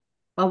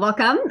Well,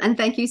 welcome, and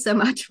thank you so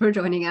much for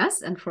joining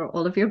us and for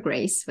all of your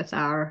grace with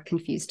our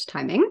confused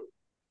timing.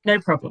 No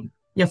problem.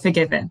 You're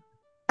forgiven.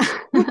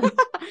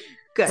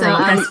 Good. So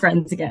best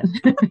friends again.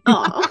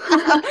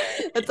 Oh,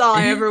 That's all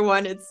I ever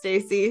wanted,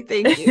 Stacey.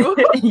 Thank you.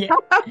 Yeah.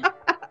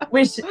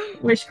 Wish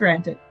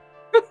granted.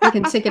 you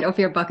can tick it off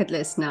your bucket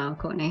list now,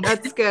 Courtney.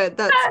 That's good.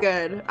 That's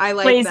good. I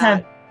like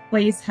that.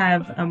 Please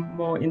have a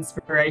more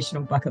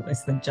inspirational bucket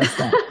list than just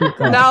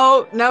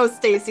that. No,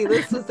 Stacey,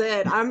 this was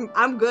it.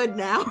 I'm good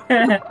now.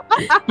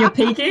 You're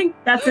peaking?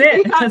 That's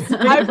it. Yeah,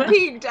 I've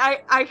peaked.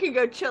 I can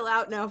go chill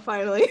out now,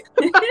 finally.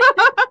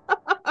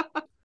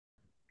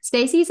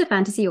 Stacey is a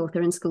fantasy author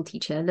and school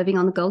teacher living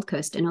on the Gold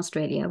Coast in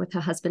Australia with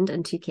her husband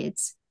and 2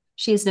 kids.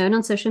 She is known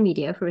on social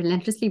media for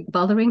relentlessly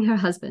bothering her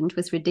husband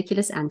with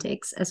ridiculous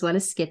antics, as well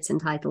as skits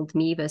entitled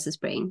Me versus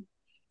Brain.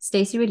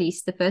 Stacey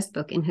released the first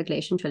book in her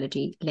Glacian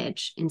trilogy,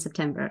 Ledge, in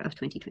September of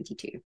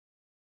 2022.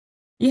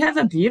 You have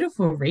a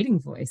beautiful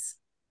reading voice.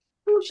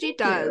 Oh, she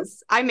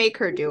does. I make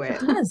her do it.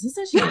 She does,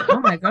 isn't she?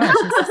 Oh my gosh,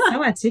 it's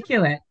so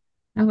articulate.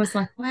 I was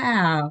like,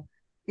 wow.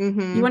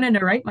 Mm-hmm. You want to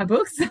narrate my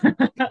books?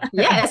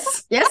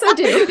 Yes, I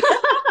do.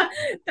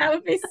 That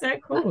would be so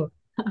cool.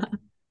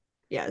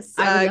 Yes,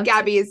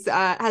 Gabby's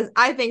has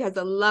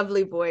a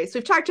lovely voice.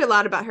 We've talked a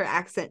lot about her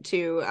accent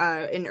too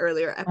in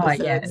earlier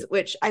episodes,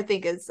 which I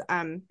think is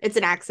it's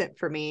an accent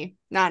for me,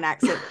 not an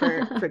accent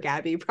for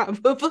Gabby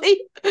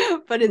probably,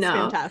 but it's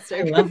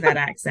fantastic. I love that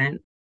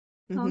accent.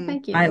 Oh,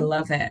 thank you. I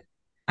love it.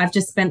 I've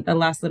just spent the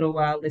last little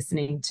while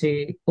listening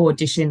to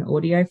audition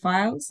audio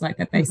files like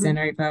that they send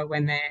over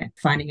when they're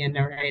finding a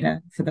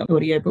narrator for the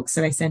audiobook.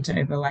 So they sent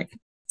over like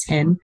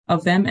 10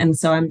 of them. And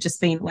so I'm just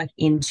being like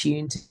in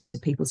tune to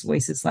people's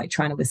voices, like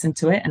trying to listen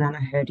to it. And then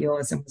I heard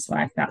yours and was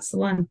like, that's the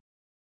one.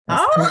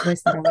 That's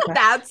the one.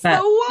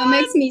 That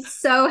makes me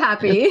so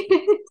happy.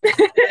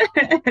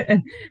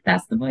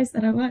 That's the voice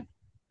that I want.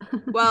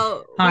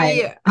 Well,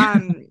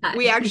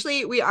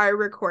 we are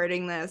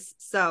recording this,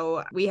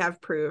 so we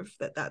have proof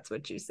that that's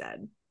what you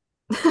said.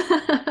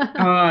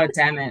 Oh,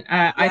 damn it.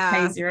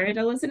 I pay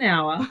 $0 an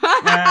hour.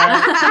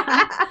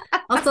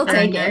 I'll still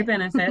take no it.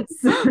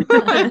 benefits.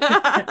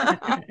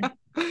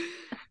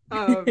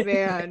 Oh,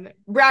 man.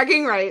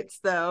 Bragging rights,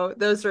 though.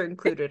 Those are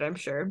included, I'm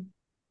sure.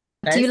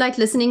 Do you like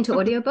listening to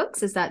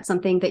audiobooks? Is that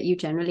something that you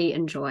generally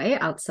enjoy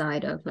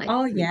outside of like...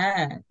 Oh,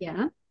 yeah.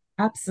 Yeah.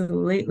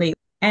 Absolutely.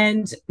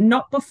 And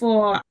not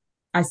before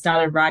I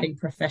started writing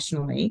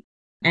professionally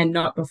and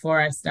not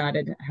before I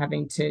started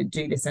having to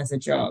do this as a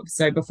job.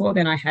 So before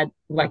then I had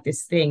like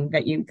this thing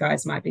that you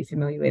guys might be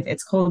familiar with.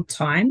 It's called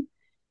time.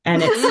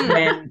 And it's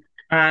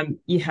when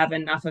you have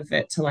enough of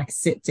it to like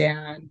sit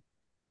down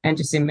and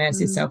just immerse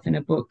yourself in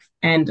a book.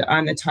 And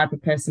I'm the type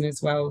of person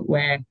as well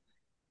where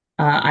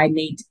I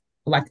need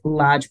like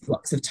large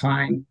blocks of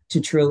time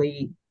to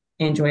truly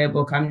enjoy a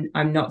book.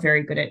 I'm not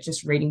very good at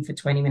just reading for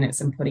 20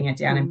 minutes and putting it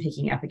down and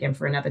picking up again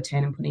for another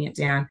 10 and putting it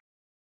down.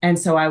 And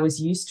so I was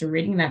used to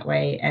reading that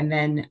way. And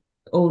then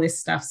all this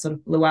stuff sort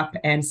of blew up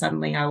and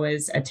suddenly I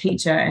was a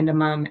teacher and a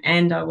mum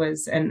and I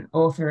was an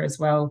author as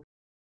well.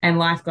 And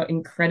life got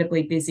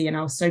incredibly busy and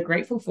I was so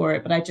grateful for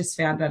it. But I just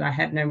found that I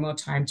had no more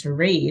time to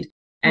read.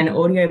 And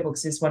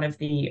audiobooks is one of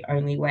the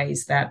only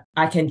ways that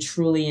I can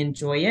truly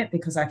enjoy it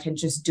because I can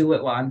just do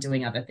it while I'm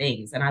doing other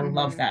things. And I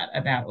love that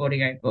about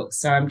audiobooks.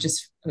 So I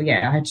just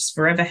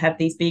forever have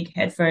these big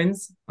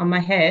headphones on my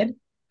head.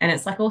 And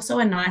it's like also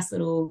a nice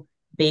little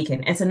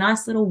beacon. It's a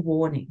nice little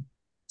warning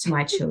to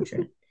my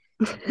children.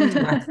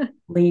 Like,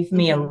 leave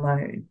me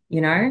alone,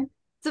 you know?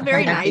 It's a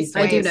very nice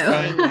way of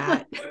saying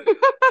that.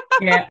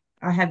 Yeah,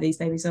 I have these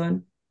babies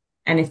on.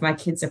 And if my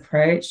kids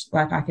approach,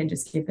 like I can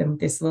just give them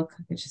this look.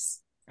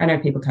 I know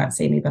people can't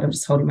see me, but I'm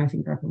just holding my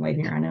finger up and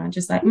waving it right now. I'm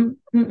just like,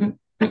 And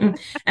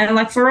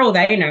like for all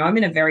they know, I'm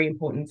in a very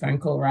important phone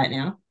call right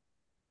now.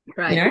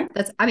 Right. You know?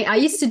 I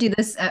used to do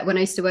this when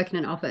I used to work in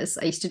an office.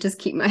 I used to just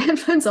keep my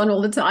headphones on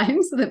all the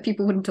time so that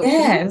people wouldn't talk to me.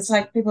 Yeah, it's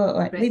like people are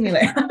like, leave me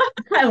alone.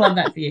 I love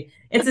that for you.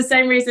 It's the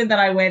same reason that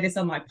I wear this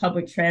on like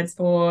public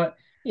transport.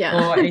 Yeah.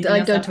 Or like,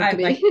 don't talk to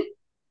me. Like,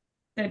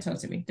 don't talk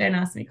to me. Don't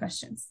ask me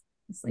questions.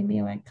 Just leave me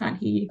alone. Can't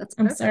hear you.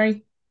 I'm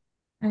sorry.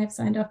 I have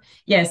signed off.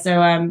 Yeah,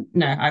 so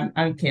no, I'm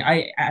okay.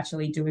 I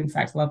actually do in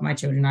fact love my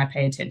children. I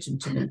pay attention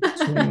to them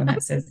to anyone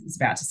that says is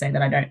about to say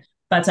that I don't.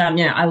 But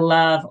I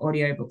love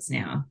audiobooks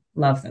now.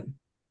 Love them.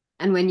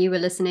 And when you were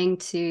listening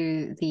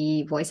to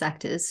the voice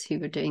actors who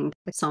were doing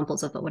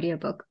samples of the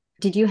audiobook,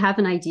 did you have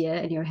an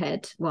idea in your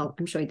head? Well,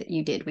 I'm sure that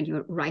you did when you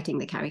were writing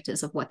the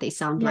characters of what they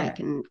sound like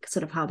and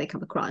sort of how they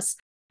come across.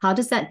 How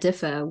does that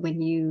differ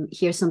when you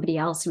hear somebody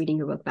else reading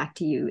your book back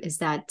to you?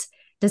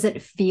 Does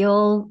it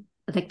feel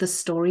like the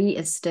story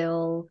is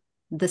still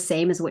the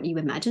same as what you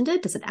imagined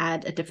it? Does it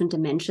add a different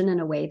dimension in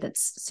a way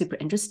that's super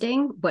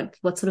interesting?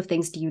 What sort of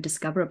things do you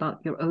discover about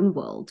your own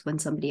world when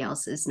somebody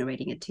else is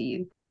narrating it to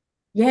you?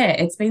 Yeah,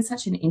 it's been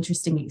such an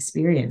interesting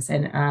experience.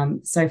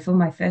 And so for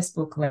my first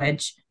book,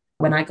 Ledge,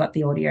 when I got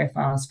the audio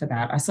files for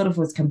that, I sort of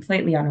was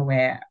completely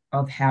unaware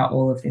of how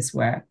all of this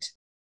worked.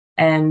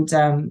 And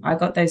I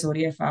got those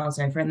audio files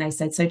over and they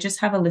said, so just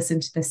have a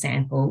listen to the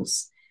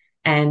samples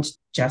and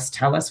just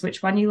tell us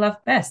which one you love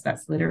best.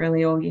 That's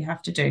literally all you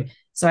have to do.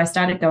 So I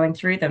started going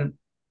through them,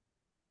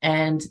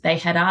 and they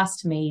had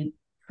asked me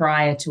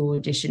prior to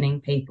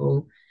auditioning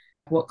people,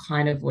 what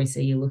kind of voice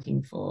are you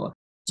looking for?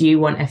 Do you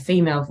want a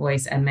female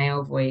voice, a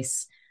male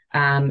voice?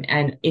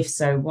 And if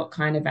so, what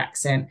kind of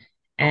accent?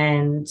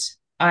 And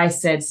I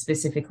said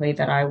specifically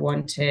that I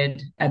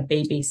wanted a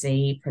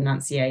BBC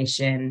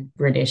pronunciation,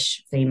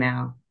 British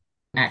female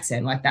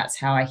accent. Like, that's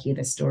how I hear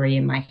the story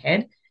in my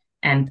head.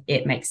 And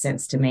it makes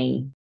sense to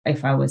me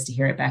if I was to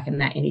hear it back,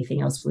 and that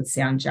anything else would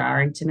sound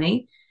jarring to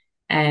me.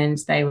 And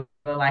they were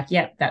like,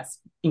 yep, that's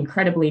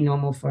incredibly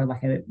normal for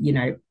like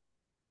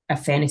a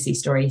fantasy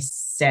story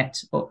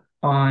set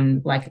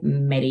on like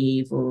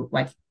medieval,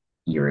 like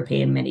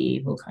European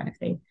medieval kind of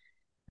thing.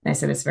 They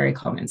said it's very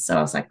common. So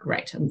I was like,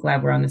 great, I'm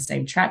glad we're on the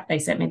same track. They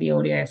sent me the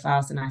audio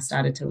files and I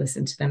started to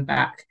listen to them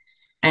back.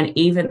 And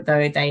even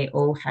though they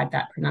all had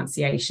that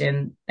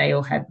pronunciation, they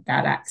all had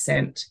that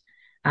accent,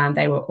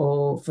 they were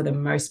all, for the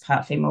most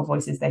part, female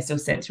voices. They still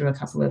sent through a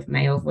couple of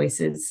male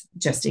voices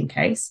just in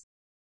case.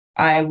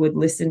 I would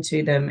listen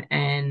to them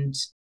and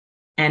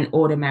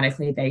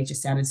automatically they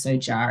just sounded so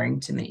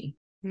jarring to me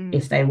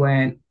if they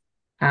weren't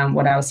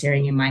what I was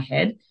hearing in my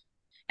head.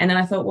 And then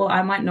I thought, well,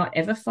 I might not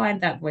ever find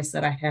that voice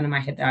that I had in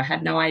my head. That I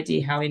had no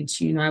idea how in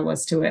tune I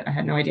was to it. I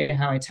had no idea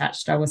how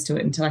attached I was to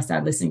it until I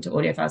started listening to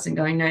audio files and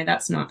going, no,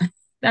 that's not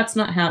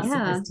how it's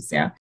supposed to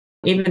sound.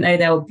 Even though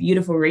they were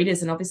beautiful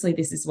readers, and obviously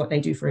this is what they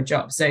do for a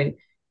job. So,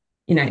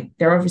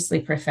 they're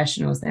obviously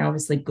professionals. They're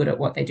obviously good at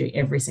what they do,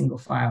 every single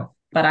file.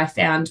 But I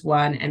found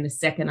one, and the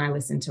second I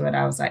listened to it,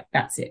 I was like,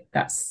 that's it.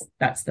 That's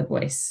the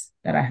voice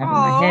that I have in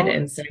my head.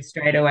 And so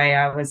straight away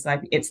I was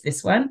like, it's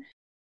this one.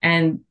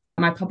 And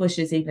my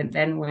publishers even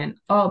then went,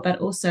 oh, but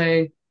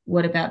also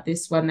what about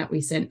this one that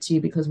we sent to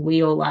you, because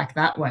we all like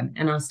that one.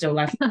 And I was still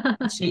like,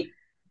 she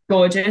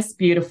gorgeous,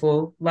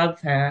 beautiful, love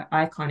her,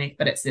 iconic,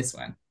 but it's this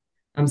one.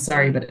 I'm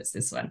sorry, but it's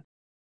this one.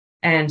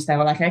 And they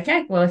were like,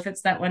 okay, well, if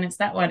it's that one, it's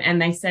that one.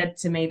 And they said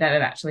to me that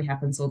it actually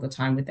happens all the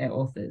time with their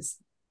authors,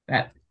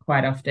 that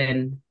quite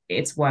often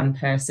it's one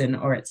person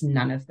or it's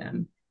none of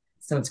them.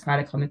 So it's quite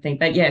a common thing.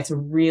 But yeah, it's a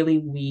really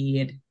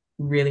weird,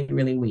 really,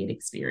 really weird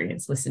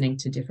experience listening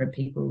to different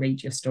people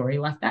read your story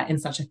like that in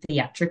such a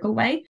theatrical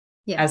way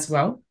as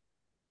well.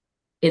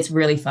 It's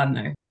really fun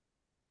though.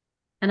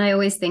 And I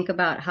always think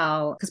about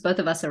how, because both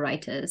of us are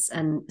writers,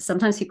 and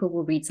sometimes people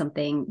will read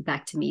something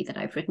back to me that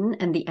I've written,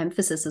 and the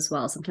emphasis as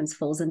well sometimes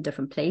falls in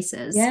different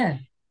places. Yeah.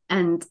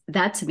 And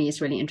that to me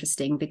is really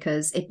interesting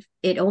because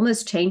it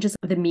almost changes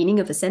the meaning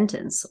of a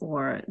sentence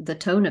or the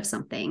tone of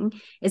something.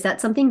 Is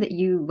that something that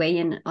you weigh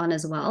in on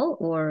as well?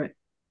 Or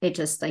it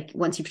just like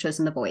once you've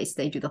chosen the voice,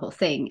 they do the whole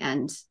thing?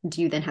 And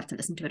do you then have to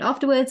listen to it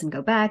afterwards and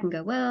go back and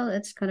go, well,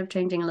 it's kind of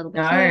changing a little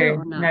bit here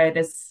or not?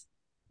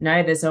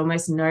 There's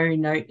almost no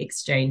note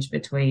exchange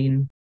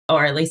between,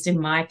 or at least in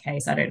my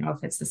case, I don't know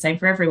if it's the same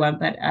for everyone,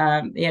 but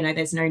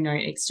there's no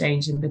note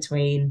exchange in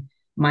between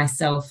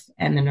myself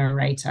and the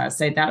narrator.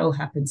 So that all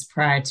happens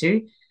prior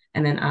to,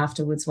 and then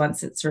afterwards,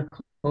 once it's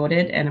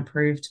recorded and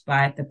approved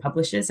by the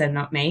publishers and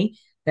not me,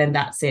 then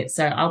that's it.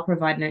 So I'll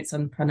provide notes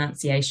on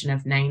pronunciation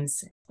of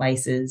names,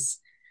 places,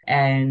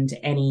 and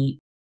any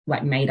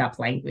like made up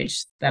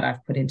language that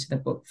I've put into the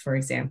book, for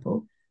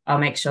example. I'll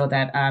make sure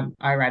that I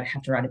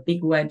have to write a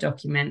big Word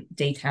document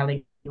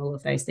detailing all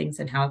of those things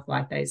and how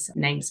like those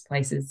names,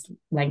 places,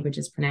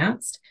 languages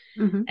pronounced.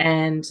 Mm-hmm.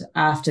 And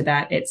after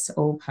that, it's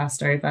all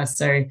passed over.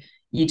 So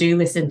you do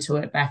listen to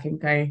it back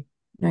and go,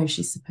 no,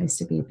 she's supposed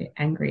to be a bit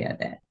angrier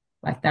there.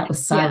 Like that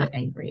was silent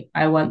angry.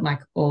 I want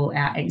like all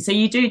out angry. So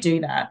you do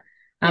that.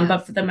 But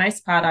for the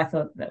most part, I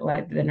thought that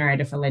like the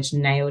narrator for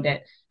Legend nailed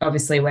it.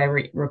 Obviously,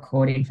 we're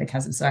recording for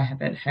Chasm, so I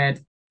haven't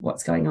heard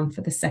what's going on for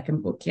the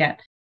second book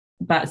yet.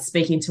 But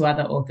speaking to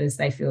other authors,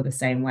 they feel the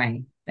same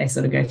way. They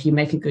sort of go, if you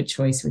make a good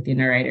choice with your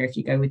narrator, if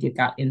you go with your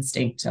gut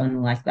instinct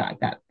on like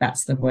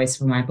that's the voice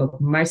for my book,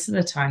 most of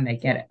the time they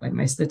get it. Like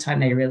most of the time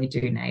they really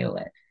do nail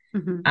it.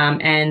 Mm-hmm.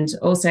 And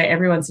also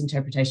everyone's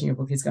interpretation of your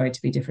book is going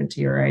to be different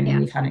to your own,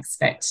 and you can't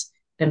expect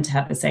them to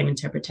have the same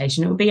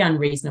interpretation. It would be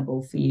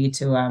unreasonable for you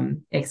to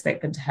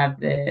expect them to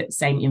have the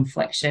same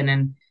inflection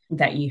and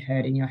that you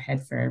heard in your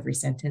head for every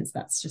sentence.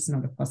 That's just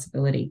not a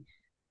possibility.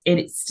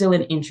 It's still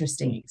an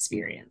interesting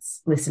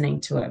experience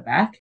listening to it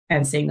back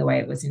and seeing the way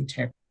it was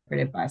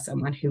interpreted by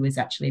someone who was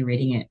actually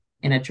reading it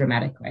in a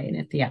dramatic way, in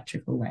a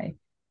theatrical way.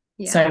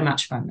 So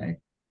much fun though.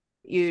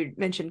 You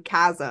mentioned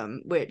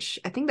Chasm, which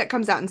I think that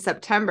comes out in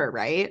September,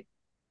 right?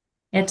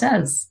 It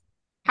does.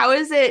 How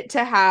is it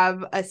to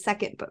have a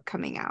second book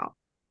coming out?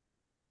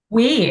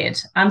 Weird.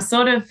 I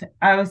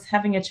was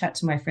having a chat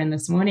to my friend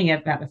this morning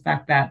about the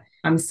fact that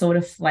I'm sort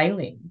of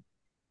flailing,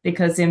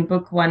 because in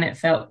book one, it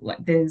felt like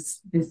there's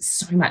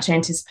so much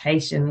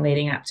anticipation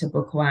leading up to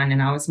book one,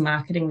 and I was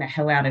marketing the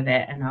hell out of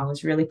it, and I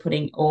was really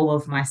putting all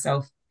of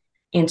myself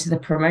into the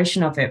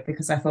promotion of it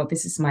because I thought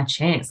this is my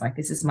chance, like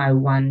this is my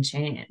one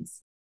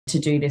chance to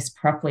do this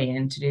properly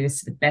and to do this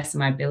to the best of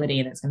my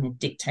ability, and it's going to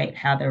dictate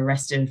how the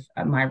rest of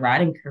my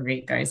writing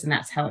career goes. And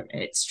that's how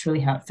it's truly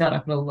how it felt. I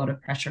put a lot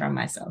of pressure on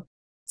myself.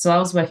 So I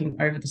was working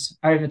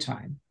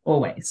overtime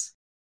always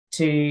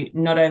to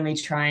not only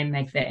try and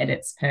make the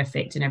edits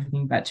perfect and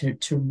everything, but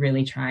to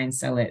really try and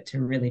sell it, to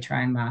really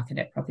try and market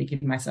it properly,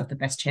 give myself the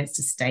best chance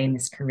to stay in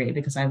this career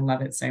because I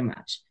love it so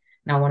much.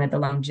 And I wanted the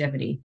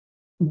longevity.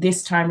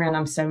 This time around,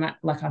 I'm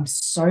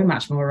so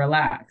much more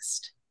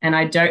relaxed. And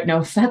I don't know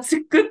if that's a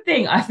good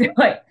thing. I feel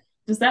like,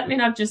 does that mean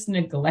I've just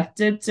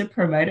neglected to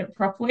promote it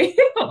properly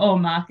or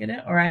market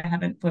it, or I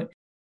haven't put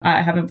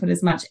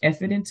as much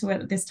effort into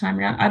it this time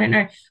around? I don't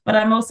know. But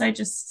I'm also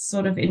just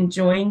sort of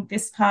enjoying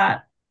this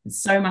part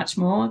so much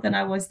more than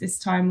I was this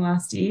time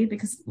last year,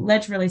 because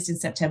Ledge released in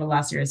September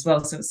last year as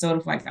well. So it's sort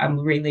of like I'm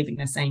reliving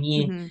the same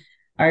year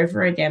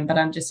over again, but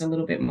I'm just a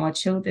little bit more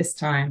chilled this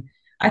time.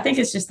 I think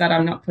it's just that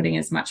I'm not putting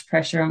as much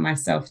pressure on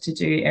myself to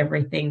do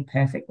everything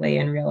perfectly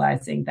and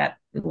realizing that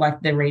like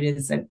the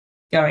readers are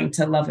going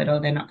to love it or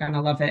they're not going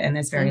to love it. And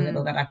there's very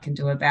little that I can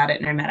do about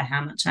it, no matter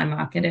how much I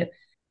market it.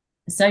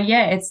 So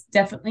yeah, it's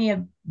definitely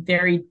a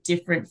very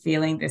different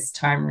feeling this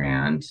time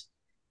around.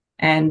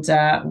 And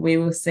we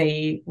will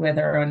see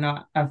whether or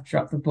not I've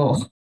dropped the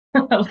ball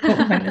when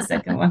the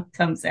second one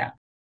comes out.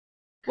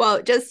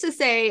 Well, just to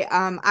say,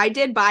 I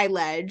did buy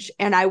Ledge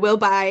and I will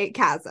buy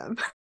Chasm.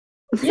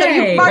 So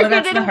Yay. you marketed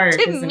Well, that's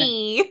the hope, to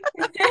me.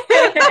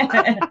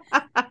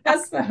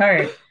 That's the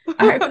hope.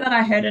 I hope that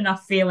I hurt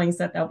enough feelings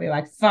that they'll be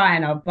like,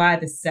 fine, I'll buy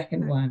the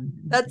second one.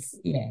 That's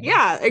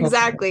yeah,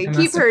 exactly.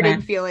 Okay, keep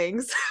hurting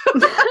feelings.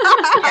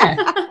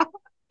 Yeah.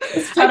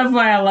 It's part of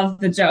why I love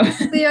the job.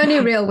 The only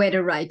real way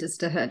to write is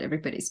to hurt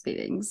everybody's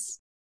feelings.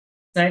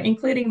 So,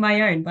 including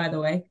my own, by the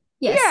way.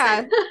 Yes.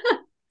 Yeah.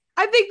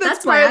 I think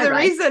that's part of the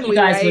reason you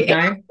guys would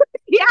know.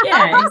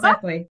 Yeah,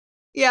 exactly.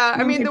 Yeah,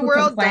 I mean, the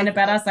world complain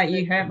about us like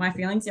you hurt my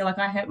feelings. You're like,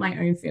 I hurt my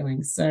own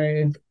feelings.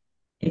 So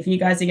if you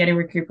guys are getting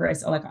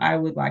recuperation, like I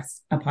would like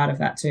a part of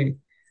that too.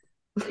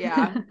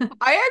 Yeah,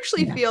 I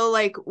actually feel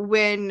like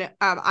when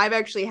I've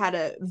actually had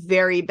a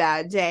very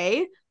bad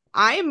day,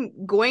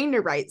 I'm going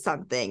to write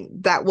something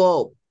that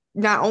will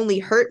not only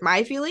hurt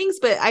my feelings,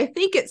 but I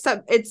think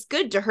it's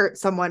good to hurt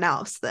someone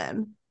else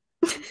then.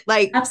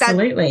 Like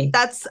absolutely.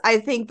 That's I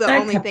think the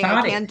only thing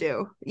I can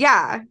do.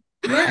 Yeah.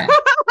 Yeah.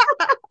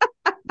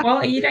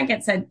 Well, you don't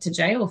get sent to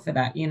jail for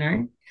that, you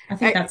know. I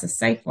think that's a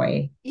safe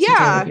way to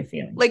deal with your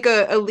feelings. Like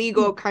a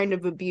legal kind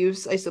of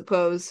abuse, I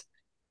suppose.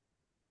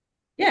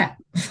 Yeah.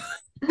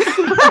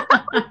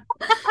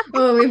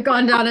 Oh, we've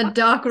gone down a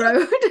dark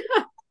road.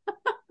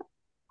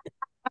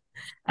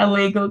 A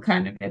legal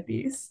kind of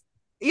abuse.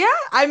 Yeah,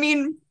 I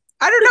mean,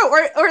 I don't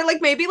know, or like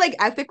maybe like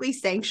ethically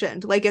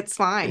sanctioned, like it's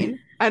fine.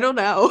 I don't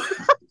know.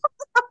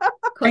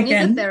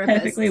 Courtney's a therapist,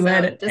 perfectly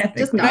worded.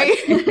 Just not.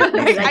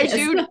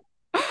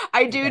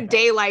 I do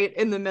daylight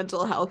in the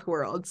mental health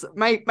world. So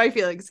my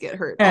feelings get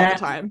hurt all the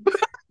time.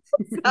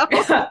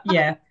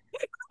 Yeah.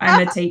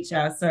 I'm a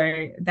teacher,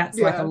 so that's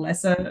like a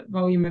lesser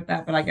volume of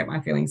that, but I get my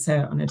feelings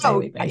hurt on a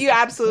daily basis. You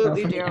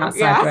absolutely do.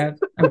 Outside work,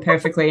 I'm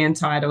perfectly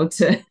entitled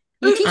to.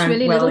 You teach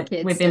really little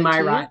kids within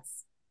my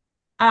rights.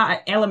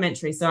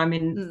 Elementary, so I'm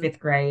in 5th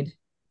grade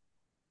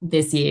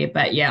this year,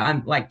 but yeah,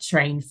 I'm like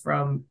trained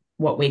from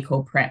what we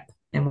call prep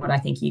and what I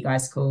think you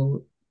guys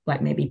call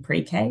like maybe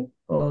pre-K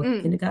or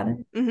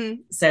kindergarten.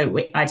 So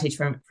I teach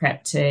from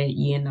prep to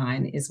year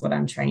 9 is what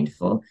I'm trained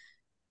for.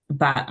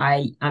 But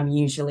I'm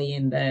usually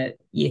in the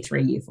year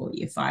 3, year 4,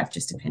 year 5,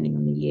 just depending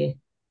on the year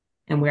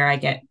and where I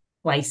get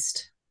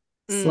placed,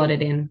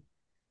 slotted in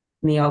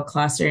the old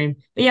classroom.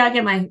 But yeah, I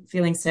get my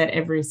feelings hurt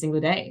every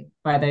single day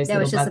by those little buggers.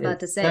 I was just about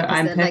to say. So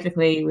I'm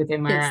perfectly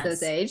within my rights.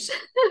 Those age,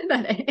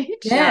 that age.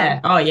 Yeah.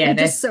 Oh yeah.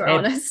 They're just so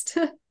honest.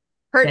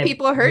 Hurt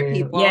people.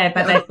 Yeah,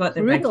 but they've got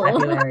the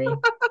vocabulary.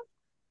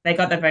 They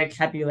got the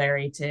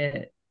vocabulary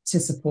to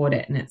support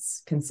it, and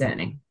it's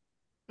concerning.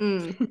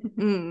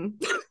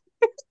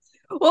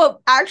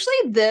 Well,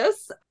 actually,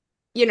 this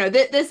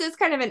is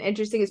kind of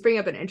it's bringing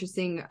up an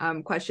interesting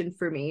question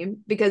for me,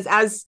 because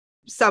as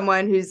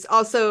someone who's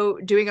also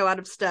doing a lot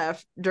of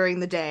stuff during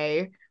the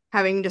day,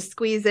 having to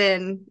squeeze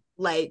in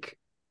like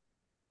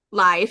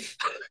life,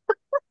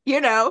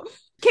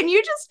 can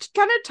you just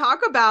kind of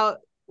talk about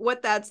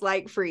what that's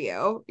like for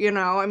you?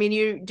 I mean,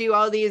 you do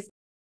all these.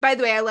 By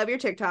the way, I love your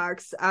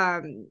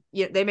TikToks.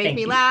 They make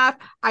me laugh.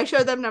 I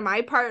show them to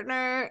my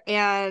partner,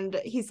 and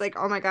he's like,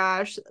 "Oh my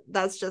gosh,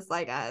 that's just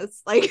like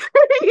us." Like,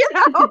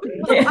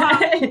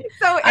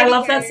 So I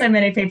love that so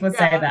many people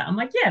say that. I'm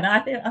like,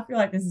 yeah, I feel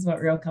like this is what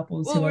real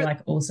couples who are like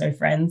also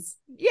friends.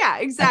 Yeah,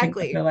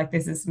 exactly. I feel like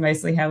this is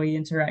mostly how we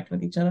interact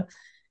with each other.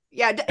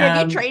 Yeah.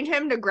 Have you trained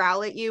him to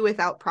growl at you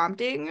without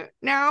prompting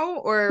now,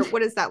 or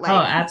what is that like? Oh,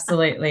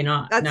 absolutely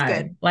not. That's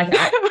good. Like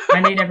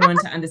I need everyone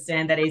to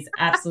understand that he's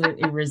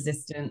absolutely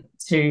resistant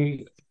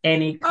to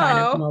any kind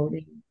of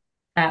molding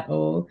at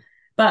all.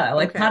 But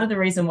like part of the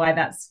reason why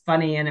that's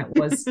funny, and it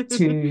was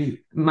to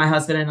my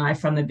husband and I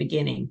from the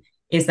beginning,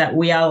 is that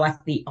we are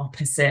like the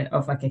opposite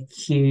of like a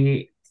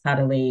cute,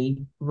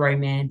 cuddly,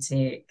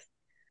 romantic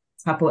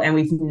couple, and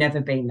we've never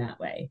been that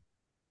way.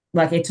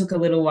 Like it took a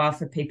little while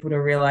for people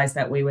to realize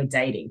that we were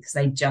dating, because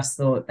they just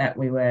thought that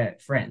we were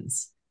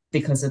friends.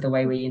 because of the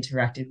way we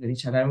interacted with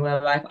each other. And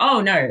we're like,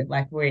 oh no,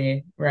 like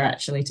we're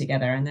actually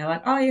together. And they're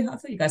like, oh yeah, I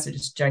thought you guys were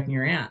just joking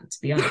around,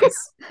 to be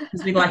honest.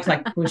 Because we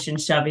like push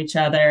and shove each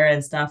other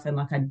and stuff. And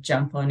like I'd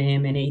jump on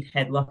him and he'd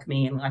headlock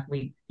me, and like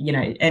we, you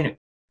know, and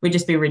we'd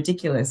just be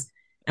ridiculous.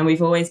 And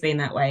we've always been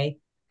that way.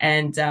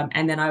 And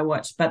then I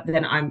watch, but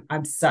then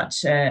I'm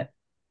such a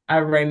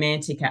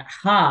romantic at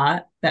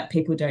heart that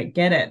people don't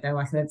get it. They're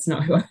like, that's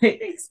not who I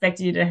expect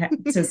you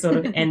to sort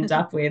of end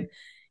up with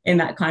in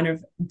that kind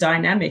of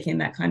dynamic, in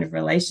that kind of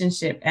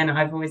relationship. And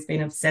I've always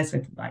been obsessed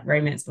with like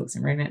romance books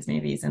and romance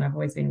movies, and I've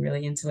always been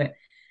really into it.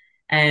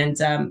 And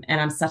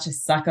I'm such a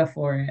sucker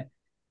for it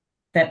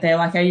that they're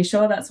like, are you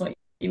sure that's what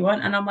you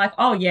want? And I'm like,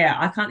 oh yeah,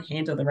 I can't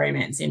handle the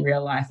romance in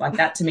real life. Like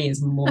that to me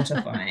is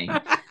mortifying.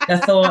 The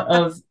thought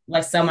of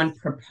like someone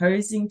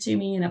proposing to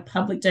me in a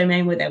public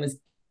domain where there was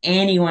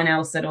anyone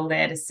else at all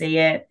there to see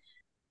it.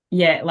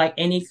 Yeah, like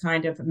any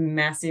kind of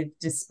massive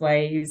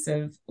displays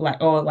of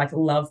like, or like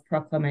love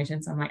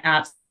proclamations, I'm like,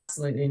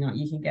 absolutely not.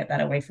 You can get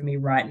that away from me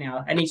right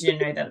now. I need you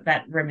to know that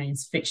that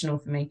remains fictional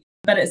for me.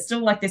 But it's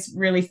still like this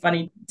really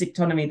funny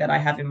dichotomy that I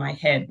have in my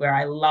head where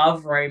I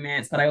love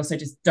romance, but I also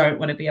just don't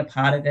want to be a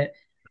part of it.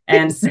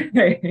 And so,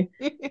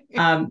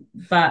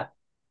 but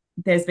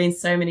there's been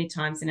so many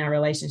times in our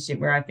relationship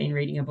where I've been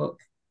reading a book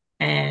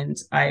and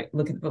I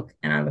look at the book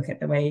and I look at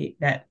the way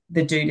that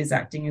the dude is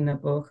acting in the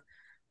book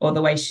or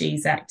the way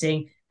she's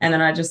acting. And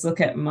then I just look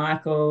at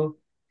Michael,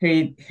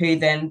 who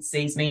then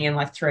sees me and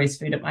like throws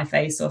food at my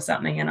face or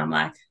something. And I'm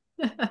like,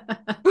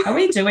 are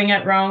we doing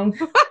it wrong?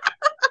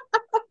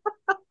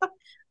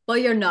 Well,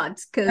 you're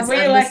not, because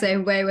I'm the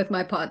same way with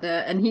my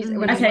partner. And he's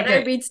when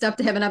I read stuff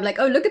to him and I'm like,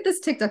 oh, look at this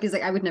TikTok. He's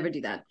like, I would never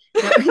do that.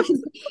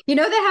 You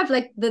know, they have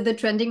like the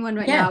trending one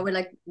right now where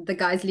like the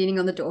guy's leaning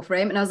on the door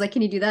frame. And I was like,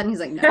 can you do that? And he's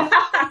like, no.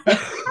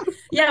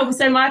 Yeah,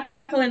 so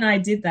Michael and I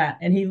did that.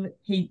 And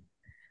he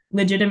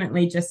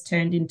legitimately just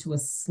turned into a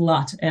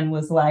slut and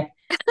was like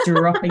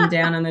dropping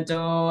down on the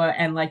door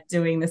and like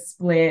doing the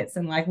splits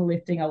and like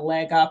lifting a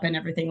leg up and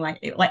everything. Like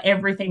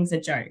everything's a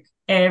joke.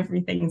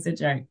 Everything's a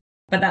joke.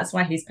 But that's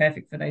why he's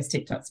perfect for those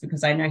TikToks,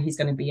 because I know he's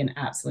going to be an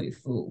absolute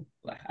fool.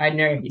 Like I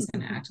know he's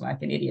going to act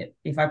like an idiot.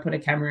 If I put a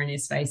camera in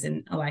his face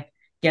and like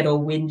get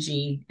all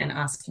whingy and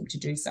ask him to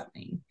do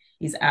something,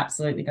 he's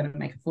absolutely going to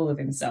make a fool of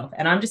himself.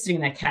 And I'm just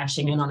sitting there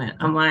cashing in on it.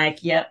 I'm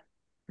like, yep,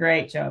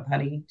 great job,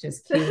 honey.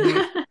 Just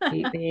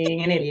keep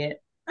being an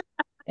idiot.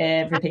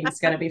 Everything's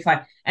going to be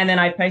fine. And then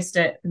I post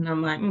it and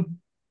I'm like,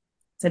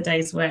 it's a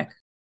day's work.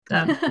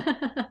 Done.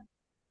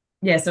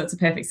 Yeah, so it's a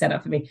perfect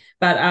setup for me.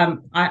 But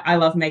I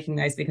love making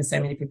those because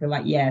so many people are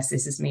like, yes,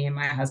 this is me and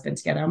my husband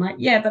together. I'm like,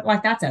 yeah, but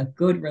like that's a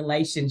good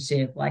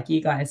relationship. Like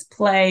you guys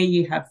play,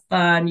 you have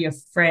fun, you're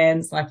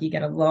friends, like you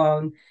get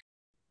along.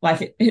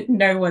 Like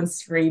no one's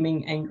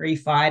screaming, angry,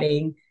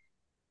 fighting.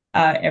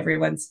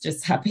 Everyone's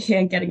just happy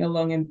and getting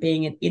along and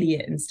being an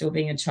idiot and still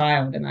being a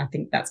child. And I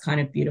think that's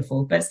kind of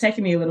beautiful. But it's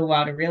taken me a little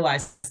while to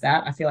realize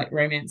that. I feel like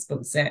romance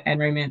books and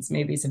romance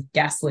movies have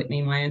gaslit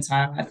me my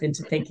entire life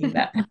into thinking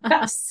that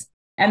perhaps.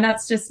 And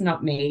that's just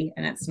not me,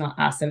 and it's not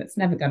us, and it's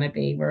never going to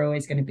be. We're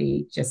always going to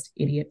be just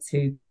idiots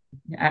who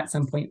at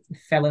some point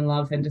fell in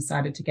love and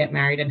decided to get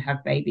married and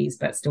have babies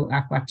but still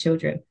act like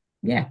children.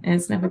 Yeah, and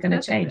it's never going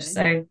to change.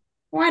 So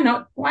why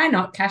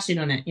not cash in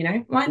on it, you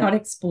know? Why not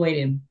exploit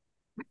him?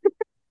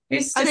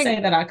 Who's to say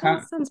that I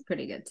can't? That sounds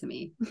pretty good to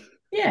me.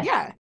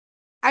 Yeah.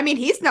 I mean,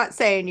 he's not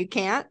saying you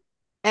can't.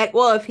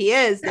 Well, if he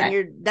is, then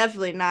you're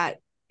definitely not,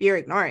 you're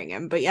ignoring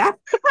him, but yeah.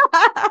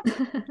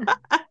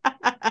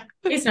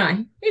 He's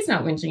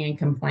not whinging and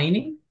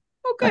complaining.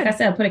 Oh, good. Like I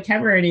said, I put a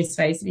camera in his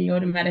face and he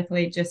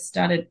automatically just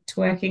started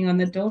twerking on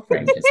the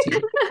doorframe just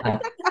here.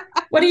 Like,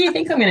 what do you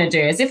think I'm going to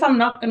do? As if I'm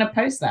not going to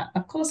post that.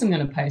 Of course I'm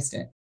going to post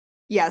it.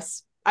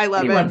 Yes, I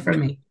love it. What do you want from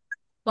me?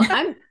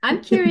 Well,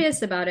 I'm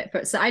curious about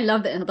it. So I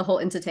love the whole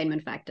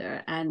entertainment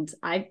factor, and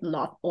I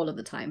laugh all of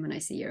the time when I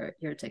see your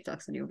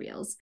TikToks and your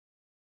reels.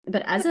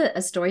 But as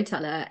a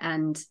storyteller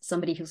and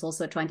somebody who's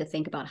also trying to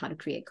think about how to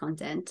create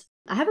content,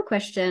 I have a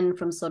question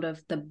from sort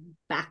of the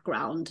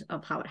background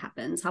of how it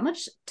happens. How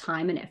much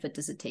time and effort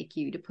does it take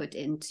you to put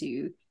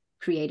into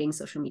creating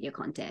social media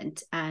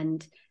content?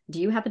 And do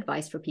you have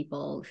advice for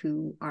people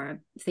who are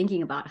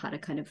thinking about how to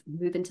kind of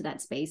move into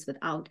that space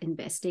without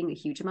investing a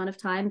huge amount of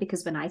time?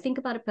 Because when I think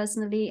about it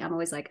personally, I'm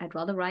always like, I'd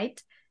rather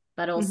write,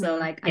 but also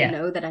I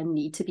know that I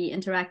need to be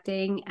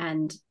interacting.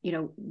 And, you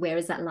know, where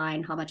is that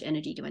line? How much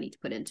energy do I need to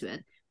put into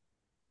it?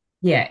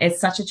 Yeah, it's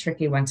such a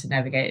tricky one to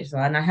navigate as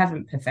well. And I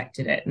haven't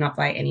perfected it, not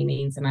by any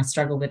means. And I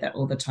struggle with it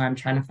all the time,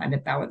 trying to find a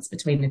balance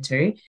between the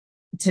two.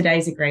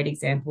 Today's a great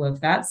example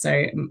of that.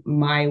 So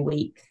my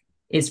week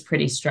is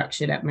pretty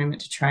structured at the moment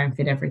to try and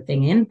fit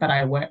everything in. But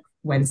I work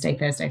Wednesday,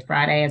 Thursday,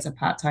 Friday as a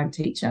part-time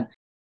teacher.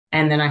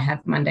 And then I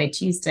have Monday,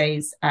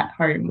 Tuesdays at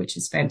home, which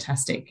is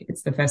fantastic.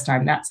 It's the first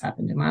time that's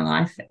happened in my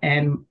life.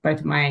 And both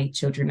of my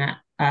children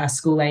are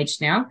school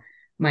age now.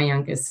 My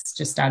youngest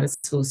just started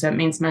school. So it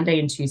means Monday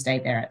and Tuesday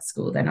they're at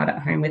school. They're not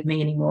at home with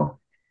me anymore.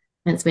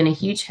 And it's been a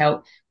huge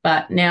help.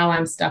 But now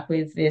I'm stuck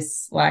with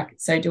this, like,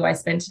 so do I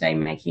spend today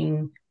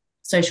making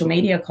social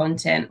media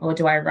content or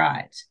do I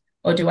write?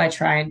 or do I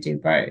try and do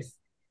both?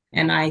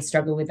 And I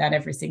struggle with that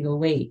every single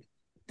week.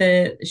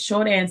 The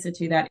short answer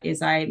to that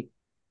is I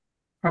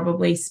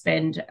probably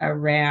spend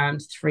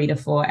around 3 to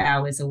 4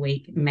 hours a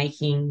week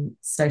making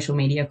social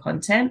media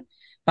content,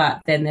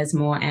 but then there's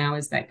more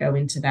hours that go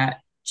into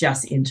that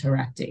just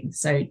interacting.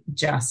 So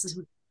just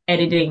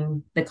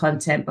editing the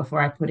content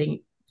before I put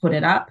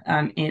it up,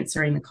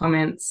 answering the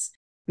comments,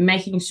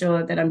 making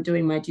sure that I'm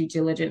doing my due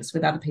diligence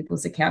with other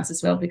people's accounts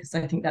as well, because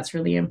I think that's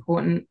really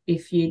important.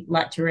 If you'd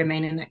like to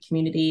remain in that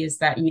community, is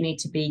that you need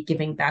to be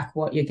giving back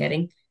what you're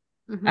getting.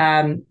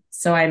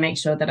 So I make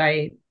sure that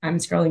I'm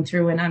scrolling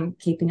through and I'm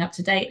keeping up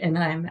to date, and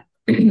I'm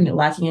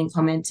liking and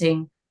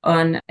commenting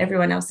on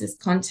everyone else's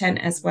content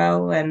as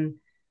well. And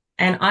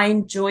I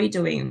enjoy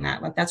doing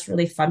that. Like, that's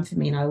really fun for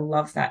me. And I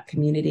love that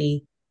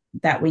community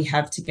that we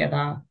have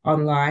together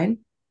online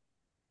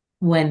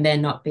when they're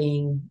not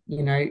being,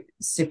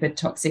 super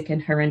toxic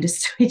and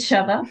horrendous to each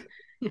other.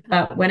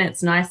 But when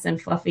it's nice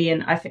and fluffy,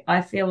 and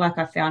I feel like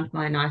I found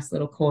my nice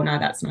little corner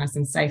that's nice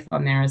and safe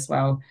on there as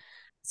well.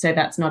 So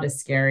that's not as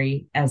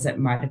scary as it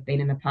might have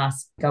been in the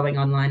past, going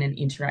online and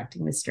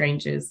interacting with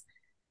strangers.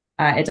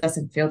 It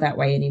doesn't feel that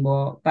way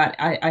anymore, but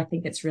I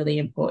think it's really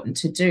important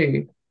to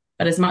do.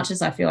 But as much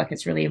as I feel like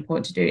it's really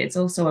important to do, it's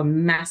also a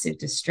massive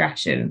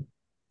distraction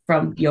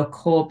from your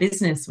core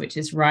business, which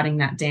is writing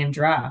that damn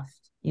draft,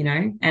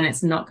 and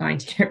it's not going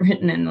to get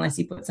written unless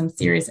you put some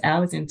serious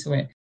hours into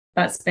it.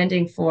 But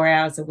spending 4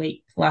 hours a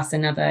week plus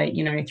another,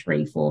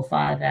 3, 4,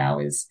 5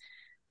 hours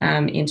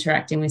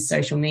interacting with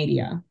social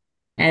media,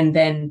 and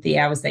then the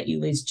hours that you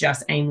lose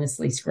just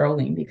aimlessly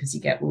scrolling because you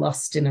get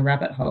lost in the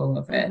rabbit hole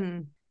of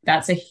it,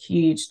 that's a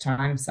huge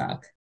time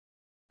suck.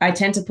 I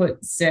tend to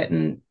put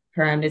certain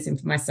parameters in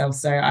for myself.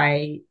 So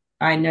I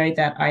know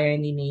that I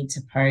only need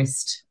to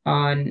post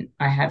on,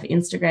 I have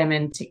Instagram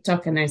and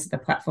TikTok, and those are the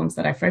platforms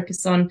that I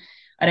focus on.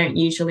 I don't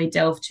usually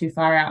delve too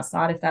far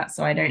outside of that.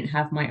 So I don't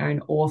have my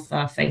own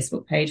author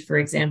Facebook page, for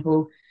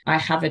example. I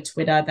have a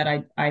Twitter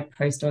that I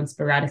post on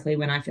sporadically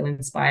when I feel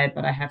inspired,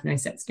 but I have no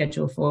set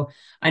schedule for.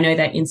 I know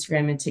that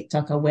Instagram and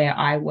TikTok are where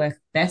I work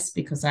best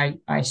because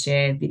I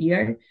share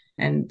video,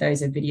 and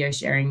those are video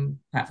sharing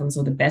platforms,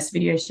 or the best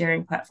video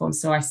sharing platforms.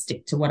 So I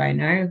stick to what I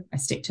know. I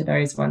stick to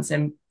those ones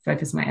and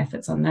focus my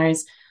efforts on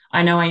those.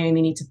 I know I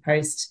only need to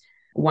post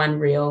one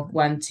reel,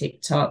 one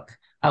TikTok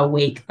a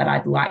week, but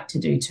I'd like to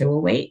do 2 a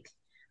week.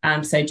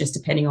 So just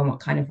depending on what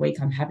kind of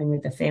week I'm having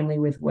with the family,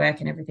 with work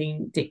and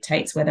everything,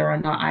 dictates whether or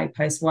not I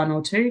post 1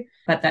 or 2,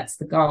 but that's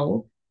the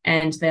goal.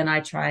 And then I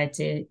try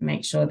to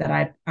make sure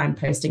that I'm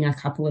posting a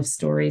couple of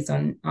stories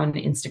on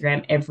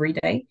Instagram every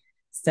day,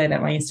 so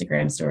that my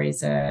Instagram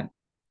stories are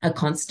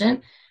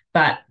constant.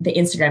 But the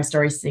Instagram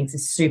stories things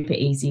is super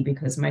easy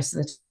because most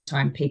of the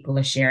time people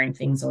are sharing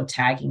things or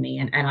tagging me,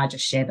 and I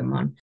just share them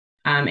on.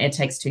 It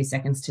takes 2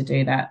 seconds to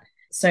do that.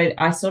 So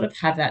I sort of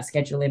have that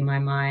schedule in my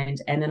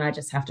mind, and then I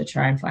just have to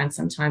try and find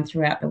some time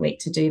throughout the week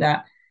to do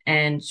that.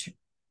 And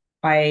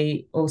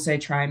I also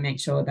try and make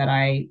sure that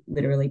I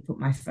literally put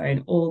my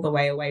phone all the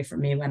way away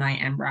from me when I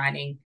am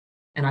writing,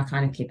 and I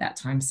kind of keep that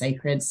time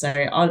sacred. So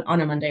on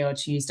a Monday or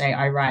Tuesday,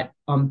 I write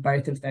on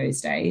both of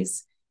those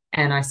days,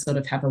 and I sort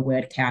of have a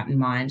word count in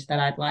mind that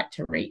I'd like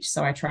to reach.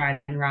 So I try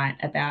and write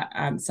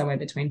about somewhere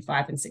between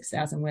 5,000 and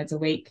 6,000 words a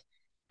week.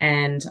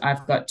 And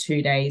I've got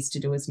 2 days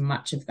to do as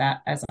much of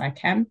that as I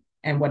can.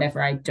 And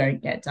whatever I don't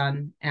get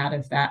done out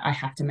of that, I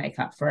have to make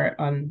up for it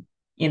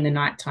in the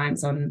night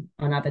times on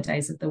other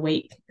days of the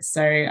week.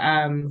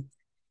 So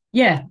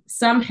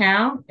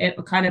somehow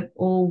it kind of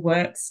all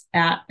works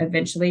out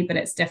eventually, but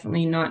it's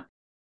definitely not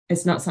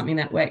something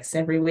that works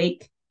every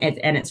week.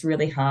 And it's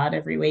really hard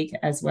every week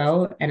as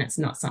well. And it's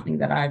not something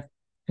that I've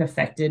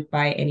perfected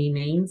by any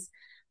means,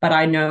 but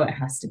I know it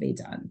has to be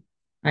done.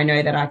 I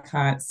know that I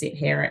can't sit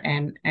here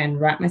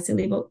and write my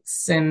silly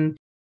books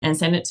and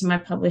send it to my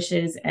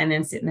publishers and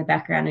then sit in the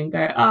background and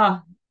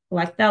go,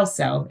 like, they'll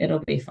sell, it'll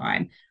be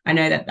fine. I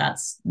know that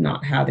that's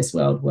not how this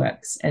world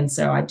works. And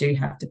so I do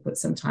have to put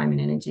some time and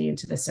energy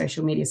into the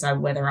social media side,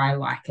 whether I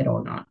like it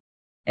or not.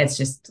 It's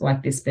just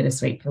like this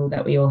bittersweet pill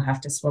that we all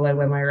have to swallow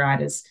when we're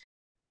writers.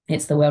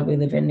 It's the world we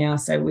live in now.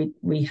 So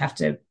we have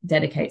to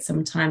dedicate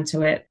some time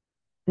to it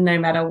no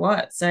matter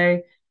what.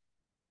 So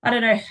I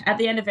don't know, at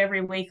the end of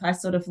every week, I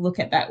sort of look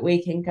at that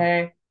week and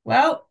go,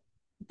 well,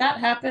 that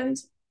happened.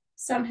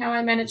 Somehow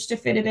I managed to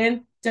fit it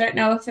in. Don't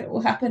know if it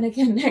will happen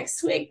again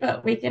next week,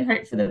 but we can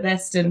hope for the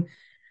best and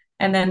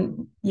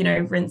then,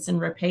 rinse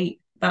and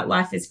repeat. But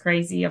life is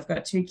crazy. I've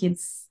got 2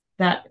 kids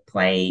that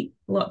play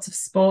lots of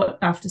sport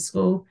after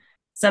school.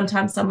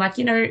 Sometimes I'm like,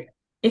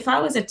 if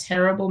I was a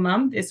terrible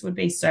mum, this would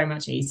be so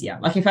much easier.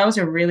 Like, if I was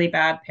a really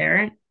bad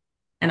parent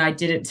and I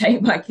didn't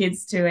take my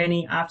kids to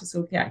any after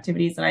school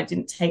activities, and I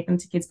didn't take them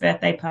to kids'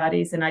 birthday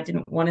parties, and I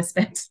didn't want to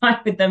spend time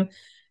with them,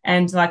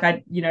 and like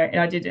I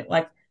did it,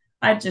 like,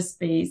 I'd just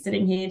be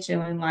sitting here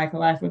chilling. Like,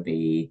 life would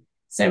be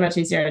so much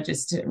easier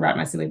just to write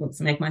my silly books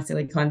and make my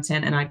silly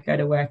content, and I'd go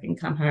to work and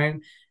come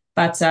home.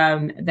 But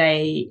at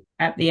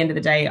the end of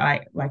the day,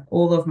 I like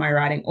all of my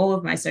writing, all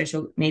of my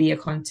social media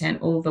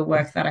content, all the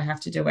work that I have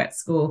to do at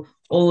school,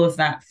 all of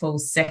that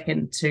falls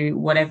second to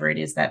whatever it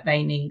is that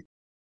they need.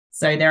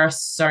 So there are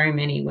so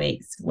many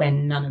weeks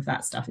when none of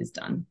that stuff is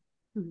done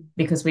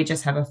because we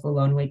just have a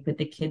full-on week with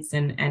the kids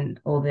and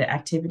all the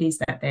activities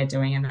that they're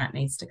doing, and that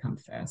needs to come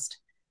first.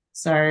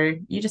 So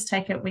you just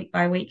take it week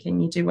by week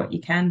and you do what you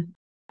can.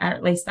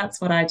 At least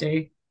that's what I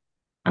do.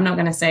 I'm not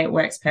going to say it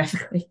works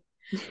perfectly,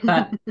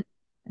 but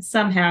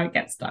somehow it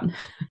gets done.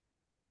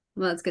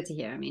 Well, it's good to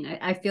hear. I mean,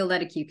 I feel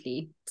that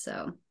acutely.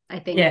 So I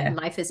think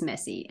life is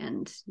messy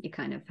and you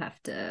kind of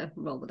have to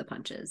roll with the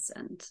punches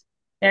and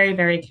very,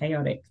 very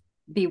chaotic.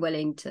 Be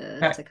willing to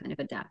kind of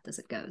adapt as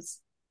it goes.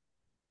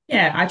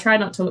 Yeah, I try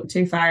not to look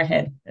too far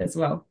ahead as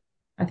well.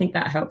 I think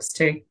that helps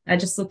too. I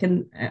just look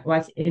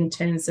in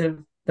terms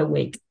of the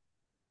week.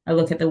 I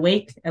look at the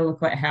week, I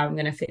look at how I'm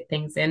going to fit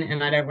things in,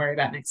 and I don't worry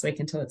about next week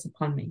until it's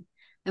upon me.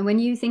 And when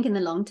you think in the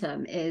long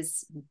term,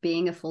 is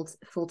being a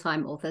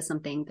full-time author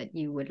something that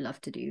you would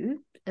love to do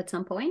at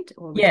some point?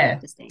 Or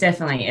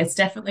definitely. It's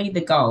definitely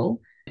the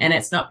goal. And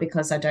it's not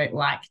because I don't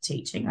like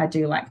teaching. I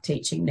do like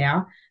teaching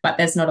now, but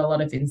there's not a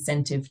lot of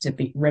incentive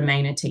to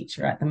remain a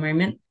teacher at the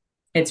moment.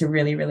 It's a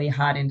really, really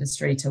hard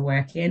industry to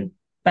work in,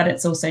 but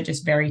it's also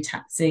just very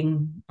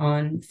taxing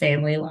on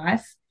family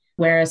life.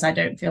 Whereas I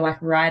don't feel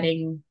like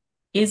writing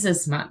is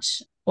as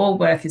much. All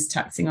work is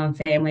taxing on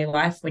family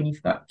life when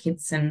you've got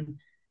kids and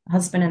a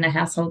husband and a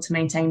household to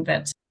maintain.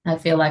 But I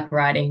feel like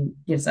writing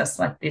gives us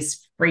like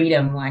this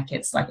freedom,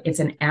 it's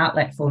an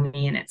outlet for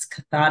me, and it's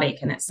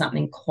cathartic, and it's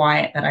something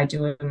quiet that I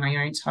do in my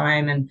own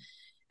time.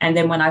 And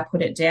then when I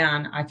put it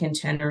down, I can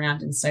turn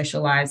around and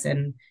socialize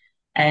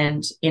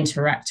and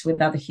interact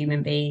with other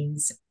human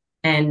beings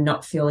and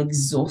not feel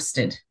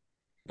exhausted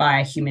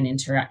by human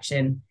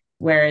interaction.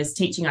 Whereas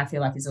teaching, I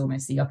feel like, is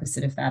almost the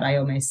opposite of that. I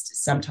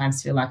almost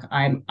sometimes feel like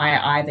I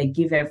either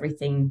give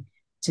everything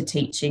to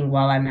teaching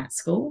while I'm at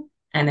school,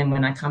 and then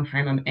when I come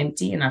home, I'm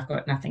empty and I've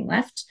got nothing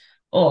left,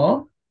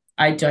 or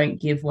I don't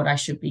give what I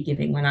should be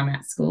giving when I'm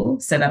at school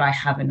so that I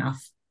have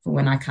enough for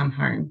when I come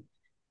home.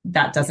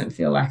 That doesn't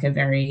feel like a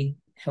very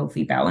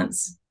healthy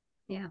balance.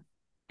 Yeah.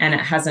 And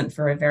it hasn't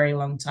for a very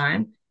long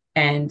time.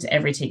 And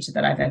every teacher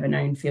that I've ever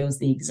known feels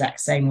the exact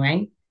same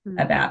way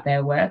about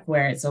their work,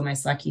 where it's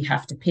almost like you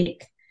have to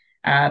pick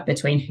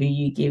between who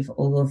you give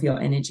all of your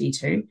energy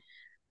to,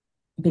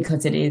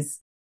 because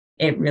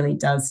it really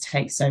does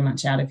take so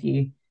much out of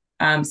you.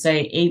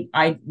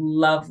 I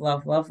love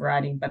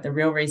writing, but the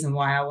real reason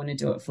why I want to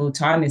do it full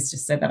time is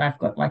just so that I've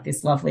got like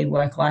this lovely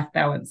work-life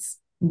balance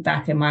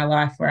back in my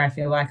life where I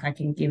feel like I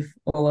can give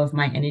all of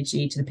my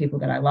energy to the people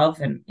that I love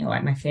and,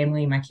 like my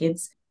family, my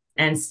kids,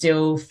 and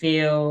still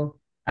feel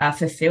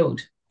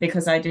fulfilled,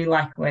 because I do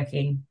like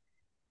working.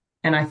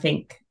 And I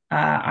think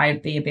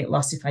I'd be a bit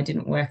lost if I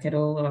didn't work at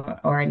all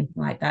or anything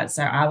like that.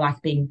 So I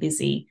like being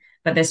busy,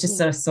 but there's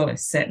just a sort of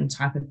certain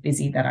type of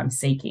busy that I'm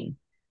seeking,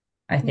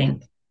 I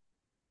think.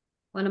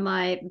 One of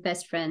my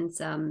best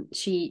friends,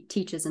 she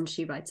teaches and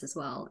she writes as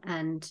well.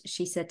 And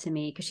she said to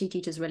me, because she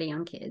teaches really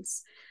young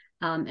kids,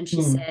 and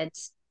she said,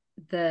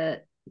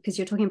 because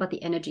you're talking about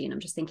the energy, and I'm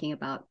just thinking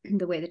about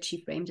the way that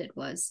she framed it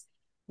was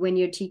when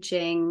you're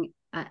teaching,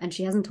 and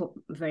she hasn't taught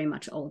very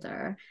much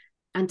older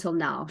until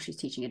now, she's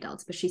teaching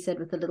adults, but she said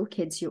with the little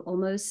kids, you're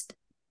almost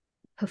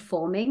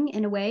performing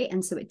in a way,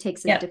 and so it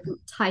takes a different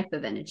type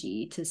of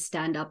energy to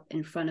stand up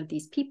in front of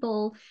these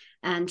people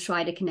and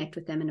try to connect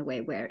with them in a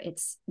way where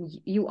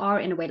you are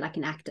in a way like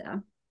an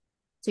actor,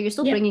 so you're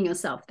still bringing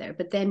yourself there,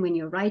 but then when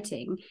you're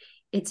writing,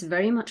 it's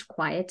very much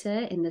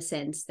quieter in the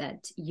sense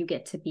that you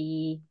get to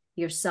be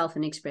yourself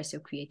and express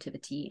your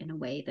creativity in a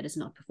way that is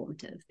not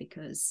performative,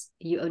 because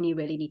you only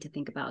really need to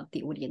think about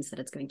the audience that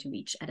it's going to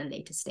reach at a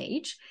later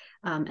stage,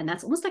 and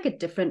that's almost like a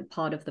different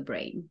part of the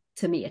brain,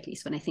 to me at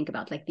least, when I think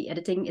about like the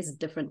editing is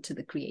different to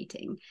the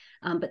creating,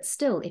 but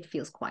still it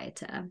feels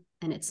quieter,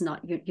 and it's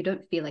not, you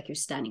don't feel like you're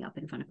standing up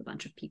in front of a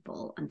bunch of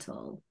people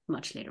until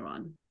much later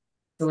on.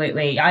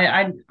 Absolutely.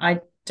 I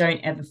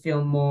don't ever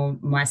feel more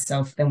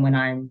myself than when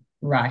I'm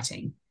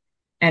writing,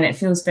 and it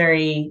feels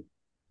very,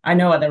 I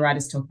know other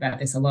writers talk about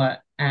this a lot,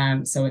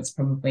 so it's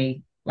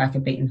probably like a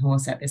beaten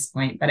horse at this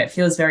point, but it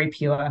feels very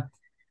pure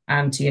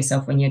to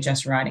yourself when you're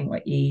just writing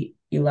what you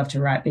love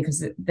to write,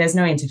 because there's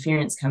no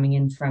interference coming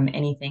in from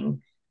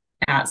anything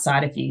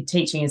outside of you.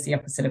 Teaching is the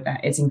opposite of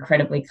that. It's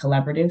incredibly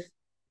collaborative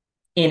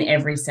in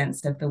every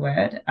sense of the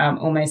word.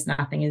 Almost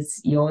nothing is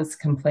yours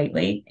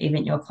completely.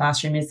 Even your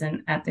classroom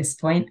isn't at this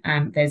point.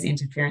 There's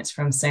interference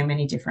from so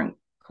many different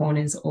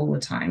corners all the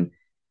time.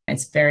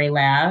 It's very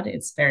loud.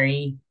 It's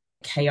very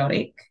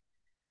chaotic,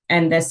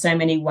 and there's so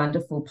many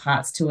wonderful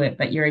parts to it.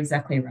 But you're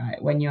exactly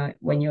right. When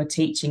you're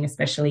teaching,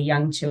 especially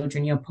young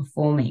children, you're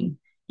performing.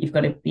 You've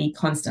got to be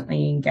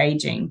constantly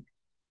engaging,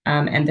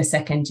 and the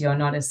second you're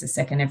not, is the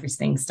second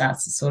everything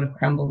starts to sort of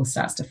crumble,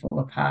 starts to fall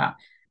apart.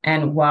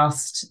 And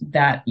whilst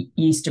that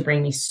used to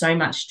bring me so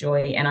much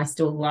joy, and I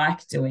still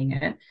like doing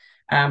it,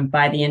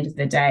 by the end of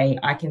the day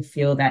I can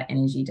feel that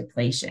energy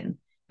depletion,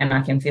 and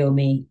I can feel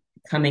me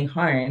coming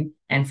home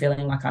and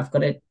feeling like I've got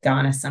to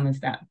garner some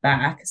of that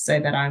back so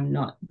that I'm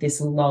not this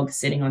log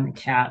sitting on the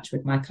couch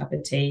with my cup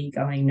of tea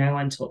going, no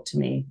one talk to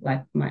me.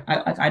 Like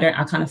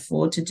I can't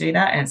afford to do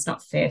that. And it's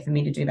not fair for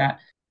me to do that.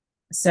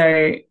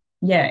 So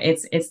yeah,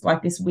 it's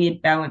like this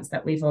weird balance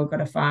that we've all got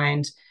to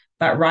find.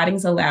 But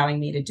writing's allowing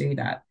me to do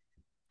that.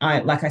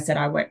 Like I said,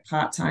 I work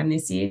part-time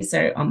this year.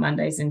 So on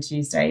Mondays and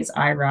Tuesdays,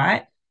 I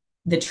write.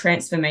 The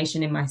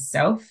transformation in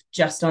myself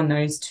just on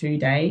those 2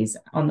 days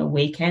on the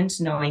weekend,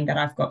 knowing that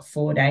I've got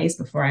 4 days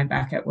before I'm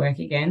back at work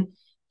again,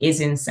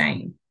 is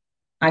insane.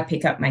 I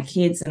pick up my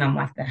kids and I'm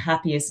like the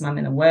happiest mum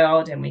in the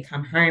world. And we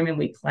come home and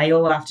we play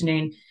all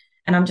afternoon.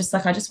 And I'm just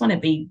like, I just want to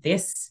be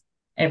this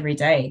every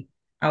day.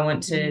 I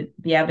want to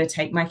be able to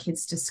take my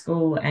kids to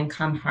school and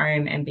come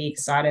home and be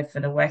excited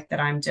for the work that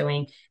I'm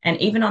doing. And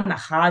even on the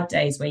hard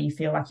days where you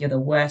feel like you're the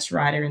worst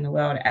writer in the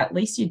world, at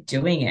least you're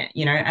doing it,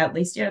 at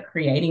least you're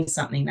creating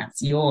something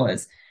that's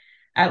yours.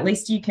 At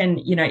least you can,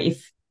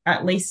 if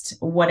at least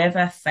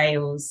whatever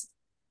fails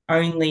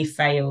only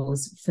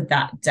fails for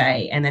that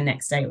day, and the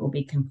next day it will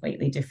be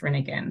completely different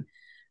again.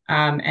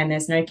 And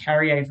there's no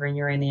carryover and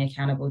you're only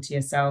accountable to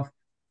yourself.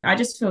 I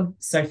just feel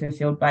so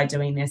fulfilled by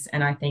doing this.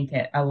 And I think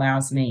it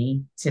allows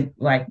me to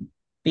like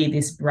be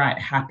this bright,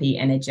 happy,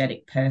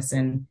 energetic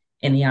person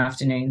in the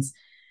afternoons.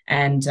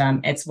 And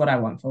it's what I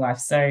want for life.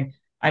 So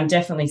I'm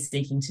definitely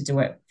seeking to do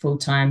it full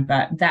time,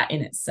 but that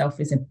in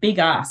itself is a big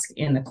ask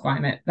in the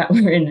climate that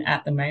we're in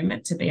at the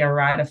moment. To be a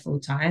writer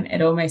full time,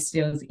 it almost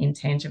feels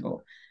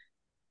intangible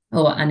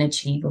or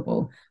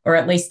unachievable, or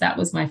at least that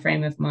was my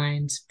frame of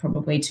mind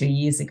probably 2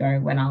 years ago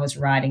when I was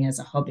writing as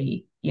a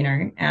hobby,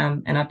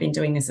 and I've been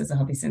doing this as a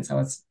hobby since I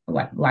was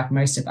like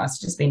most of us,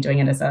 just been doing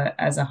it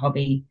as a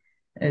hobby,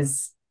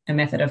 as a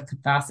method of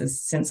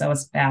catharsis since I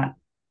was about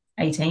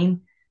 18,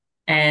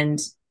 and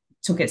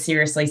took it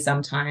seriously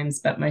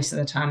sometimes, but most of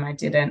the time I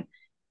didn't,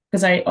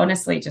 because I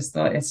honestly just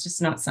thought it's just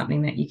not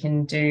something that you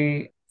can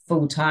do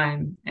full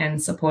time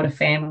and support a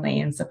family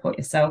and support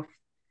yourself.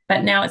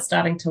 But now it's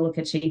starting to look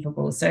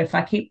achievable. So if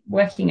I keep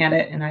working at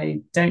it and I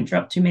don't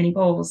drop too many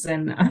balls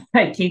and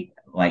I keep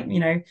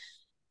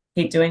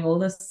keep doing all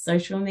the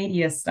social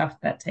media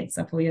stuff that takes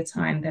up all your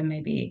time, then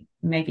maybe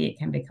it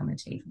can become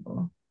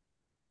achievable.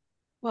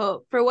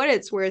 Well, for what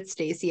it's worth,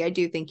 Stacey, I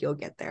do think you'll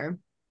get there.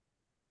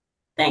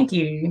 Thank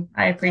you.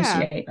 I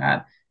appreciate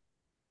that.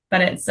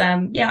 But it's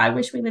I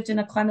wish we lived in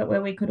a climate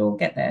where we could all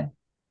get there,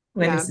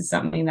 where this is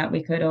something that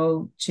we could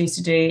all choose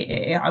to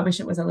do. I wish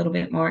it was a little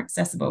bit more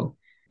accessible.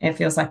 It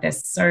feels like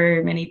there's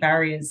so many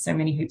barriers, so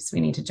many hoops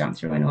we need to jump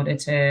through in order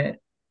to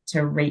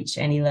reach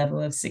any level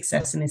of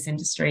success in this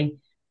industry.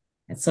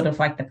 It's sort of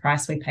like the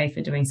price we pay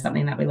for doing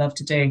something that we love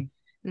to do.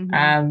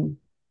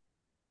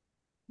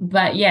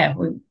 But yeah,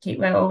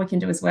 all we can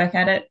do is work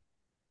at it,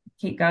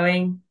 keep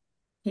going,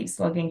 keep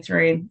slogging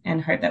through,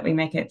 and hope that we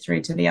make it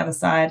through to the other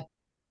side,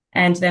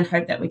 and then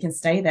hope that we can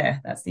stay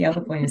there. That's the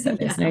other point, is that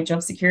there's no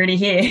job security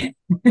here.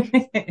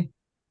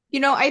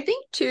 I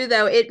think too,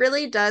 though, it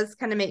really does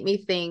kind of make me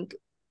think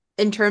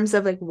in terms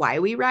of like why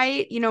we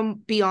write,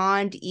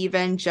 beyond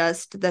even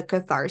just the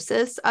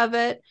catharsis of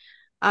it,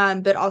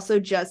 but also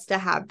just to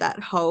have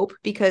that hope,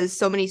 because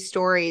so many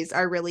stories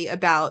are really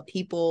about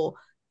people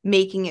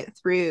making it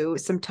through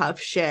some tough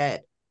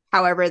shit,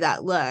 however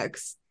that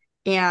looks,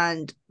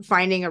 and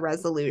finding a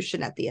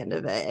resolution at the end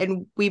of it.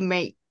 And we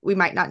might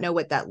not know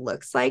what that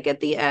looks like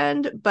at the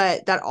end,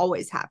 but that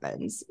always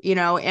happens,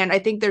 and I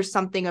think there's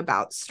something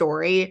about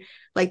story,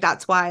 like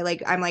that's why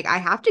I'm like, I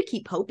have to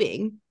keep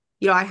hoping,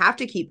 I have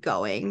to keep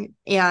going,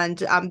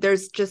 and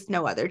there's just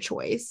no other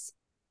choice.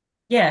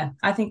 Yeah,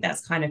 I think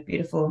that's kind of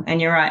beautiful. And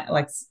you're right,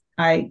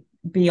 like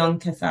beyond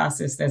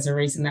catharsis, there's a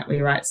reason that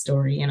we write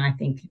story, and I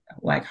think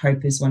like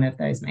hope is one of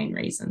those main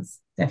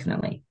reasons,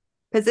 definitely.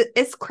 Because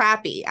it's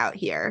crappy out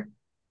here.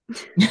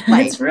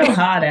 It's real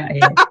hard out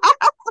here.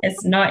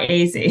 It's not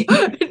easy.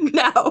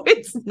 No,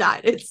 it's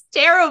not. It's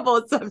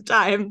terrible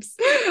sometimes.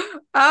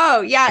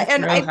 Oh yeah,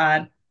 it's real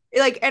hard.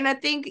 And I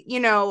think,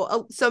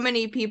 so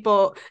many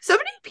people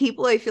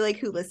I feel like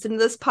who listen to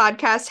this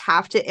podcast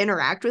have to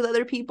interact with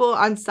other people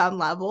on some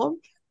level.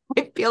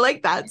 I feel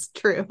like that's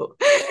true.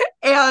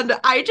 And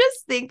I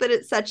just think that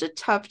it's such a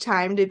tough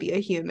time to be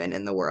a human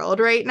in the world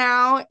right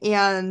now.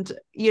 And,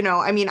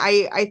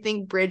 I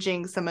think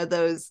bridging some of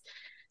those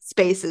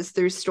spaces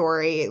through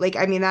story,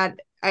 that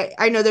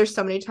I know there's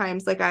so many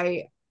times I've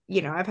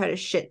had a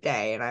shit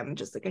day and I'm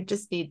just like, I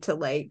just need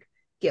to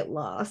get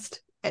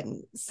lost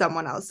in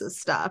someone else's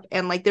stuff.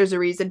 And there's a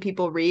reason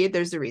people read,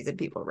 there's a reason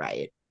people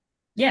write.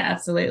 Yeah,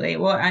 absolutely.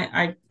 Well,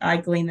 I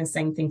glean the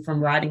same thing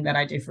from writing that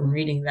I do from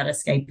reading, that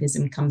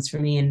escapism comes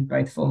from me in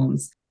both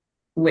forms,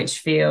 which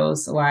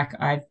feels like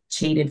I've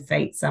cheated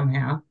fate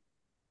somehow.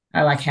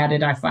 How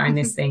did I find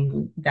this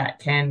thing that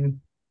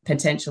can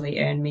potentially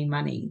earn me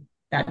money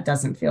that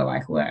doesn't feel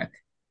like work?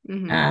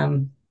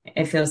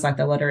 It feels like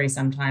the lottery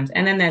sometimes.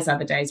 And then there's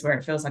other days where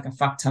it feels like a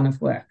fuck ton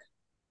of work.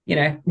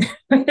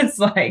 It's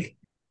like,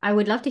 I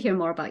would love to hear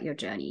more about your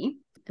journey,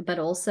 but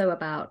also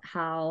about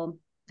how,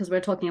 because we're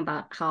talking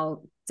about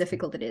how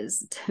difficult it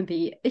is to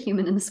be a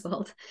human in this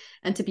world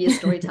and to be a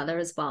storyteller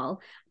as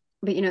well.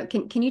 But, you know,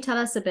 can you tell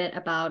us a bit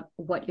about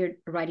what your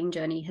writing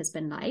journey has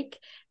been like,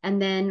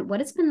 and then what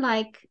it's been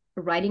like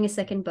writing a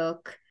second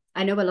book?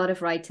 I know a lot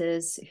of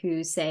writers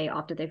who say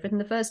after they've written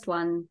the first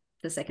one,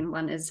 the second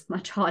one is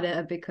much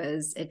harder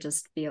because it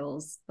just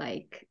feels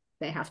like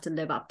they have to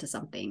live up to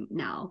something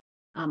now.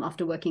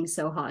 After working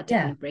so hard to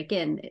kind of break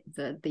in,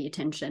 the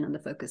attention and the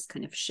focus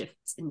kind of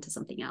shifts into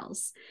something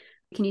else.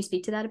 Can you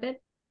speak to that a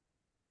bit?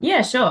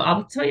 Yeah, sure.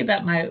 I'll tell you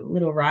about my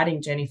little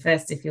writing journey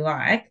first, if you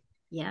like.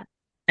 Yeah.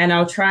 And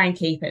I'll try and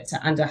keep it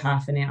to under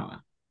half an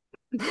hour.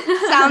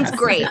 Sounds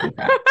great.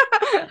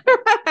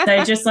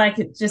 So just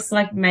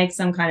like make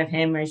some kind of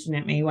hand motion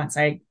at me once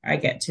I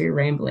get too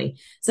rambly.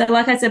 So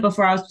like I said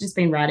before, I've just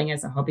been writing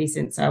as a hobby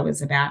since I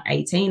was about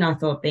 18. I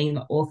thought being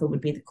the author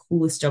would be the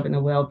coolest job in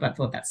the world, but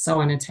thought that's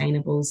so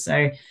unattainable.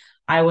 So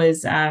I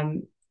was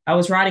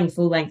writing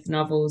full-length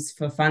novels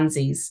for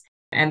funsies,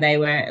 and they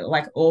were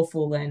like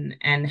awful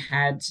and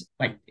had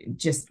like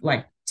just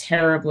like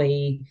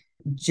terribly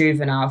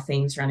juvenile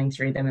themes running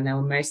through them, and they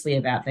were mostly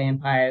about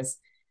vampires.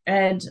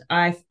 But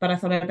I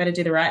thought I'd better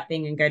do the right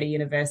thing and go to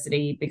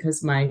university,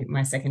 because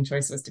my second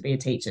choice was to be a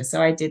teacher.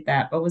 So I did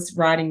that, but was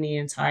writing the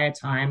entire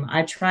time.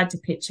 I tried to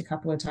pitch a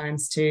couple of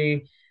times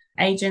to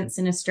agents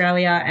in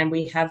Australia, and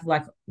we have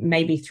like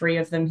maybe 3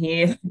 of them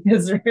here.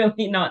 There's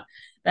really not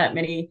that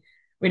many.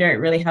 We don't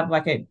really have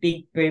like a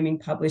big booming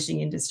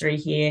publishing industry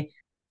here.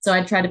 So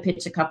I tried to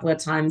pitch a couple of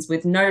times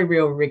with no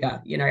real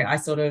rigor. You know, I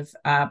sort of,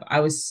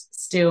 I was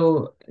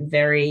still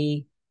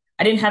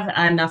I didn't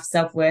have enough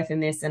self-worth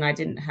in this, and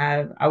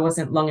I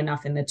wasn't long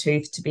enough in the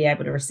tooth to be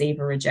able to receive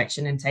a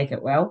rejection and take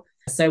it well.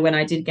 So when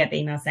I did get the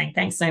email saying,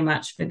 thanks so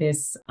much for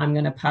this, I'm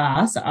going to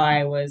pass,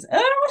 I was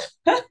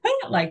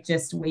like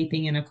just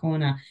weeping in a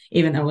corner,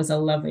 even though it was a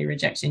lovely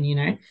rejection, you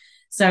know.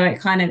 So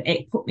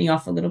it put me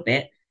off a little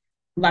bit.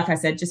 Like I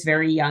said, just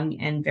very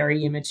young and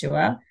very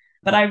immature.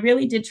 But I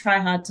really did try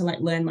hard to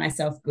like learn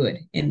myself good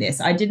in this.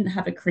 I didn't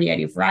have a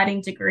creative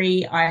writing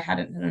degree. I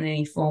hadn't done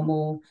any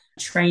formal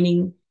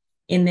training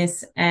in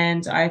this,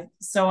 and I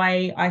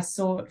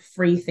sought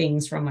free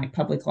things from like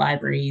public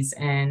libraries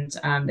and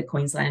the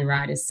Queensland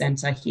Writers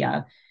Centre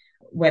here,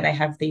 where they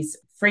have these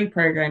free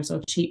programs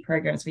or cheap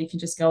programs where you can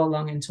just go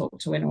along and talk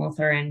to an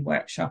author and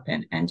workshop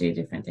and do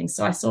different things.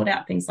 So I sought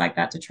out things like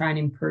that to try and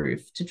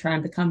improve, to try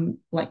and become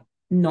like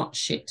not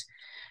shit.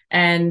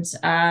 And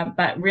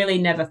but really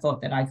never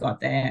thought that I got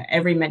there.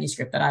 Every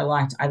manuscript that I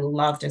liked, I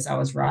loved as I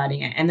was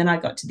writing it. And then I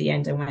got to the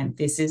end and went,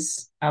 this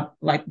is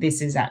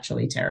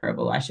actually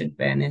terrible. I should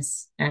burn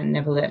this and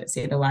never let it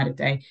see the light of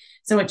day.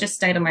 So it just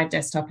stayed on my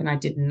desktop and I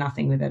did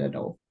nothing with it at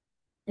all.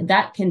 And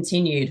that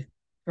continued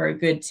for a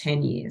good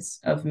 10 years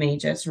of me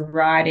just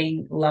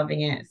writing,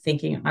 loving it,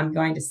 thinking I'm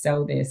going to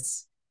sell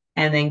this,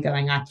 and then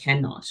going, I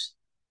cannot.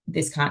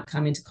 This can't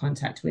come into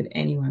contact with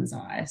anyone's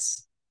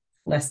eyes,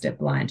 lest it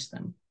blind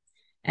them.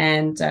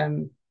 And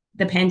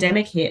the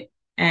pandemic hit,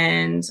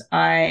 and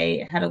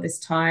I had all this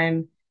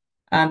time,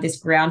 this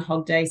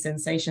Groundhog Day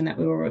sensation that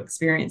we were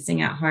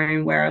experiencing at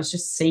home, where I was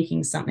just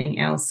seeking something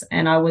else.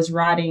 And I was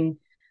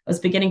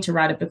beginning to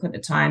write a book at the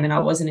time, and I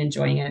wasn't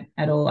enjoying it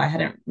at all. I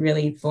hadn't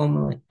really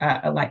properly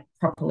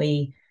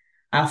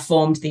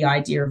formed the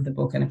idea of the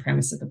book and the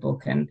premise of the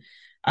book, and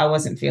I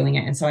wasn't feeling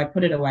it. And so I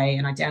put it away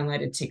and I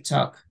downloaded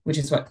TikTok, which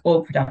is what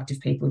all productive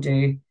people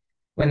do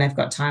when they've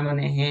got time on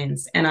their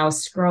hands. And I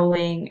was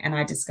scrolling and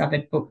I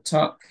discovered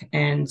BookTok,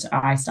 and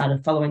I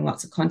started following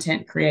lots of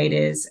content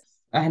creators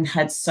and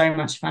had so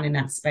much fun in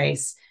that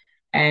space,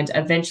 and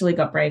eventually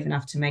got brave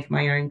enough to make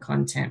my own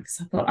content, because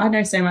I thought I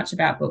know so much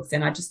about books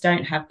and I just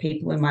don't have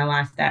people in my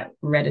life that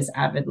read as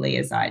avidly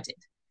as I did.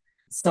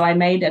 So I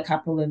made a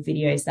couple of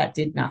videos that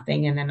did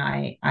nothing, and then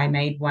I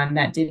made one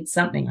that did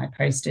something. I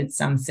posted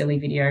some silly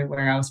video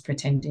where I was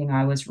pretending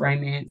I was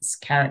romance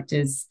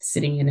characters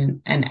sitting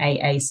in an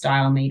AA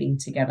style meeting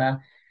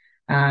together,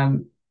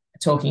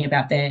 talking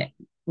about their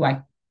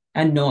like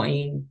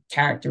annoying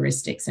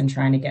characteristics and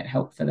trying to get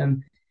help for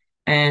them.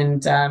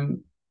 And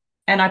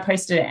I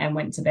posted it and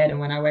went to bed,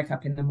 and when I woke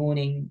up in the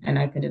morning and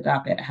opened it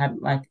up, it had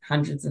like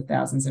hundreds of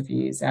thousands of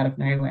views out of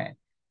nowhere.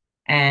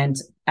 And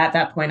at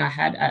that point, I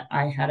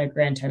had a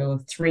grand total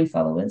of 3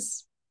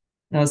 followers,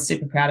 and I was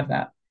super proud of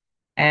that.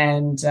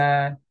 And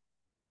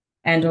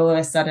all of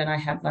a sudden, I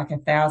had like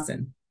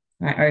 1,000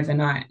 right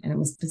overnight, and it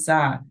was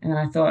bizarre. And then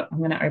I thought, I'm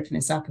going to open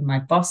this up, and my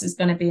boss is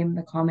going to be in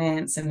the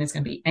comments, and there's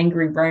going to be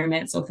angry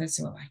romance authors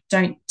who are like,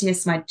 "Don't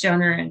diss my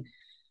genre," and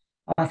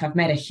like I've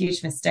made a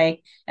huge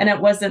mistake. And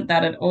it wasn't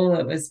that at all.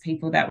 It was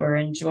people that were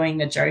enjoying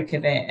the joke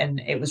of it,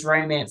 and it was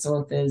romance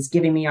authors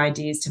giving me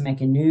ideas to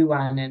make a new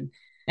one, and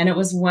it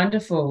was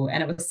wonderful.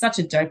 And it was such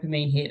a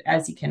dopamine hit,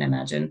 as you can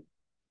imagine.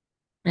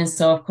 And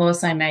so, of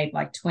course, I made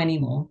like 20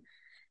 more.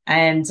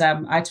 And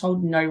I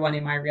told no one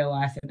in my real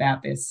life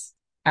about this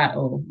at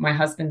all. My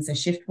husband's a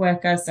shift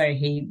worker, so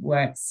he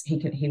works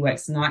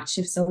night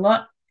shifts a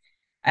lot.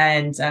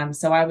 And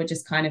so I would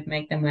just kind of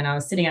make them when I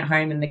was sitting at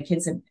home, and the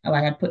kids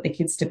I'd put the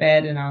kids to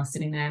bed, and I was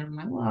sitting there and I'm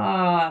like, oh,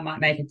 I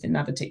might make it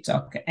another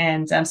TikTok.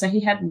 And so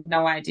he had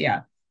no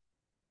idea.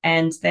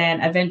 And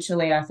then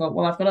eventually I thought,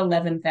 well, I've got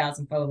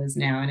 11,000 followers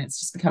now, and it's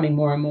just becoming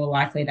more and more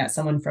likely that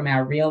someone from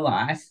our real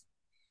life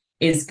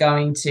is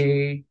going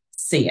to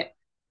see it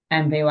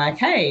and be like,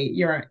 hey,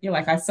 you're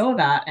like, I saw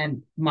that,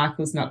 and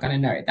Michael's not going to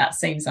know. That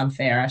seems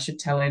unfair. I should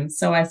tell him.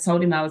 So I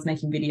told him I was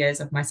making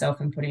videos of myself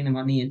and putting them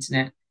on the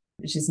internet,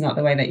 which is not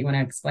the way that you want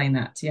to explain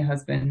that to your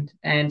husband.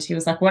 And he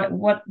was like,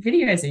 what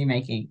videos are you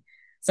making?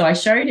 So I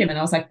showed him and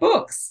I was like,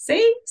 books,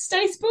 see,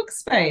 Stace Book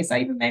Space. I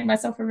even made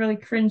myself a really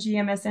cringy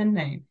MSN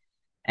name.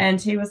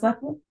 And he was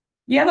like, well,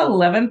 you have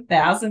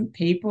 11,000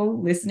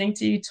 people listening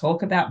to you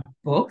talk about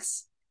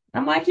books?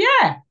 I'm like,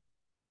 yeah.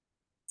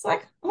 It's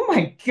like, oh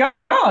my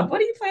God, what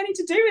are you planning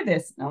to do with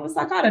this? And I was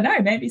like, I don't know,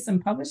 maybe some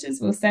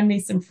publishers will send me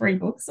some free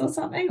books or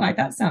something. Like,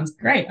 that sounds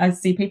great. I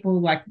see people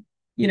like,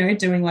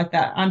 doing like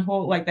that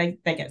unhaul, like they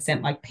get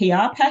sent like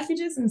PR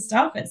packages and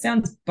stuff. It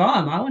sounds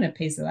bomb. I want a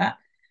piece of that.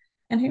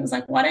 And he was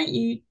like, why don't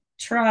you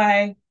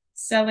try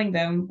selling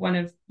them one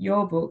of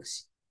your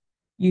books,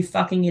 you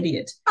fucking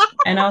idiot?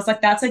 And I was like,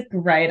 that's a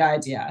great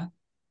idea.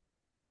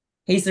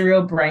 He's the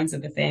real brains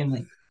of the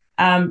family.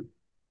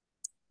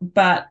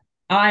 But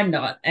I'm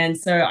not. And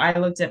so I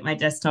looked at my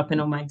desktop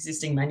and all my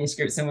existing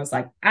manuscripts and was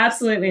like,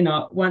 absolutely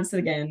not. Once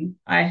again,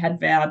 I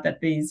had vowed that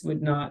these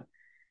would not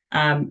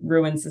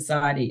ruin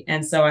society.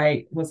 And so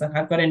I was like,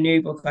 I've got a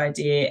new book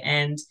idea.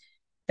 And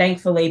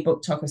thankfully,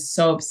 Book Talk was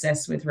so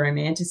obsessed with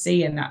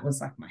romantasy, and that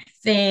was like my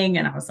thing.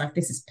 And I was like,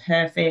 this is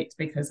perfect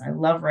because I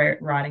love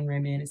writing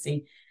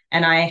romantasy.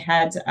 And I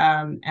had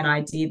an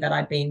idea that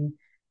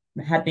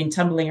had been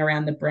tumbling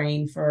around the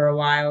brain for a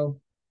while,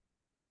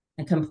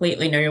 a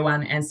completely new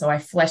one. And so I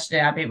fleshed it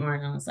out a bit more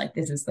and I was like,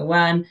 this is the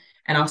one.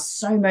 And I was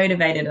so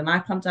motivated, and I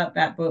pumped up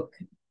that book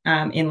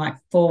in like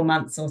 4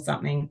 months or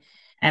something,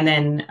 and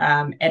then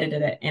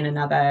edited it in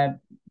another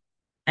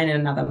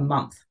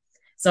month.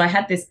 So I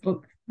had this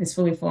book, this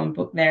fully formed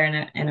book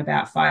there in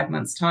about 5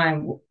 months'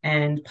 time,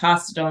 and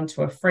passed it on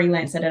to a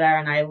freelance editor.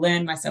 And I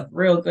learned myself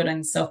real good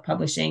in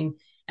self-publishing.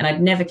 And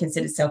I'd never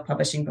considered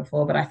self-publishing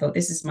before, but I thought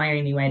this is my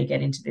only way to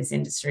get into this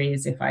industry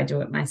is if I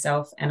do it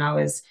myself. And I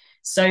was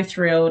so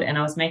thrilled, and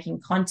I was making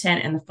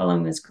content and the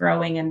following was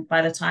growing. And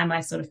by the time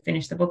I sort of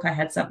finished the book, I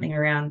had something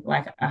around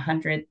like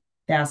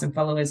 100,000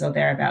 followers or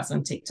thereabouts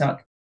on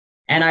TikTok.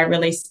 And I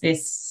released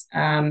this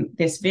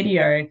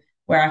video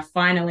where I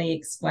finally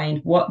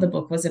explained what the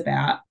book was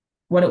about,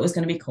 what it was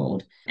going to be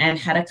called, and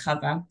had a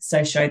cover.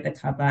 So showed the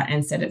cover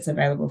and said it's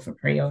available for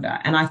pre-order.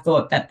 And I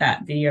thought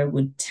that video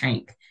would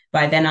tank.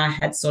 By then I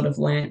had sort of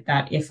learned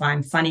that if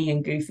I'm funny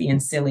and goofy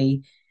and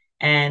silly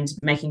and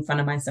making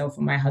fun of myself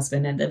or my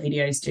husband, and the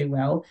videos do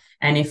well.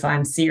 And if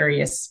I'm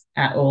serious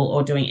at all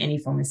or doing any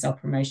form of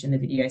self-promotion, the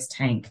videos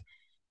tank.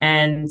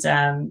 And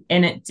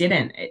it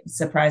didn't.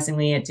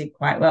 Surprisingly, it did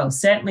quite well.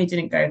 Certainly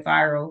didn't go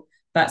viral,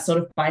 but sort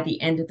of by the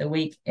end of the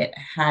week, it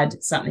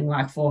had something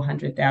like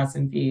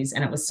 400,000 views.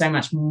 And it was so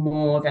much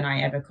more than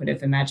I ever could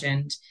have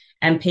imagined.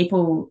 And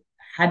people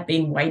had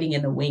been waiting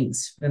in the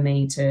wings for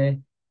me to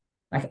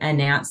like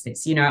announce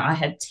this. I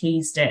had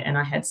teased it and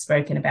I had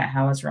spoken about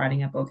how I was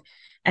writing a book.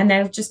 And there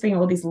have just been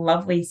all these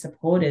lovely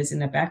supporters in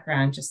the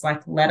background, just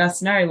like, let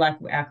us know, like,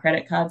 our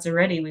credit cards are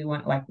ready. We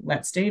want, like,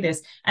 let's do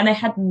this. And they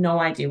had no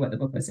idea what the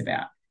book was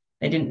about.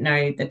 They didn't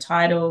know the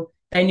title.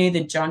 They knew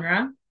the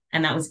genre,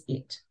 and that was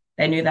it.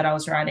 They knew that I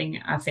was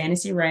writing a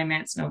fantasy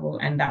romance novel,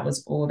 and that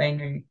was all they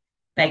knew.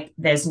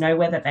 There's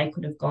nowhere that they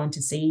could have gone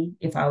to see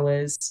if I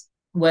was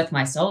worth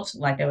my salt.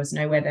 Like, there was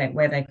nowhere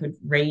where they could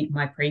read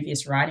my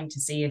previous writing to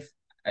see if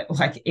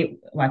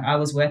I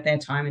was worth their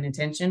time and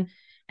attention.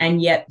 And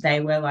yet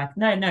they were like,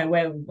 no,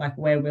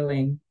 we're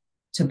willing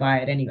to buy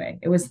it anyway.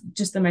 It was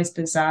just the most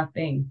bizarre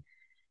thing.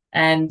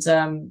 And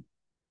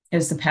it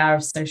was the power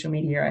of social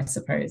media, I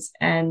suppose.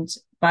 And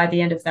by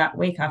the end of that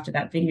week, after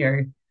that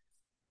video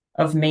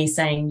of me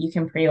saying, you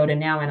can pre-order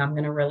now and I'm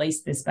going to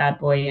release this bad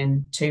boy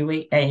in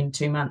 2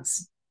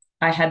 months,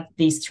 I had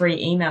these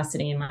 3 emails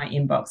sitting in my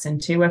inbox,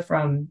 and 2 were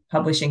from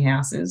publishing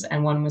houses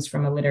and 1 was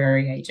from a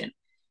literary agent.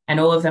 And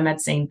all of them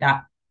had seen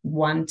that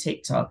one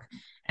TikTok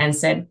and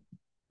said,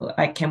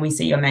 like, can we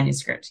see your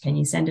manuscript? Can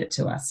you send it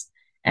to us?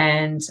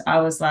 And I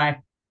was like,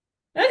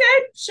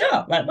 okay,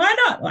 sure. Like, why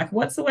not? Like,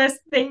 what's the worst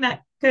thing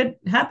that could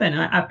happen?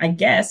 I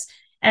guess.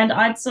 And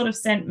I'd sort of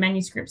sent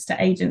manuscripts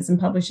to agents and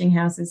publishing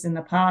houses in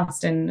the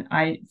past. And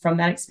from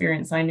that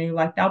experience, I knew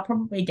like they'll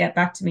probably get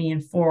back to me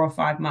in 4 or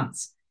 5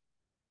 months,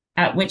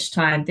 at which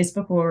time this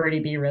book will already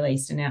be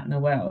released and out in the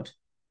world.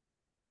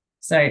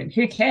 So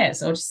who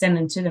cares? I'll just send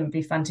them to them. It'd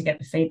be fun to get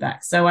the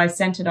feedback. So I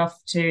sent it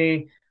off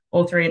to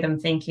all 3 of them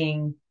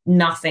thinking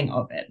nothing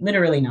of it,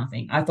 literally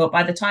nothing. I thought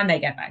by the time they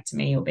get back to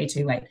me, it'll be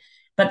too late.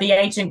 But the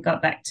agent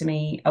got back to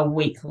me a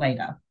week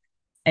later,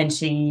 and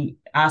she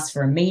asked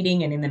for a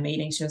meeting. And in the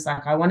meeting, she was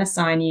like, I want to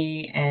sign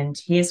you,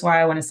 and here's why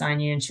I want to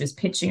sign you. And she was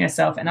pitching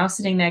herself. And I was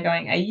sitting there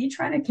going, are you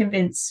trying to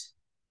convince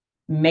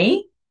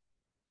me?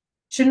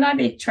 Shouldn't I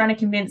be trying to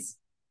convince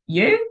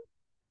you?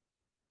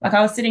 Like,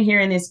 I was sitting here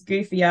in this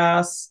goofy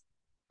ass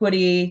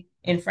hoodie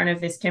in front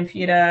of this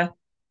computer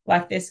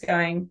like this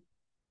going,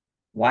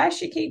 why does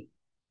she keep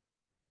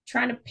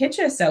trying to pitch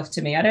herself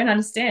to me? I don't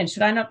understand.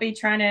 Should I not be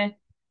trying to,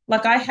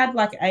 like, I had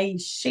like a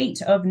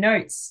sheet of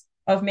notes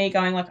of me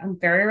going like, I'm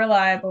very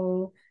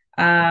reliable.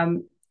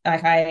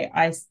 Like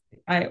I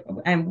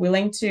am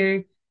willing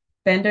to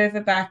bend over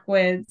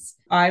backwards.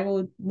 I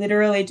will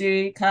literally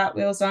do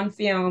cartwheels on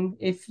film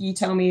if you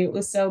tell me it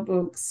will sell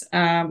books.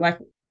 Like,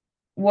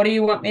 what do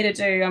you want me to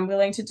do? I'm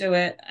willing to do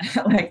it.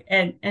 Like,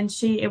 and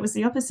it was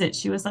the opposite.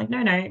 She was like,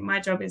 no, my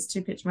job is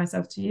to pitch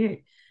myself to you.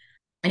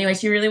 Anyway,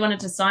 she really wanted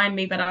to sign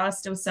me, but I was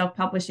still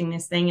self-publishing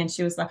this thing. And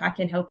she was like, I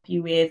can help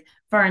you with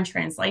foreign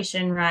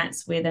translation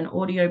rights, with an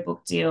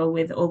audiobook deal,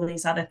 with all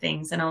these other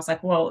things. And I was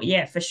like, well,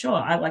 yeah, for sure.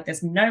 I like,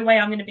 there's no way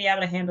I'm going to be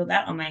able to handle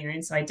that on my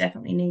own. So I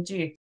definitely need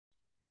you.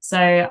 So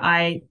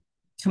I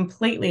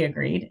completely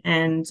agreed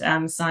and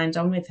signed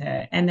on with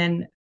her. And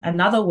then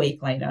another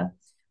week later,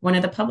 one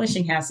of the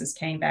publishing houses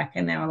came back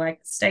and they were like,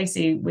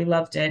 Stacey, we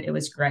loved it. It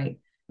was great.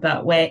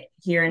 But we're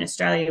here in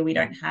Australia, we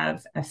don't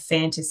have a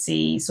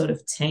fantasy sort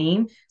of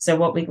team. So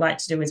what we'd like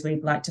to do is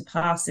we'd like to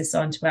pass this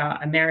on to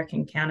our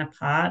American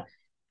counterpart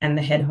and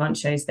the head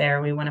honchos there.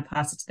 And we want to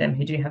pass it to them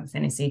who do have a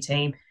fantasy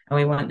team and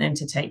we want them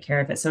to take care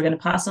of it. So we're going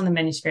to pass on the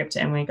manuscript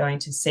and we're going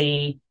to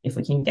see if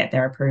we can get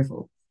their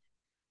approval.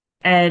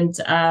 And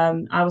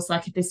I was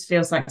like, this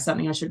feels like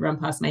something I should run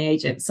past my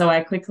agent. So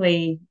I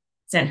quickly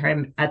sent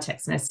her a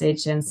text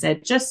message and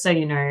said, just so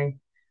you know,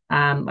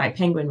 like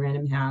Penguin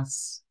Random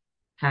House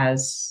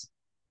has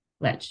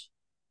Ledge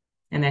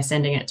and they're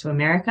sending it to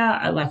America.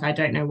 I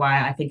don't know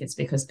why. I think it's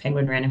because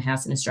Penguin Random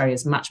House in Australia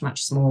is much,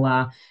 much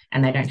smaller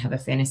and they don't have a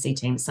fantasy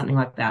team, something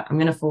like that. I'm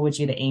going to forward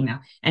you the email.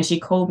 And she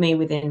called me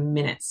within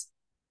minutes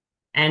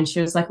and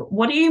she was like,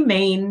 what do you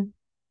mean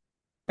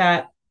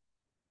that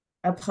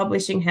a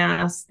publishing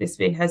house this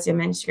big has your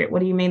manuscript? What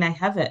do you mean they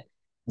have it?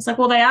 I was like,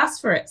 well, they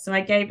asked for it, so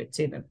I gave it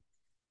to them.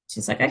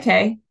 She's like,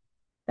 okay,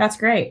 that's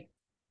great.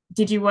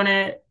 Did you want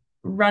to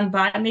run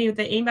by me with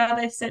the email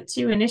they sent to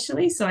you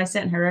initially? So I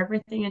sent her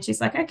everything and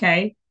she's like,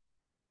 okay,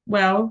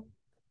 well,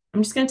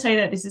 I'm just going to tell you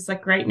that this is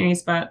like great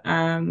news, but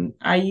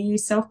are you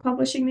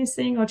self-publishing this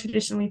thing or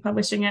traditionally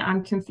publishing it?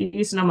 I'm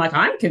confused. And I'm like,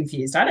 I'm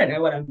confused. I don't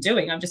know what I'm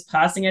doing. I'm just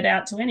passing it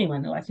out to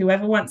anyone. They're like,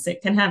 whoever wants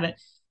it can have it.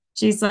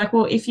 She's like,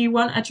 well, if you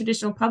want a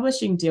traditional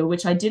publishing deal,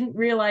 which I didn't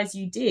realize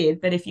you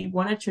did, but if you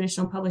want a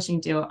traditional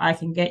publishing deal, I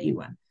can get you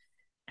one.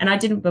 And I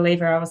didn't believe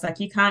her. I was like,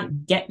 you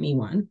can't get me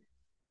one.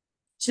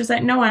 She was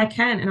like, no, I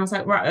can. And I was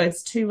like, right,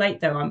 it's too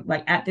late though. I'm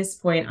like, at this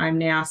point, I'm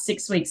now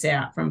 6 weeks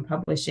out from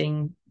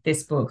publishing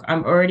this book.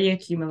 I'm already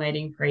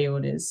accumulating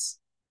pre-orders.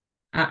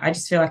 I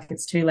just feel like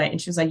it's too late.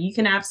 And she was like, you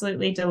can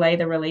absolutely delay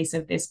the release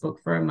of this book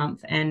for a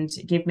month and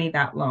give me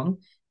that long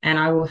and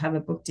I will have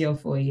a book deal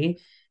for you.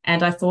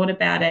 And I thought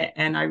about it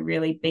and I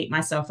really beat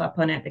myself up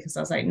on it because I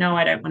was like, no,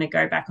 I don't want to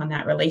go back on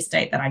that release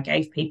date that I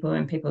gave people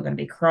and people are going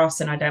to be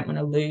cross and I don't want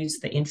to lose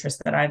the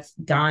interest that I've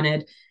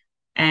garnered.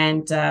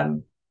 And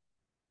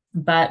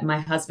but my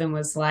husband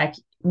was like,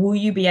 will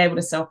you be able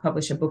to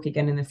self-publish a book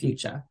again in the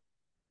future?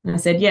 And I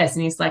said, yes.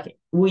 And he's like,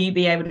 will you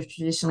be able to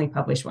traditionally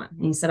publish one?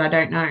 And he said, I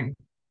don't know.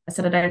 I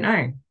said, I don't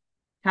know.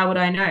 How would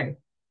I know? And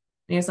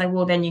he was like,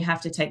 well, then you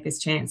have to take this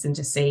chance and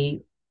just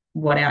see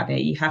what out there.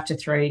 You have to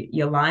throw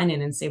your line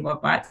in and see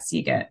what bites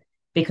you get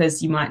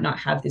because you might not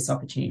have this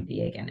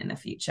opportunity again in the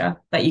future,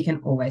 but you can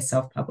always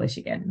self-publish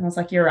again. And I was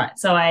like, you're right.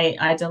 So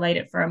I delayed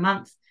it for a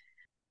month.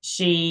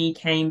 She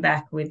came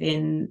back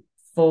within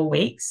 4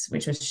 weeks,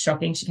 which was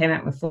shocking. She came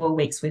out with 4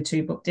 weeks with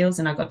 2 book deals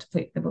and I got to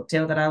pick the book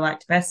deal that I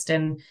liked best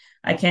and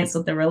I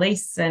cancelled the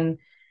release and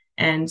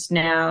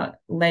now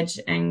Ledge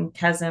and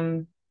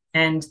Chasm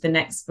and the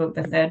next book,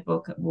 the third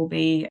book, will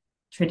be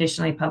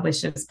traditionally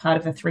published as part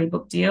of a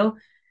 3-book deal.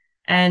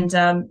 And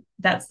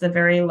that's the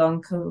very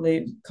long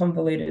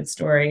convoluted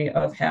story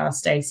of how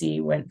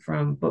Stacey went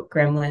from book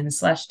gremlin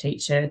 /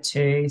 teacher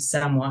to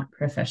somewhat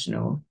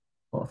professional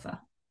author.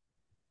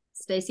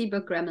 Stacey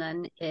Book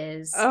Gremlin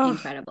is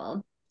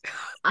incredible.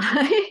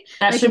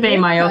 That should be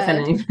my author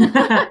name.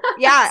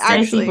 Yeah,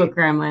 Stacey Book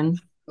Gremlin.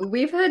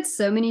 We've heard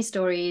so many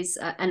stories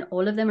and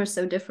all of them are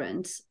so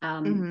different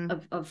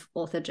of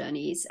author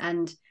journeys.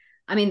 And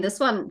I mean, this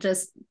one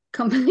just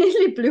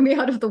completely blew me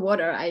out of the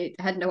water. I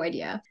had no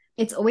idea.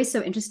 It's always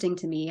so interesting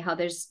to me how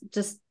there's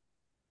just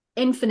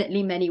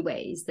infinitely many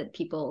ways that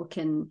people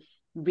can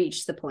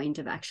reach the point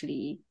of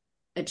actually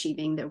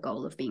achieving their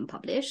goal of being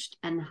published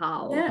and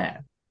how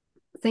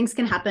things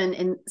can happen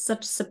in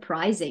such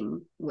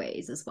surprising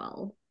ways as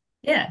well.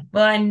 Yeah,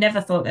 well, I never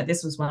thought that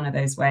this was one of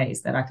those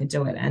ways that I could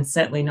do it, and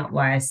certainly not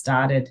why I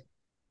started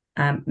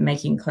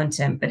making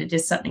content, but it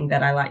is something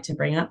that I like to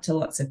bring up to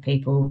lots of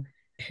people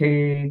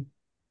who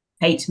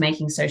hate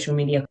making social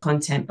media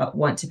content but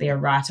want to be a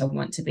writer,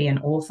 want to be an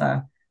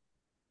author.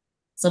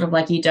 Sort of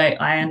like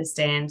I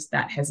understand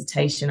that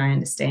hesitation, I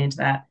understand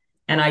that,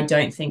 and I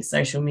don't think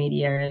social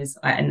media is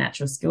a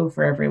natural skill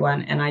for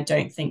everyone, and I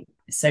don't think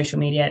social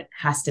media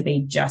has to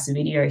be just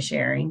video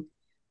sharing.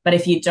 But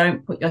if you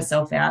don't put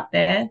yourself out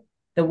there,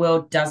 the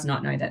world does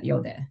not know that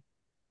you're there.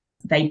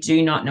 They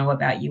do not know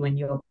about you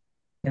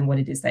and what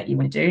it is that you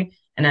want to do.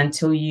 And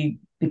until you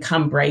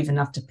become brave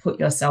enough to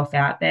put yourself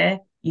out there,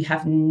 you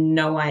have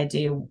no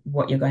idea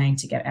what you're going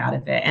to get out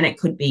of it. And it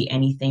could be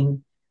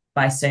anything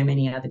by so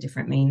many other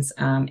different means.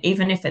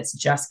 Even if it's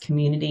just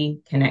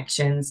community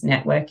connections,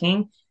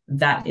 networking,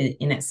 that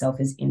in itself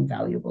is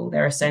invaluable.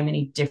 There are so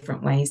many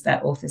different ways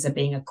that authors are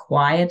being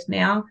acquired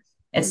now.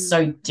 It's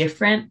so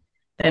different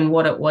than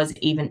what it was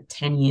even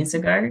 10 years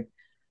ago.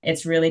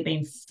 It's really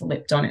been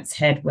flipped on its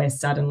head, where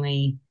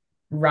suddenly,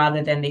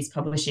 rather than these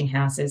publishing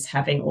houses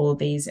having all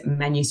these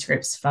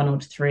manuscripts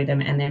funneled through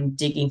them and then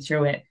digging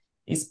through it,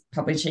 these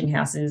publishing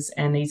houses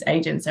and these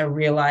agents are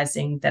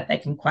realizing that they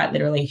can quite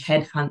literally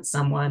headhunt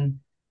someone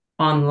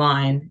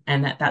online,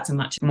 and that's a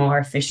much more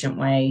efficient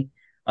way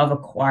of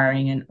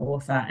acquiring an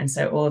author. And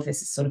so all of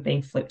this is sort of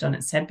being flipped on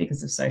its head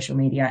because of social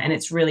media. And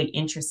it's really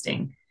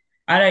interesting.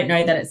 I don't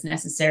know that it's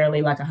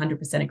necessarily like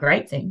 100% a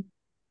great thing,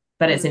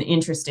 but it's an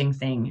interesting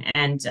thing.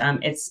 And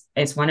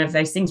it's one of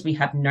those things. We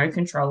have no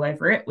control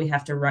over it. We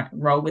have to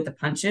roll with the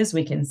punches.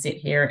 We can sit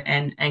here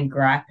and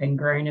gripe and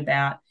groan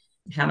about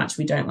how much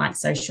we don't like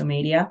social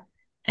media.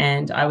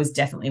 And I was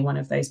definitely one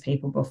of those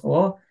people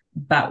before.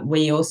 But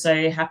we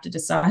also have to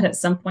decide at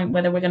some point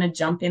whether we're going to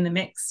jump in the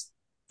mix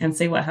and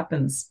see what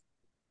happens.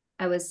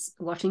 I was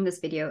watching this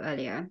video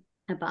earlier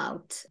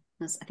about,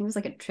 I think it was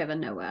like a Trevor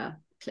Noah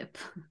clip,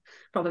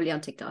 probably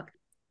on TikTok,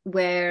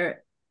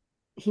 where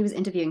he was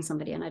interviewing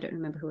somebody, and I don't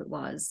remember who it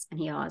was. And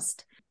he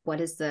asked,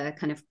 what is the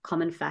kind of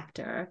common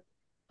factor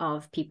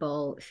of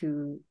people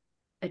who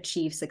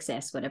achieve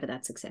success, whatever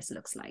that success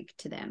looks like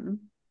to them?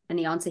 And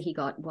the answer he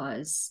got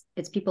was,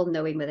 it's people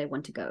knowing where they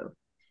want to go.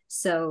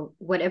 So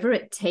whatever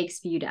it takes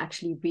for you to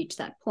actually reach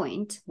that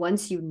point,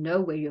 once you know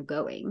where you're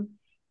going,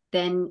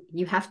 then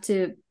you have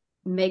to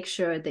make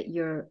sure that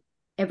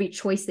every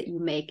choice that you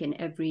make, and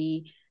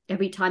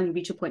every time you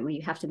reach a point where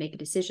you have to make a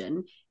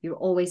decision, you're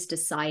always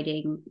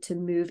deciding to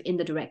move in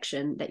the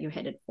direction that you're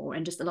headed for.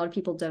 And just a lot of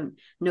people don't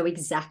know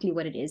exactly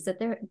what it is that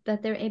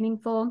they're aiming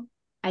for.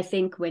 I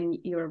think when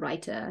you're a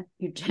writer,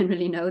 you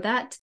generally know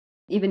that.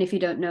 Even if you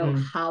don't know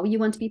how you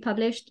want to be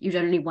published, you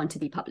generally want to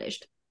be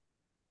published.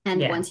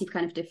 And once you've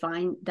kind of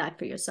defined that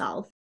for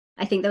yourself,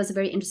 I think that was a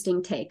very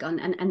interesting take on,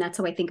 and that's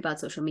how I think about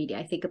social media.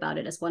 I think about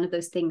it as one of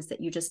those things that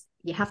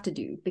you have to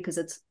do because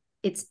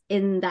it's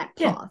in that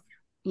path,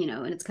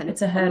 and it's kind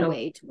of on the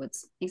way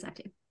towards.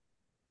 Exactly.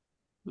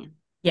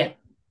 Yeah,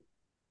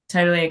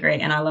 totally agree.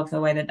 And I love the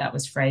way that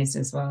was phrased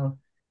as well,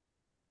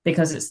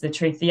 because it's the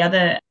truth. The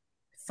other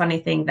funny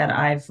thing that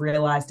I've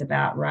realized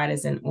about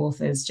writers and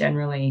authors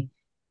generally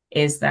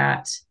is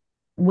that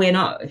we're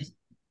not,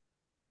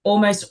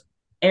 almost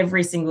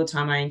every single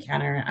time I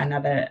encounter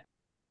another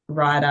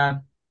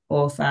writer,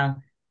 author,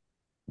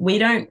 we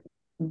don't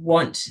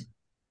want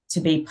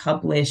to be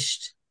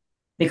published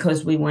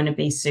because we want to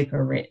be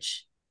super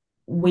rich.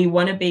 We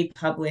want to be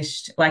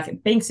published,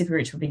 like being super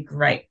rich would be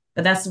great,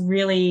 but it's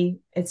really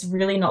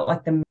not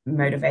like the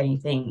motivating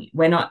thing.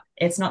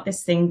 It's not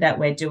this thing that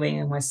we're doing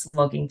and we're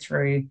slogging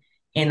through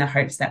in the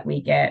hopes that we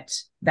get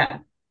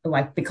that,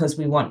 like, because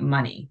we want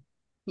money.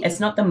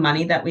 It's not the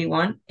money that we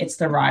want, it's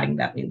the writing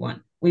that we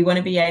want. We want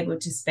to be able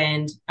to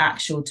spend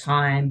actual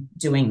time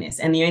doing this.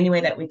 And the only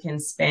way that we can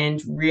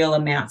spend real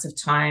amounts of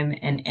time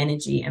and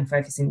energy and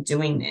focus in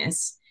doing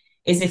this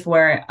is if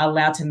we're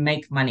allowed to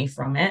make money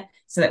from it,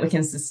 so that we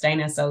can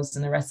sustain ourselves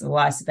in the rest of the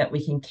life, so that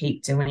we can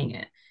keep doing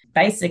it.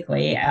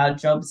 Basically, our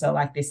jobs are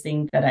like this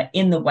thing that are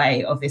in the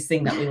way of this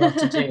thing that we love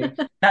to do.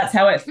 That's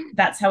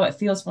how it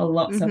feels for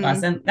lots of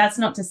us. And that's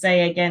not to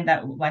say, again,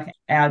 that like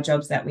our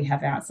jobs that we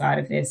have outside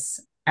of this,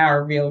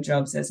 our real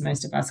jobs, as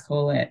most of us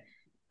call it,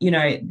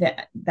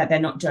 that they're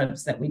not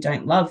jobs that we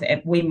don't love.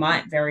 We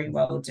might very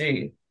well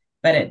do,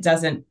 but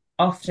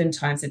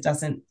oftentimes it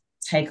doesn't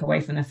take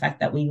away from the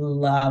fact that we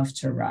love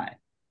to write,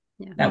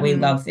 that we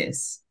love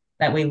this,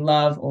 that we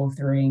love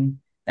authoring,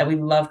 that we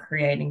love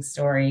creating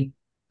story,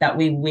 that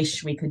we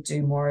wish we could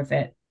do more of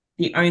it.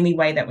 The only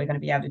way that we're going to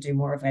be able to do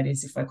more of it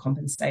is if we're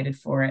compensated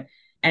for it.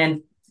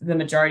 And the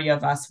majority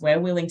of us, we're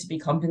willing to be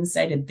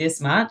compensated this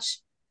much,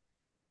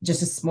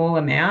 just a small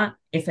amount,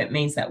 if it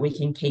means that we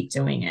can keep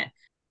doing it.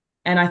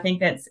 And I think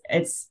that's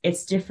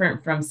it's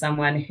different from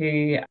someone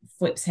who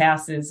flips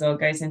houses or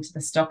goes into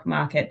the stock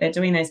market. They're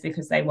doing those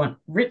because they want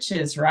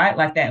riches, right?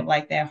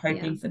 They're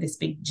hoping for this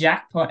big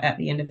jackpot at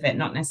the end of it,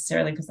 not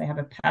necessarily because they have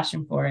a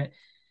passion for it.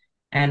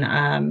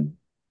 And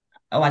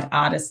like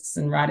artists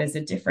and writers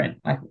are different.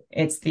 Like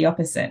it's the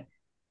opposite.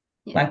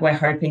 Like we're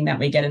hoping that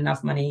we get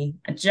enough money,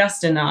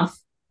 just enough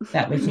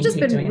that we can just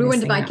keep been doing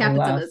ruined this by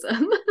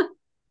capitalism.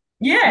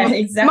 Yeah,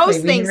 exactly.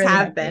 Most things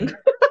have been.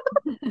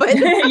 But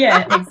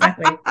yeah,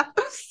 exactly.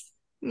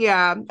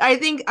 Yeah, I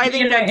think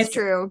that's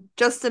true.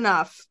 Just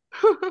enough.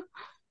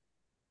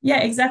 Yeah,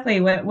 exactly.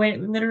 We're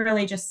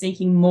literally just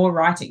seeking more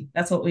writing.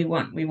 That's what we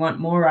want. We want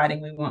more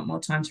writing. We want more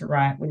time to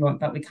write.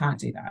 But we can't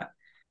do that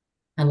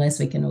unless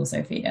we can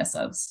also feed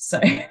ourselves.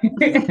 So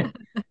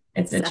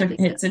it's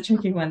a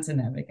tricky one to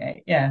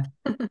navigate. Yeah,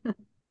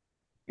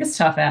 it's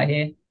tough out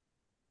here.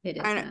 It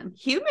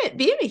is.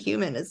 Being a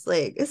human is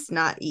like, it's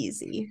not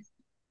easy.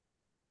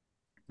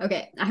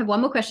 Okay, I have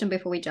one more question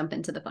before we jump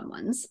into the fun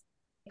ones.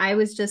 I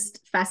was just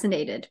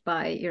fascinated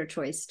by your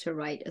choice to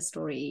write a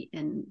story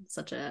in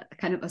such a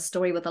kind of a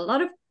story with a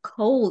lot of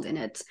cold in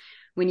it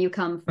when you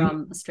come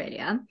from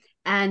Australia.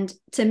 And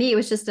to me, it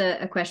was just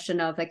a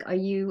question of like, are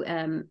you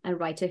a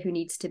writer who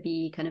needs to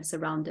be kind of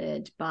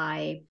surrounded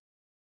by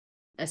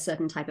a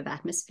certain type of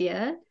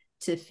atmosphere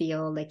to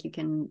feel like you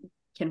can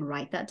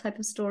write that type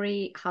of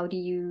story? How do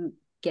you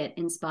get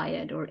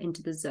inspired or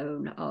into the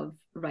zone of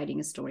writing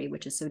a story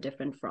which is so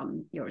different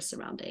from your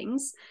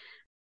surroundings?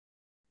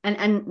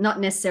 And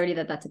not necessarily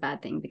that that's a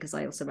bad thing, because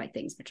I also write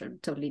things which are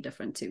totally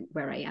different to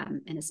where I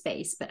am in a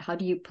space, but how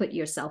do you put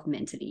yourself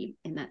mentally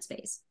in that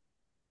space?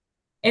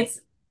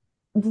 It's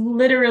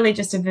literally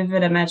just a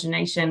vivid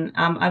imagination.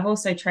 I've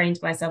also trained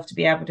myself to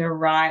be able to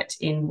write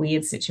in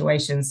weird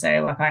situations.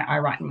 So like I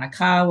write in my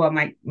car while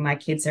my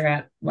kids are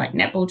at like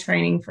netball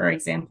training, for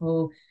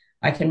example.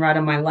 I can write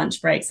on my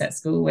lunch breaks at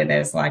school where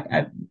there's like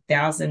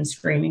 1,000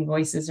 screaming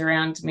voices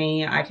around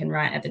me. I can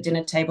write at the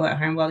dinner table at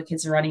home while the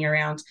kids are running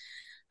around.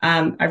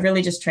 I've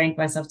really just trained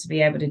myself to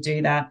be able to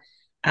do that.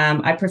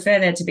 I prefer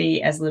there to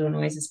be as little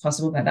noise as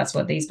possible, but that's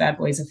what these bad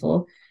boys are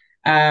for.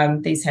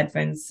 These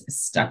headphones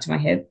stuck to my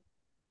head,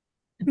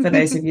 for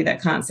those of you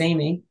that can't see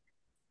me.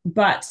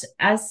 But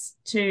as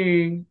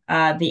to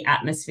the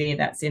atmosphere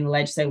that's in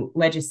Ledge, so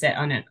Ledge is set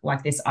on it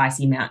like this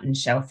icy mountain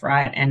shelf,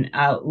 right? And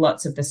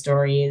lots of the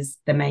story is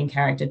the main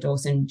character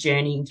Dawson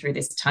journeying through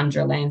this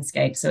tundra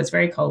landscape. So it's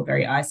very cold,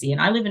 very icy. And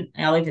I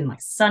live in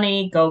like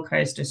sunny Gold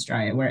Coast,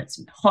 Australia, where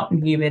it's hot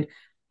and humid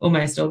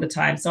almost all the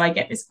time. So I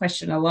get this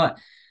question a lot,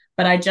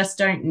 but I just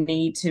don't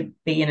need to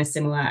be in a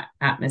similar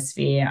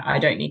atmosphere. I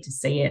don't need to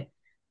see it.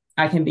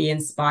 I can be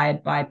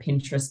inspired by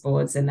Pinterest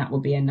boards, and that will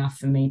be enough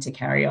for me to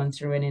carry on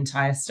through an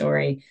entire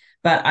story.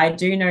 But I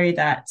do know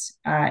that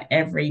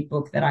every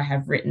book that I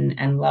have written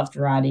and loved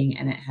writing,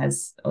 and it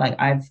has like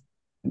I've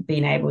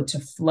been able to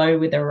flow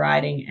with the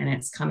writing and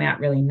it's come out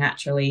really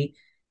naturally,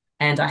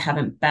 and I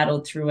haven't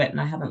battled through it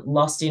and I haven't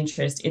lost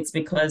interest. It's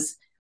because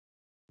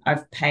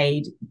I've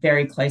paid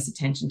very close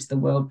attention to the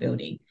world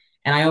building.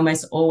 And I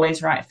almost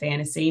always write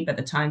fantasy, but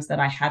the times that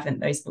I haven't,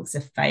 those books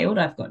have failed.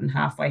 I've gotten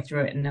halfway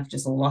through it and I've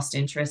just lost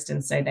interest.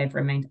 And so they've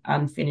remained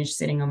unfinished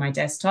sitting on my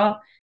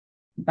desktop.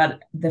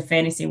 But the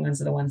fantasy ones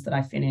are the ones that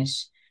I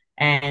finish.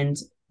 And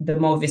the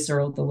more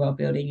visceral the world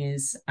building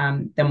is,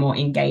 the more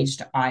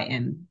engaged I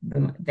am,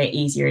 the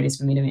easier it is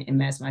for me to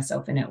immerse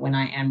myself in it when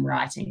I am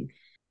writing.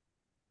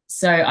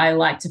 So I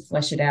like to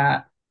flesh it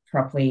out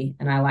properly,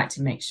 and I like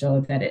to make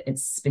sure that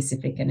it's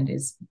specific and it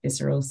is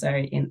visceral. So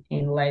in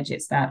Ledge,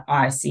 it's that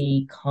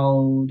icy,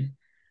 cold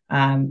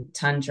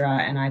tundra,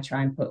 and I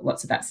try and put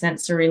lots of that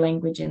sensory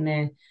language in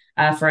there.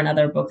 For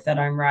another book that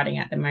I'm writing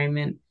at the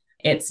moment,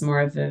 it's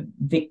more of a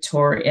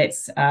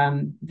Victorian-esque,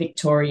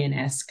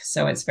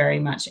 so it's very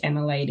much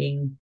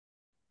emulating,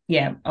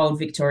 old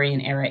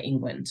Victorian era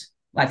England,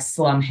 like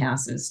slum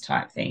houses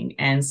type thing.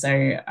 And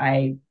so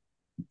I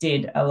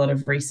did a lot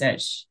of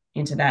research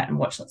into that and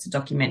watched lots of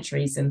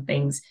documentaries and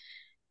things,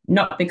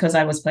 not because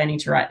I was planning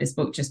to write this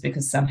book, just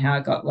because somehow I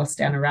got lost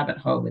down a rabbit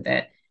hole with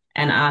it.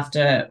 And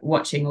after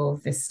watching all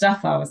of this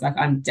stuff, I was like,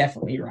 I'm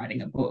definitely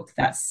writing a book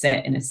that's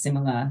set in a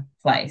similar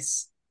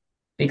place,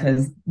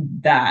 because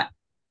that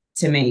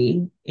to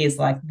me is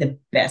like the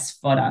best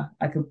fodder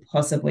I could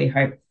possibly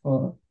hope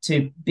for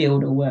to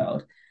build a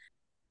world.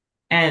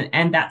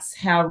 And that's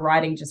how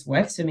writing just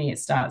works for me. It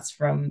starts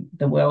from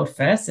the world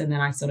first, and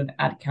then I sort of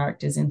add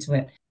characters into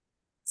it.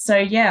 So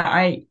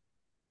I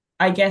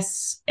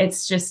guess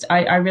it's just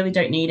I really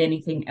don't need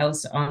anything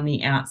else on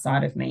the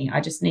outside of me.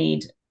 I just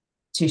need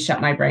to shut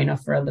my brain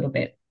off for a little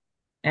bit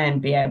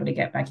and be able to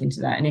get back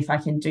into that. And if I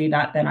can do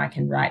that, then I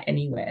can write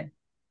anywhere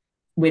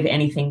with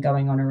anything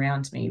going on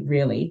around me,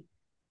 really.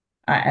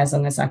 As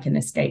long as I can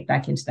escape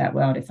back into that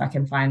world, if I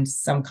can find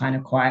some kind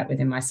of quiet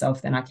within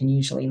myself, then I can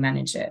usually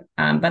manage it.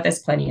 But there's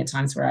plenty of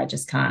times where I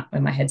just can't,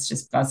 when my head's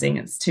just buzzing,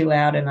 it's too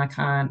loud and I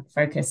can't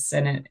focus,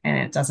 and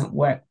it doesn't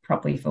work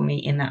properly for me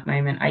in that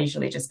moment. I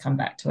usually just come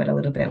back to it a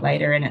little bit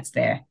later and it's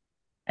there.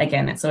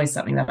 Again, it's always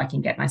something that I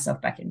can get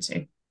myself back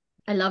into.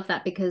 I love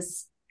that,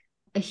 because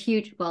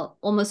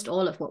almost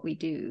all of what we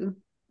do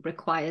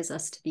requires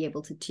us to be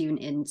able to tune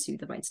into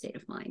the right state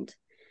of mind.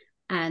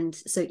 And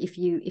so if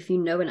you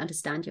know and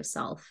understand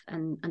yourself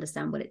and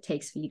understand what it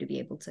takes for you to be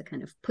able to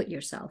kind of put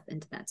yourself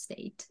into that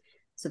state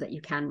so that you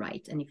can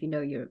write, and if you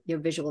know you're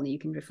visual and you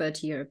can refer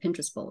to your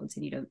Pinterest boards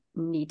and you don't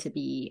need to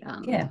be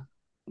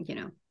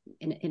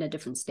in a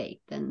different state,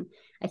 then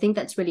I think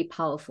that's really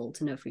powerful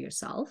to know for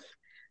yourself.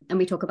 And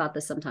we talk about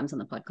this sometimes on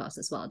the podcast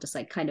as well, just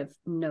like kind of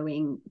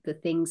knowing the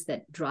things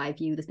that drive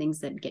you, the things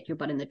that get your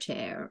butt in the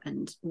chair,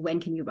 and when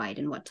can you write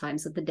and what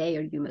times of the day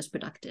are you most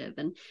productive,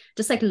 and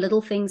just like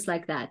little things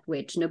like that,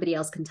 which nobody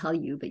else can tell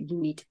you, but you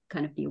need to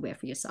kind of be aware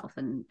for yourself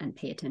and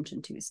pay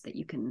attention to, so that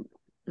you can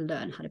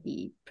learn how to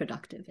be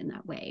productive in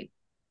that way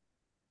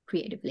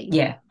creatively.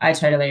 Yeah, I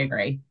totally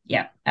agree.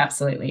 Yeah,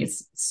 absolutely.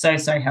 It's so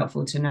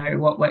helpful to know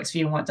what works for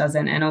you and what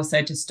doesn't, and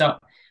also to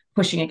stop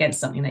pushing against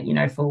something that you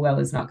know full well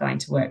is not going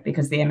to work,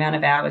 because the amount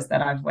of hours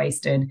that I've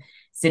wasted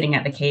sitting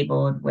at the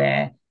keyboard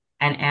where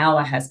an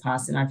hour has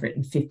passed and I've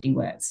written 50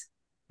 words,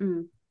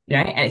 you know,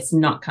 and it's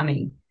not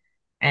coming.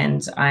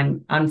 And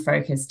I'm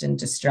unfocused and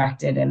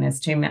distracted, and there's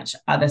too much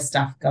other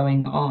stuff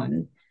going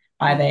on,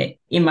 either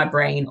in my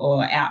brain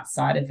or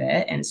outside of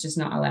it, and it's just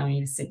not allowing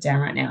me to sit down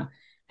right now.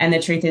 And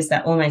the truth is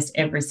that almost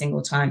every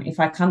single time, if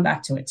I come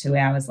back to it 2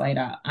 hours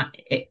later,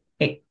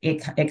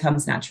 it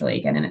comes naturally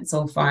again, and it's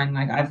all fine.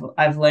 Like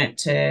I've learned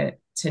to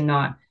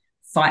not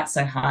fight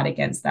so hard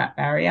against that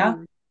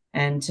barrier,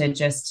 and to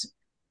just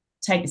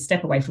take a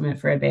step away from it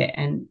for a bit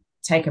and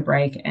take a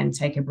break and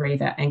take a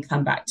breather and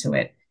come back to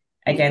it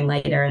again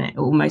later. And it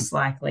will most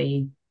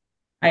likely,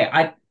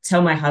 I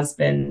tell my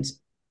husband,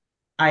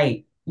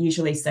 I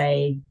usually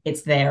say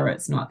it's there or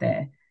it's not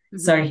there.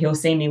 So he'll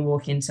see me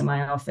walk into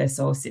my office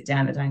or sit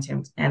down at the dining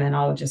table, and then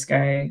I'll just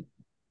go,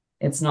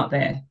 it's not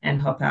there,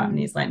 and hop out. And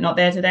he's like, not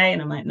there today?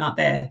 And I'm like, not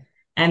there.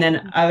 And then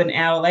an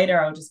hour later,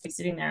 I'll just be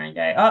sitting there and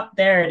go, oh,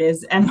 there it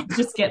is. And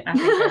just get back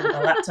and go to the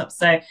laptop.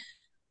 So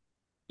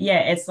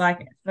yeah, it's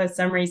like, for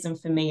some reason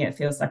for me, it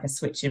feels like a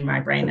switch in my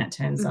brain that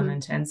turns on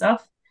and turns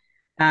off,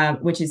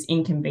 which is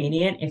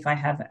inconvenient if I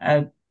have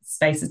a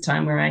space of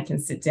time where I can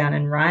sit down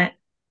and write,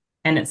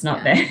 and it's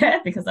not there,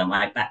 because I'm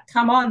like, but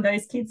come on,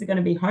 those kids are going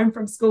to be home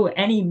from school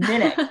any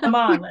minute. Come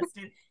on, let's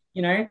do,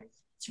 you know,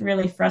 it's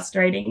really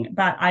frustrating.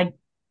 But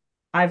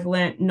I've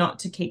learned not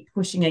to keep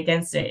pushing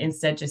against it,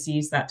 instead just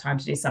use that time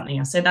to do something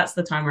else. So that's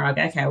the time where I'll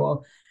go, okay,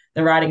 well,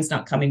 the writing's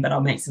not coming, but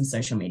I'll make some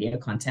social media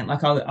content.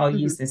 Like I'll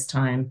use this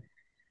time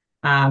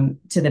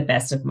to the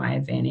best of my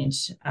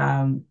advantage.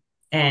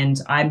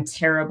 And I'm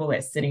terrible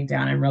at sitting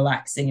down and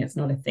relaxing. It's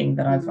not a thing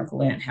that I've like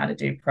learned how to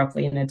do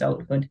properly in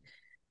adulthood.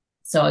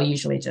 So I'll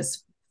usually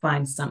just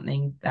find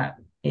something that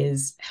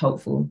is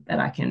helpful that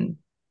I can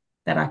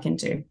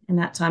do in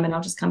that time, and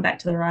I'll just come back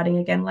to the writing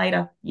again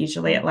later,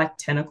 usually at like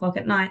 10 o'clock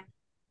at night.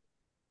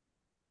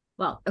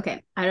 Well,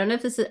 okay. I don't know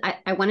if this is,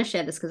 I want to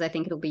share this because I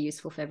think it'll be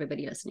useful for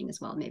everybody listening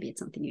as well. Maybe it's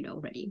something you know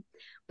already,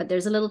 but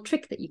there's a little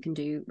trick that you can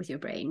do with your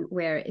brain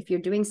where if you're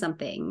doing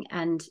something,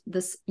 and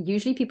this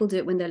usually people do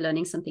it when they're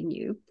learning something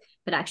new,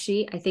 but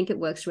actually I think it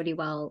works really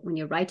well when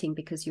you're writing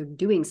because you're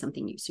doing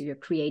something new. So you're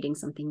creating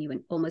something new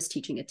and almost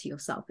teaching it to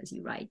yourself as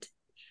you write.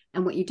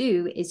 And what you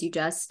do is you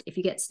just, if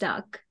you get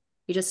stuck,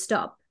 you just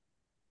stop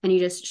and you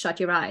just shut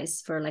your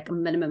eyes for like a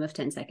minimum of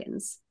 10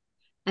 seconds.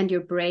 And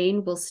your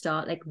brain will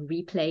start like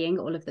replaying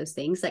all of those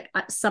things, like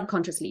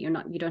subconsciously. You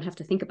don't have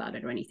to think about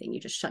it or anything. You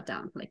just shut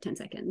down for like 10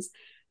 seconds.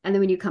 And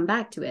then when you come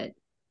back to it,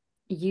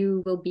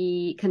 you will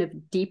be kind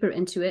of deeper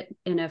into it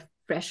in a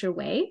fresher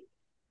way,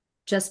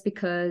 just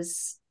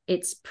because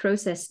it's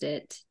processed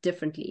it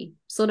differently.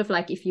 Sort of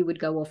like if you would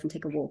go off and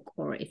take a walk,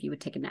 or if you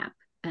would take a nap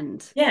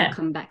and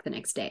come back the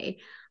next day.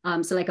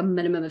 So like a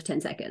minimum of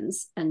 10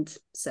 seconds. And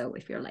so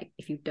if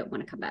you don't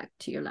want to come back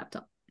to your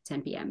laptop at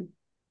 10 p.m.,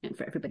 and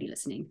for everybody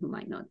listening who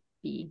might not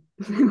be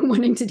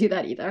wanting to do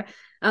that either,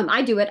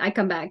 I do it. I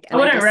come back. I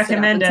wouldn't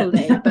recommend it.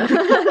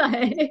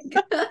 Late,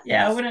 but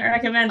yeah, I wouldn't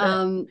recommend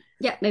it.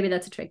 Yeah, maybe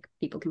that's a trick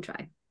people can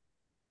try.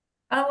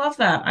 I love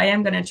that. I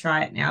am going to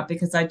try it now,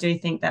 because I do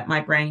think that my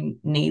brain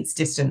needs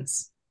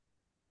distance.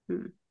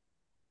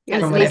 Yeah,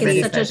 from whatever it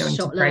is they're doing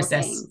to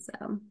process. Thing,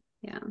 so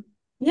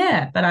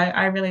yeah, but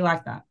I really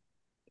like that.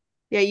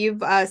 Yeah,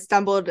 you've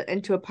stumbled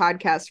into a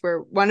podcast where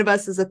one of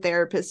us is a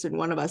therapist and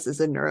one of us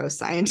is a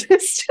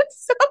neuroscientist.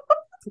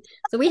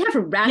 So we have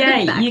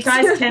random facts. You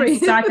guys can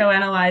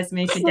psychoanalyze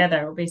me together.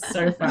 It'll be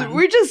so fun.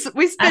 We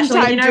spend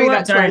time doing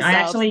that to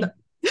ourselves.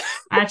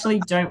 I actually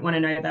don't want to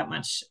know that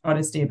much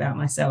honesty about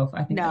myself.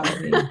 I think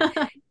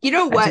you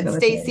know what,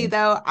 Stacey,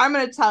 though, I'm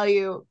going to tell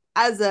you,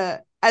 as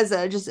a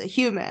just a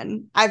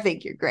human, I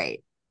think you're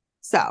great.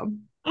 So.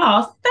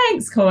 Oh,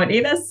 thanks, Courtney.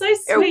 That's so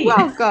sweet. You're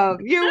welcome.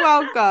 You're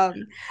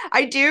welcome.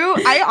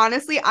 I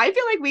honestly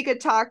feel like we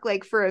could talk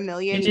like for a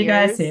million years. Did you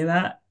guys hear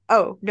that?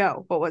 Oh,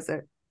 no. What was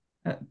it?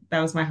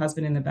 That was my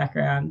husband in the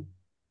background.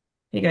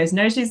 He goes,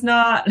 no, she's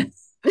not.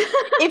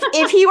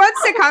 If he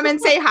wants to come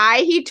and say hi,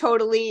 he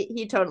totally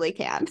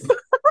can.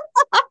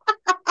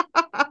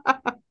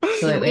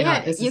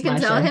 You can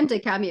tell him to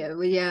cameo.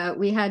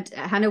 We had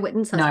Hannah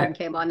Witten's husband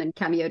came on and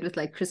cameoed with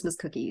like Christmas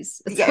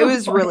cookies. Yeah, it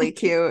was really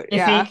cute.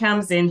 If he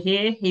comes in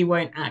here, he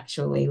won't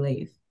actually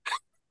leave.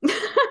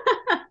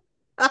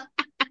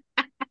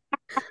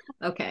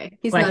 Okay,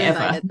 he's like not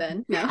invited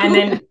then.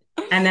 No.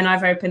 And then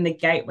I've opened the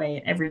gateway,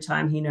 and every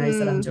time he knows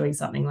that I'm doing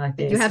something like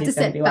this, you have to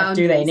set boundaries.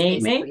 Do they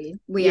need me?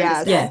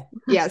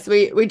 Yes,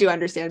 we do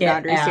understand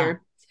boundaries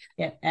here.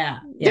 Get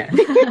out. Yeah.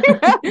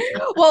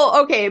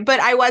 Well, okay, but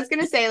I was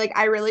gonna say, like,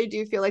 I really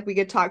do feel like we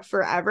could talk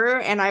forever,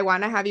 and I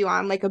want to have you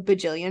on like a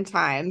bajillion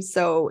times.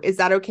 So is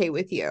that okay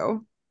with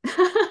you?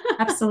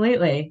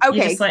 Absolutely. Okay,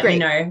 you just let me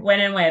know when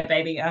and where,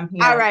 baby. I'm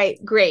here. All right,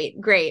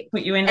 great.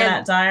 Put you into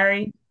that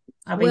diary.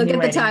 We'll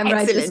get the time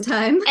right this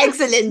time.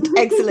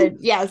 Excellent.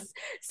 Yes.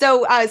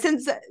 So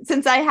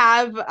since I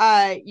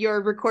have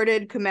your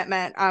recorded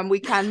commitment, we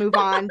can move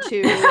on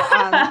to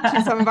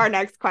some of our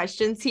next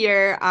questions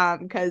here.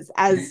 Because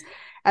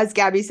as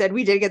Gabby said,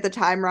 we did get the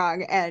time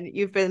wrong, and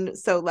you've been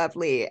so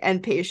lovely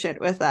and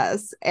patient with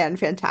us and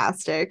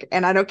fantastic.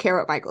 And I don't care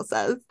what Michael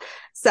says.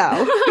 So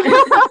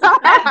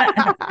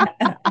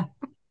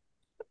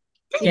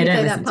Yeah, don't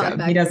play listen that to part him.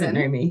 back He to doesn't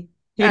know him. me.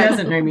 He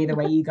doesn't know me the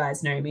way you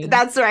guys know me.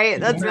 That's right.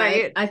 That's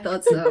right. I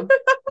thought so.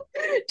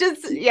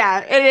 Just yeah,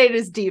 it ain't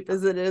as deep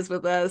as it is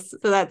with us,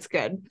 so that's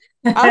good.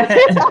 All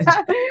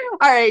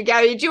right,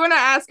 Gabby, do you want to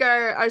ask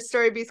our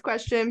story beast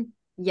question?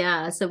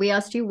 Yeah, so we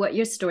asked you what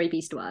your story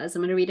beast was.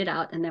 I'm going to read it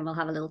out and then we'll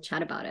have a little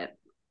chat about it.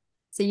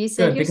 So you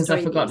said Good, your because story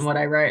I've forgotten beast. what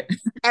I wrote.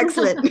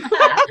 Excellent.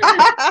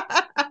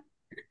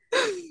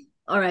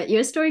 All right,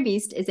 your story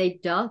beast is a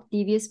dark,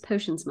 devious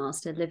potions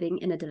master living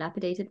in a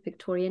dilapidated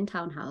Victorian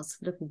townhouse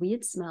full of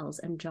weird smells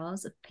and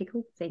jars of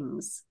pickled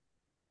things.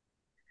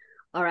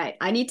 All right,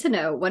 I need to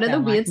know, what are the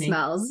weird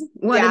smells?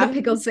 What are the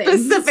pickled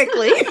things?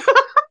 Specifically.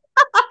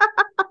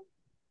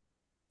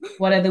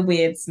 What are the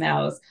weird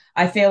smells?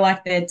 I feel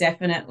like they're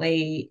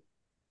definitely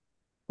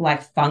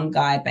like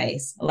fungi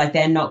based. Like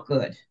they're not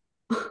good.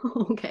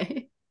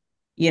 Okay.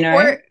 You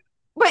know?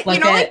 But like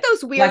you know, like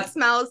those weird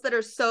smells that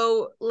are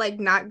so like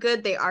not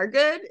good, they are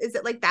good. Is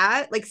it like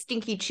that? Like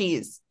stinky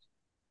cheese?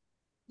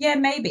 Yeah,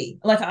 maybe.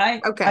 Like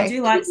I Okay.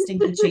 do like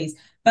stinky cheese,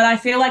 but I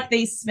feel like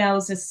these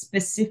smells are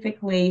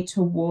specifically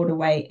to ward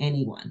away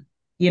anyone.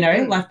 You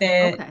know, like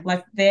they're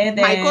there.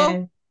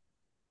 Michael?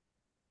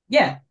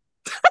 Yeah.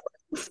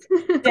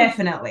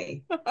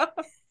 Definitely.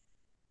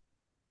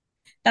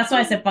 That's why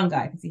I said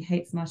fungi, because he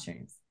hates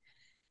mushrooms.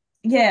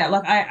 Yeah,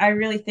 like I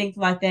really think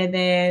like they're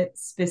there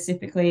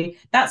specifically.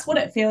 That's what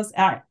it feels.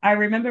 I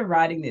remember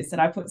writing this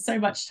and I put so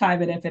much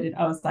time and effort in.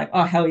 I was like,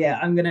 oh hell yeah,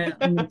 I'm gonna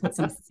put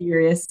some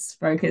serious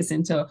focus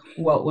into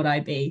what would I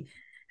be.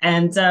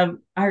 And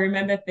I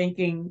remember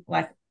thinking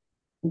like,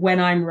 when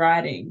I'm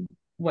writing,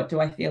 what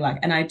do I feel like?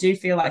 And I do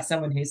feel like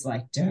someone who's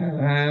like,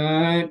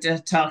 don't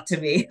talk to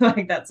me.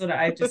 Like that's what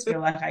I just feel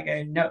like. I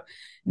go,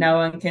 no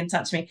one can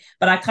touch me.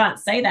 But I can't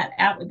say that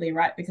outwardly,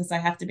 right? Because I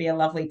have to be a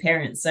lovely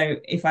parent. So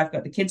if I've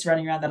got the kids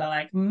running around that are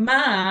like,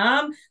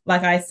 Mom,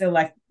 like I still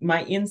like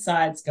my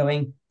inside's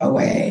going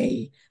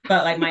away.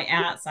 But like my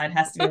outside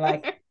has to be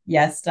like,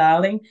 yes,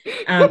 darling.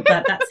 But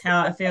that's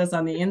how it feels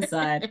on the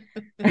inside.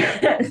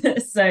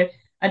 So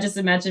I just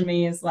imagine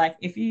me as like,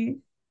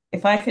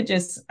 if I could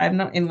just, I'm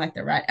not in like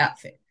the right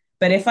outfit,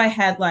 but if I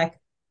had like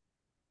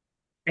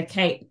a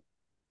cape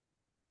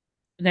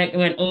that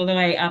went all the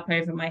way up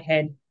over my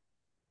head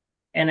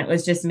and it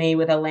was just me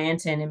with a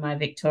lantern in my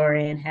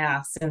Victorian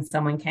house and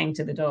someone came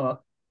to the door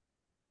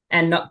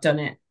and knocked on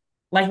it,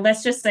 like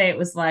let's just say it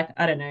was like,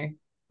 I don't know,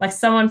 like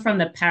someone from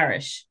the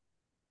parish,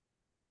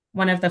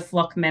 one of the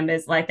flock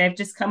members, like they've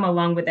just come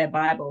along with their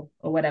Bible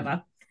or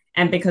whatever.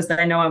 And because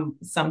they know I'm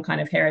some kind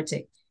of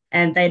heretic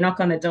and they knock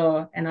on the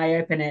door and I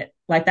open it,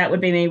 like that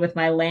would be me with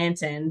my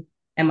lantern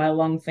and my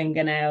long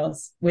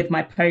fingernails with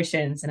my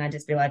potions. And I'd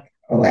just be like,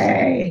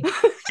 away.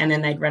 And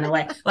then they'd run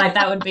away. Like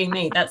that would be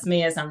me. That's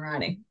me as I'm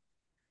writing.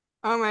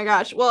 Oh my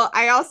gosh. Well,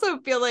 I also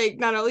feel like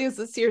not only is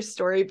this your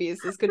story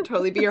beast, this could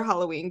totally be your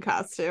Halloween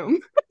costume.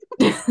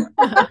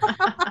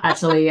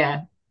 Actually,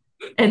 yeah.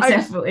 It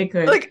definitely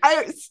could. Like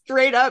I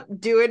straight up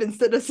do it and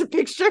send us a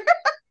picture.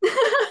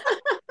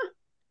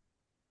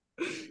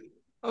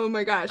 Oh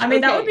my gosh. I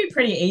mean, that would be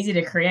pretty easy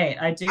to create.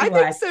 I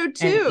think so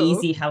too. An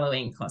easy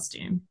Halloween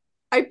costume.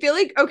 I feel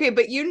like, okay,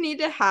 but you need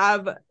to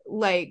have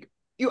like,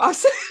 you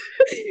also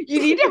you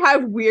need to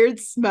have weird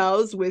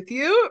smells with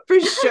you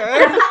for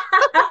sure.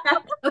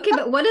 Okay,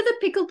 but what are the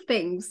pickled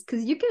things?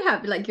 Because you can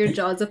have like your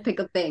jars of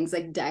pickled things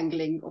like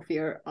dangling off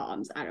your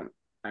arms. I don't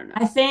know.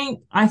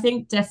 I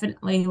think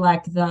definitely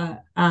like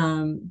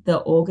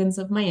the organs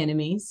of my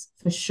enemies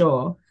for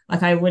sure.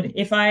 Like I would,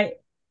 if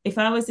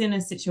I was in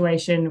a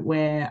situation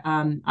where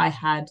I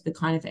had the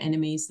kind of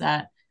enemies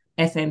that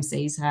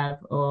FMCs have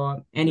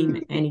or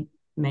any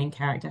main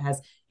character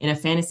has in a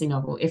fantasy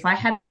novel, if I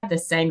had the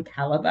same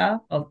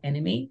caliber of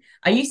enemy,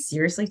 are you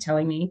seriously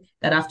telling me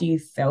that after you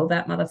fell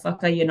that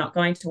motherfucker, you're not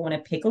going to want to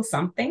pickle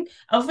something?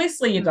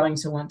 Obviously, you're going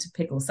to want to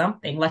pickle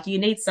something. Like you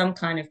need some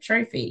kind of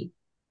trophy.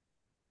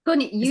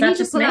 Courtney, you need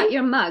to pull out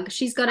your mug.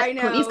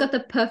 Courtney's got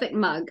the perfect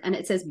mug and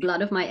it says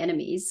blood of my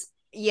enemies.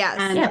 Yes.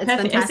 And yeah, it's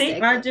perfect.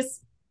 fantastic.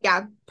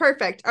 Yeah,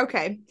 perfect.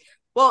 Okay.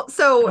 Well,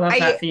 so I love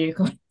that for you.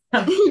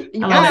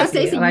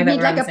 Stacey, you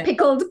need like a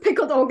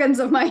pickled organs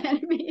of my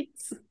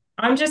enemies.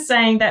 I'm just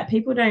saying that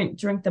people don't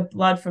drink the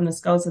blood from the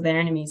skulls of their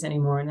enemies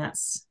anymore, and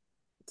that's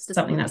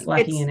something that's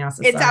lacking in our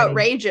society. It's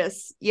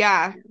outrageous.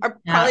 Yeah.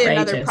 Probably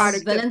another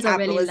product villains of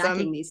capitalism. Are really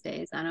lacking these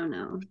days. I don't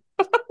know.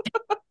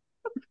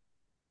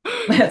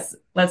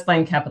 Let's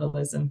blame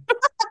capitalism.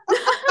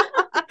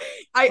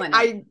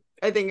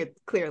 I think it's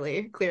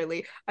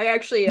clearly. I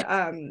actually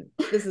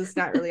this is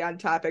not really on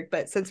topic,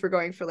 but since we're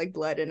going for like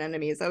blood and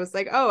enemies, I was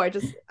like, oh,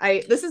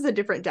 this is a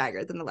different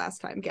dagger than the last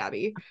time,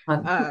 Gabby.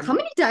 How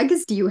many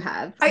daggers do you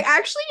have? I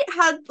actually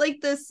had like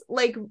this,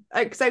 like,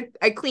 because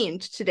I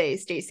cleaned today,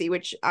 Stacey,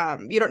 which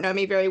you don't know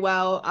me very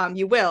well.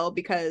 You will,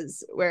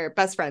 because we're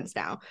best friends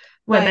now.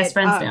 We're best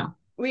friends now.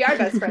 We are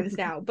best friends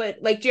now. But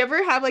like, do you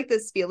ever have like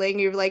this feeling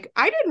you're like,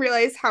 I didn't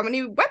realize how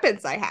many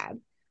weapons I had?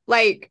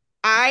 Like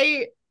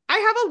I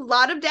have a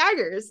lot of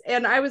daggers,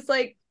 and I was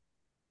like,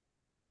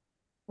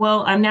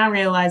 well, I'm now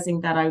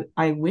realizing that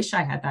I wish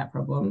I had that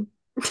problem.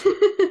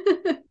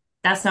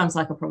 That sounds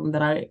like a problem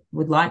that I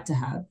would like to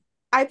have.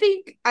 I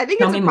think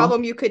it's a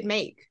problem you could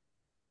make.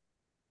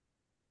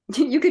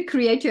 You could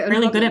create your own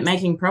really problems. good at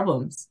making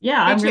problems.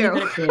 Yeah, I'm really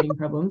good at creating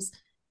problems.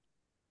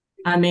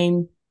 I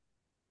mean,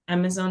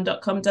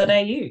 Amazon.com.au.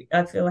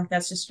 I feel like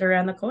that's just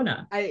around the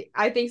corner.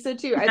 I think so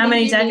too. How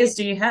many daggers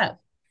do you have?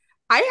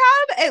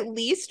 I have at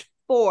least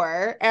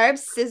 4. I have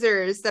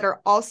scissors that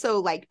are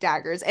also like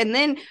daggers. And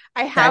then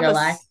I have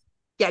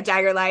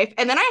Dagger Life.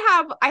 And then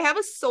I have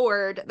a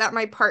sword that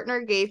my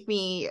partner gave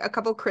me a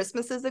couple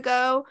Christmases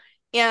ago.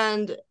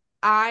 And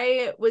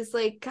I was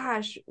like,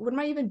 gosh, what am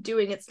I even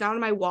doing? It's not on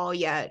my wall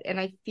yet. And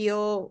I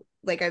feel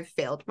like I've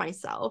failed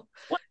myself.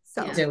 What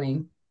are you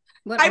doing?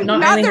 I'm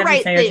not only have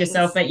you failed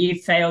yourself, but you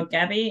failed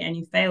Gabby and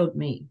you failed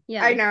me.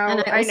 Yeah, I know.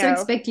 And I also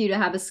expect you to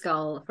have a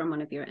skull from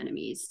one of your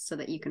enemies so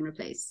that you can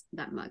replace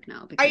that mug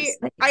now. Because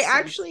I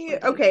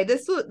actually okay.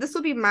 This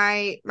will be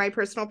my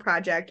personal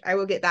project. I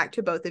will get back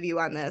to both of you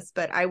on this,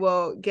 but I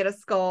will get a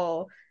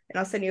skull and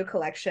I'll send you a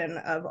collection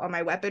of all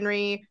my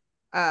weaponry.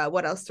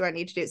 What else do I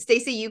need to do?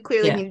 Stacey, you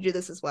clearly need to do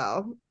this as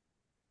well.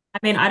 I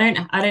mean, I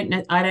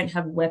don't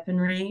have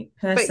weaponry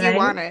per se. But you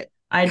want it.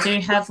 I do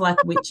have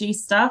like witchy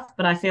stuff,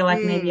 but I feel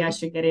like maybe I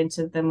should get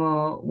into the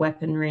more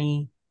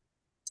weaponry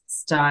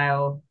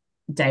style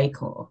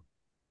decor.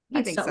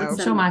 I think so. I'm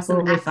sure Michael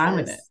will be fine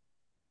with it.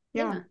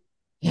 Yeah.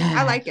 Yeah.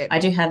 I like it. I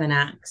do have an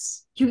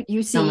axe.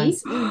 You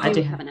see? I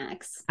do have an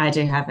axe. I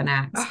do have an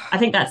axe. I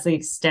think that's the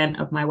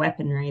extent of my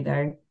weaponry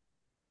though.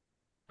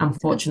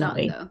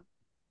 Unfortunately. Start,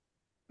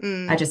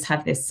 though. I just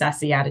have this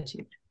sassy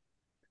attitude.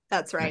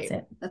 That's right.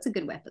 That's it. That's a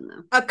good weapon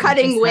though. A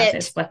cutting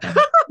wit.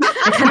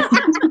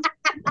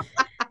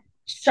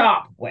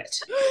 Sharp wit.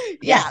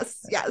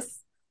 Yes.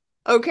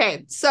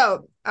 Okay,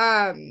 so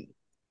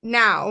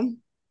now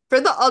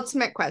for the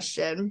ultimate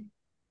question.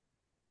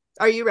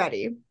 Are you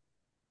ready?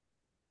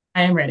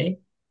 I am ready.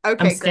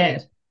 Okay, I'm scared.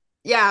 Great.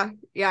 Yeah.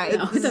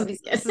 No, don't be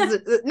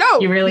scared. No,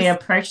 you really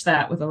approach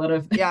that with a lot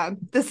of. Yeah,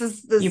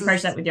 you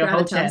approach that with your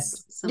whole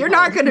chest. You're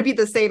not going to be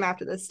the same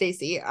after this,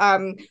 Stacey.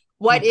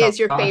 What is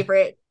your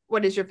favorite?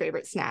 What is your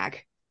favorite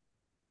snack?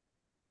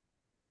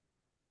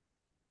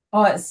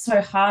 Oh, it's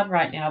so hard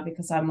right now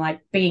because I'm like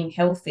being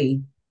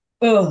healthy.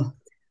 Oh,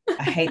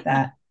 I hate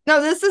that.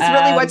 No, this is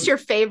really what's your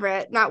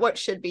favorite, not what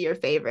should be your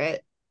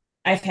favorite.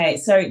 Okay,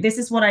 so this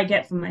is what I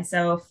get for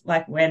myself,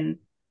 like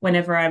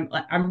whenever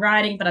I'm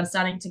writing, but I'm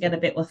starting to get a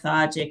bit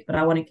lethargic, but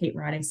I want to keep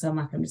writing, so I'm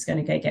like, I'm just going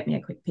to go get me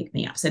a quick pick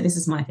me up. So this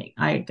is my thing.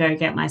 I go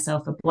get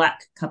myself a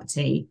black cup of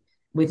tea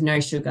with no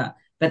sugar,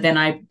 but then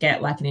I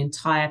get like an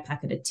entire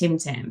packet of Tim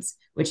Tams,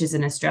 which is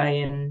an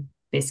Australian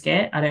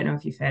biscuit. I don't know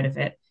if you've heard of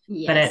it.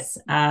 Yes. But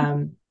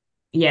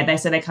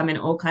it's they come in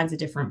all kinds of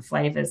different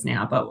flavors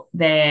now, but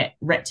they're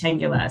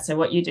rectangular. So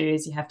what you do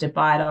is you have to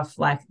bite off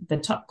like the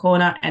top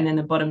corner and then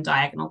the bottom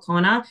diagonal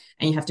corner,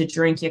 and you have to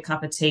drink your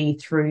cup of tea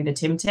through the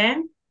Tim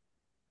Tam.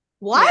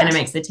 What? And it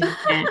makes the Tim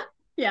Tam.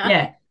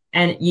 Yeah.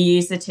 And you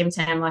use the Tim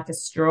Tam like a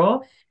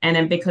straw, and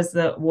then because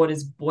the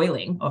water's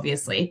boiling,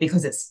 obviously,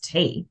 because it's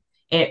tea,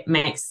 it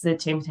makes the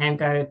Tim Tam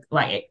go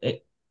like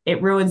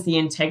it ruins the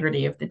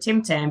integrity of the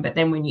Tim Tam, but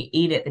then when you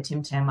eat it, the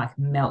Tim Tam like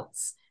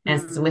melts. And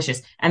it's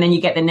delicious. And then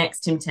you get the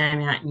next Tim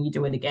Tam out and you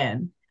do it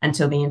again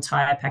until the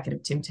entire packet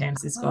of Tim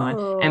Tams is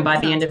gone. And by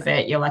the end of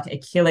it, you're like a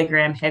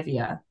kilogram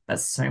heavier,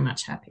 but so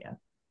much happier.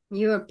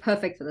 You are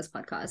perfect for this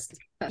podcast.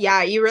 Perfect.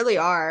 Yeah, you really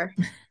are.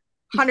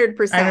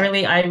 100%.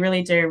 I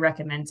really do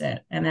recommend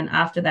it. And then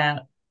after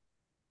that,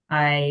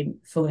 I'm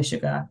full of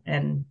sugar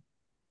and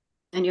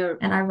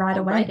I ride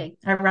away. Writing.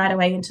 I ride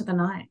away into the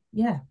night.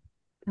 Yeah,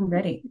 I'm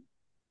ready.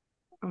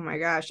 Oh my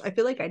gosh. I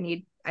feel like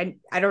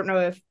I don't know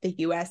if the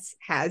US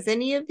has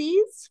any of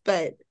these,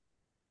 but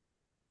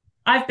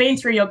I've been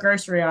through your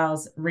grocery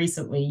aisles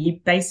recently. You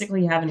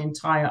basically have an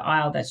entire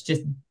aisle that's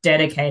just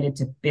dedicated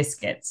to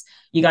biscuits.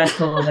 You guys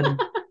call them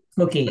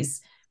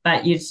cookies,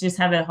 but you just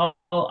have a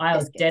whole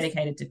aisle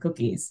dedicated to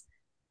cookies.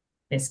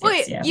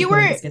 Biscuits. Wait, you were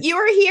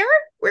here?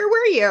 Where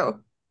were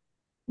you?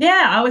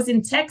 Yeah, I was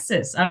in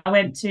Texas. I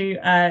went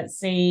to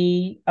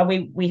see.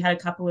 We had a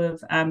couple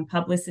of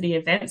publicity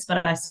events,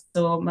 but I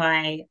saw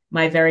my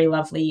very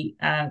lovely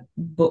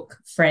book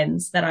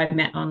friends that I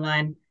met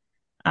online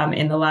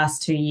in the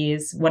last 2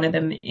 years. One of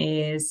them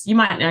is, you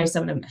might know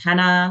some of them.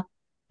 Hannah,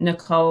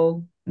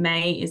 Nicole,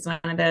 May is one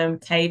of them.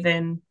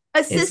 Caven,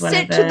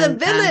 assistant to the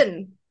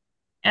villain.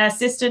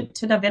 Assistant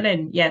to the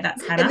villain. Yeah,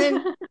 that's Hannah.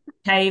 And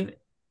then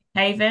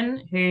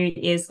Caven, who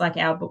is like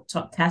our book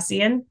top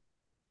Cassian.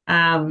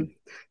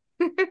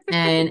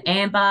 And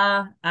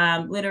Amber,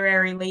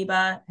 literary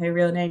Liba, her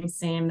real name is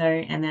Sam though,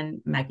 and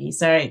then Maggie.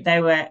 So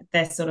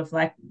they're sort of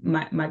like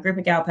my group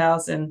of gal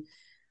pals, and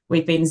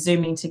we've been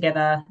Zooming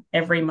together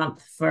every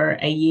month for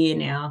a year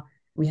now.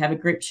 We have a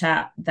group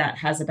chat that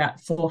has about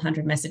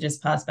 400 messages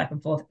passed back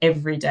and forth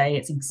every day.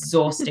 It's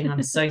exhausting.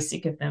 I'm so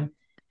sick of them.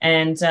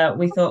 And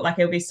we thought like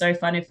it would be so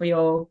fun if we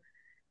all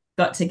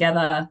got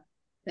together.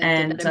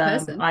 And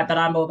but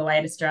I'm all the way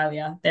in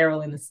Australia. They're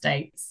all in the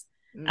States.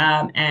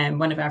 And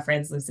one of our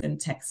friends lives in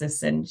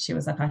Texas, and she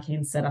was like, I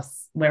can set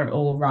us, we're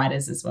all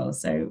writers as well.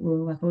 So we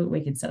were like, well,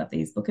 we can set up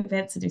these book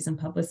events to do some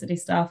publicity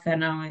stuff.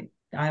 And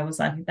I was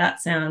like,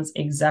 that sounds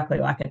exactly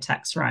like a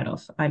tax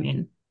write-off. I'm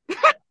in.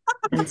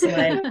 And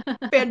so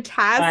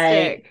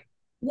fantastic.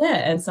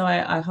 And so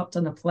I hopped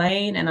on a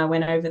plane and I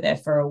went over there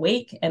for a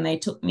week, and they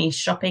took me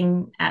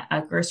shopping at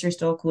a grocery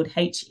store called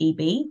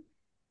HEB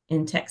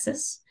in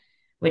Texas,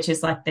 which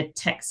is like the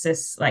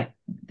Texas, like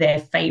their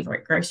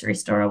favorite grocery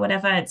store or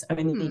whatever. It's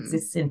only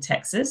exists in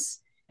Texas.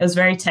 It was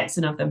very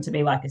Texan of them to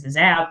be like, this is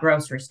our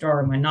grocery store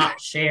and we're not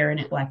sharing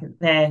it. Like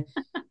they're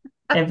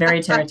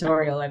very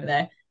territorial over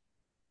there.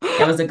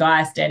 There was a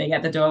guy standing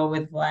at the door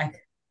with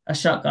like a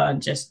shotgun,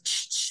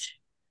 just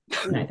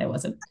no, there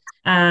wasn't.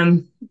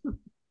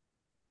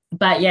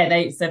 But yeah,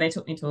 they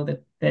took me to all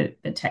the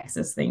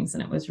Texas things,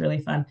 and it was really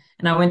fun.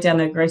 And I went down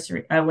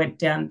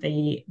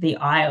the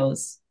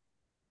aisles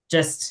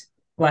just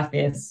like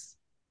this,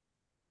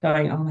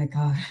 going, oh my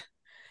God,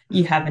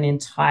 you have an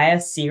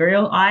entire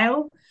cereal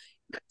aisle?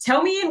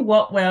 Tell me, in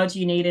what world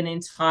you need an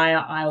entire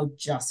aisle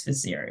just for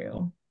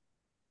cereal?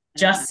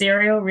 Just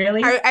cereal,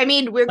 really? I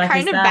mean, we're like,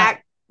 kind of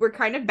back. We're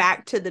kind of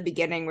back to the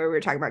beginning where we were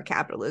talking about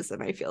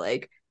capitalism, I feel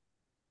like.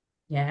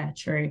 Yeah,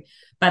 true.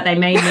 But they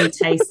made me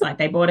taste, like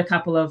they bought a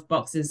couple of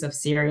boxes of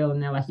cereal,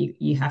 and they're like,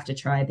 you have to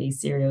try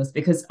these cereals,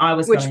 because I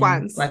was which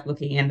ones? Like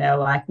looking, and they're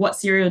like, what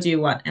cereal do you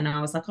want? And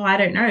I was like, oh, I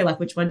don't know. Like,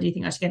 which one do you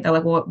think I should get? They're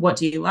like, well, what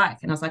do you like?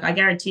 And I was like, I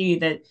guarantee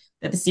you that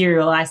the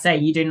cereal I say,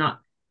 you do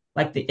not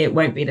like, it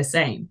won't be the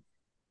same.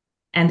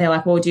 And they're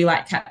like, well, do you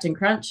like Captain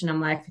Crunch? And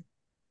I'm like,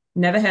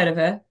 never heard of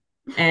her.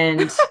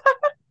 And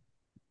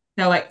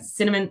they're like,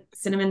 cinnamon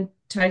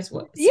toast.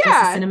 What? Yeah,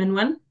 the cinnamon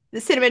one. The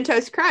Cinnamon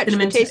Toast Crunch,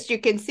 the taste you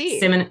can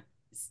see.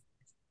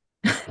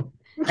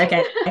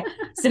 Okay.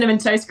 Cinnamon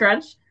Toast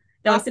Crunch.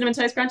 They're like, Cinnamon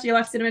Toast Crunch. You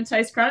like Cinnamon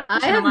Toast Crunch?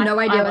 I have no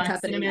idea what's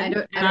happening. I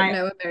don't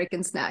know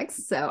American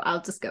snacks, so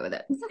I'll just go with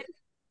it.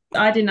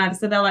 I didn't know.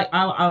 So they're like,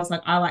 I was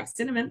like, I like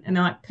cinnamon. And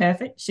they're like,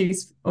 perfect.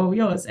 She's all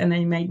yours. And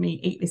they made me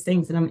eat these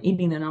things, and I'm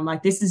eating it. And I'm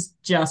like, this is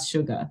just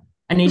sugar.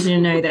 I need you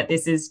to know that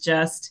this is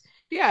just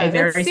a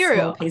very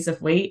small piece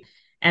of wheat.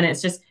 And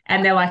it's just,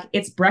 and they're like,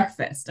 it's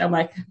breakfast. I'm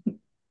like,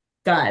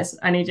 guys,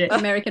 I need you.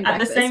 American at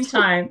breakfast. The same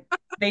time,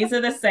 these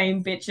are the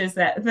same bitches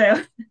that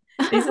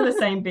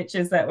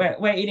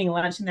we're eating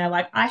lunch, and they're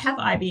like, I have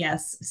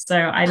IBS, so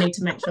I need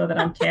to make sure that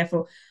I'm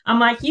careful. I'm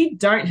like, you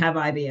don't have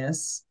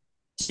IBS.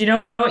 Do you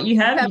know what you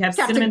have? You have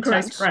Cinnamon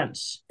Toast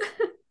Crunch.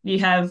 You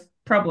have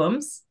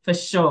problems for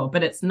sure,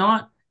 but it's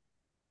not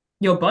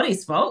your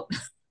body's fault.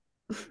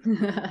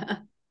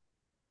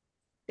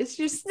 It's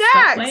your snacks.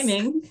 Stop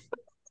blaming.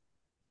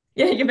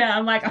 Yeah,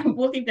 I'm like, I'm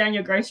walking down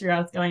your grocery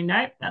aisle going,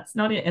 nope, that's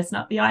not it. It's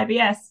not the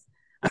IBS.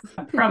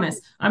 I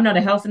promise. I'm not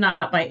a health nut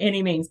by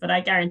any means, but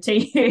I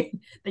guarantee you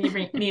that you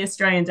bring any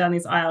Australian down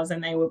these aisles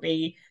and they will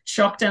be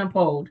shocked and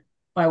appalled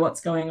by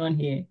what's going on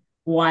here.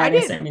 Why are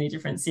there so many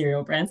different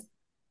cereal brands?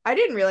 I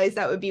didn't realize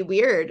that would be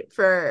weird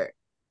for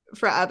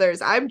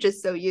others. I'm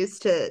just so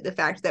used to the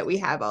fact that we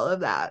have all of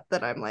that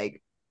I'm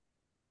like,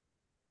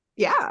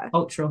 yeah.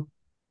 Cultural.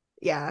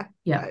 Yeah.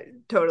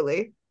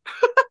 Totally.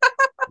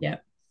 Yeah.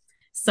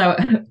 So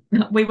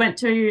we went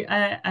to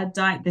a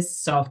diner. This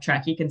is off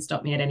track. You can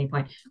stop me at any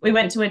point. We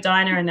went to a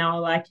diner, and they were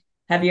like,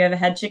 have you ever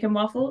had chicken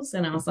waffles?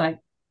 And I was like,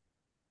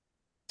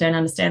 don't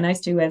understand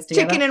those two words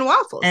together. Chicken and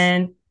waffles.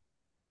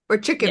 Or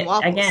chicken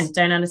waffles. Again,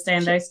 don't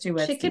understand those two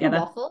words chicken together.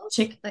 Waffles?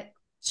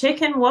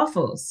 Chicken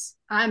waffles.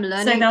 I'm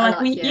learning. So they're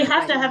like, you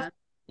have to have.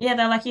 Yeah,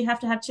 they're like, you have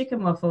to have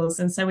chicken waffles.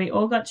 And so we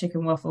all got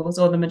chicken waffles,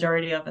 or the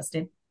majority of us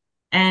did.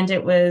 And they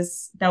were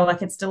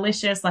like, it's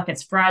delicious, like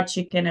it's fried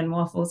chicken and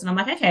waffles. And I'm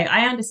like, okay,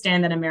 I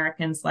understand that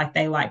Americans, like,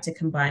 they like to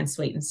combine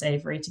sweet and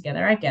savory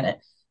together. I get it.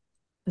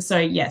 So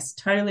yes,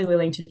 totally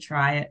willing to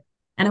try it.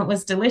 And it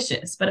was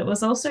delicious, but it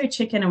was also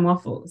chicken and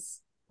waffles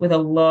with a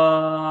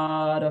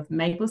lot of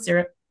maple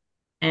syrup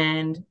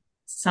and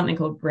something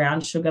called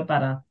brown sugar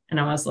butter. And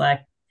I was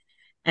like,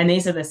 and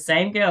these are the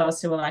same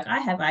girls who are like, I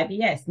have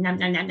IBS. Nom,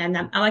 nom, nom, nom,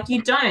 nom. I'm like,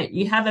 you don't.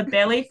 You have a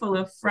belly full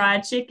of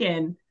fried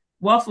chicken,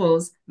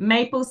 waffles,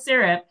 maple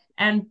syrup,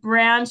 and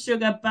brown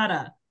sugar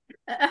butter.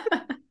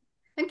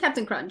 And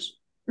Captain Crunch.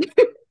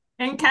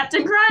 And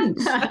Captain Crunch.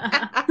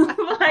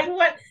 Like,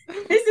 what?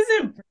 This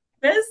isn't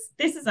breakfast.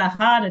 This is a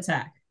heart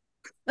attack.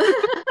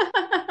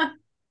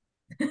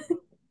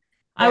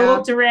 I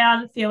walked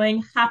around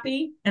feeling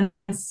happy and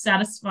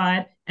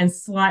satisfied and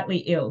slightly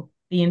ill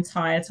the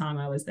entire time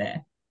I was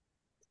there.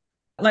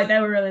 Like, they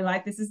were really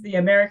like, this is the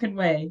American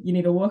way. You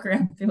need to walk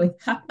around feeling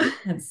happy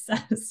and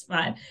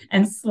satisfied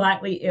and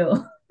slightly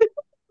ill.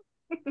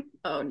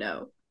 Oh,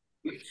 no.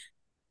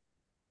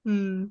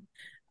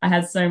 I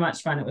had so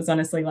much fun. It was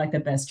honestly like the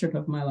best trip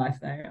of my life,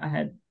 though. I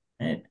had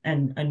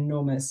an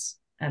enormous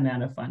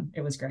amount of fun.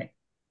 It was great.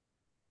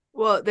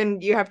 Well, then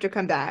you have to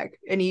come back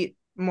and eat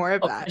more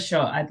of that. For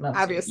sure. I'd love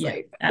obviously. to.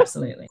 Yeah,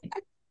 absolutely.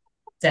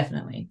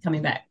 Definitely.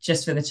 Coming back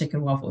just for the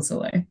chicken waffles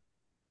alone.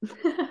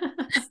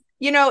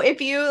 You know, if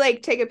you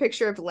like take a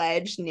picture of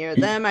Ledge near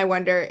them, I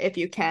wonder if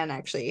you can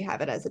actually have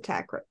it as a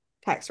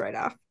tax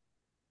write-off.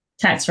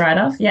 Tax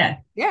write-off, yeah.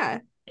 Yeah.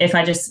 If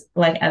I just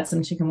like add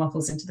some chicken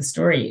waffles into the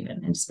story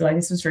even and just be like,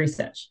 this was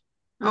research.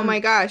 Oh my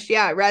gosh,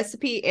 yeah,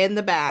 recipe in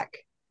the back.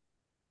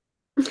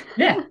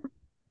 Yeah.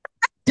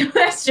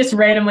 Let's just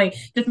randomly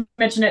just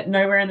mention it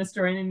nowhere in the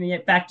story, and in the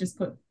back just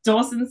put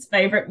Dawson's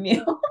favorite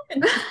meal.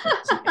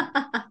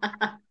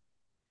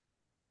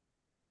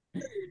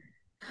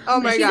 Oh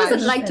my she gosh.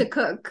 doesn't like to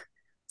cook,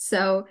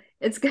 so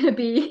it's gonna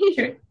be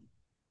True.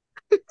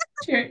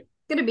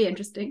 It's gonna be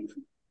interesting.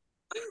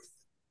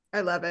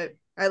 I love it.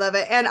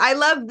 And I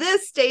love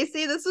this,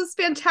 Stacey. This was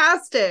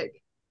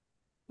fantastic.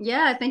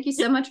 Yeah, thank you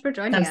so much for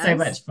joining us. So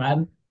much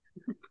fun.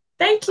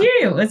 Thank you.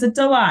 It was a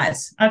delight.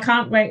 I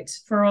can't wait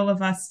for all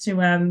of us to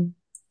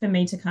for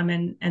me to come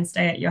in and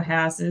stay at your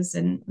houses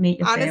and meet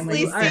your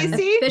family.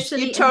 Honestly,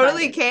 Stacey, you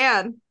totally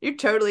can. You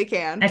totally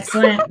can.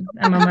 Excellent.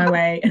 I'm on my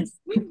way.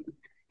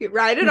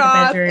 Write it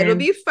off. It'll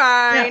be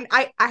fine.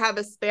 Yeah. I have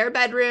a spare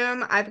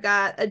bedroom. I've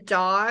got a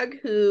dog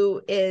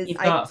who is. You've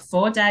got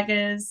 4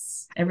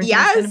 daggers. Everything's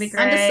going to be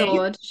great. And a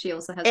sword. She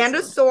also has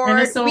a sword. And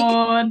a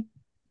sword.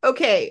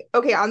 Okay.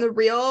 On the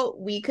real,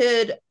 we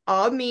could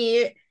all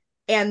meet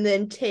and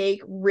then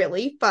take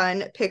really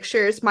fun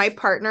pictures. My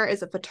partner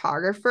is a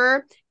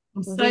photographer.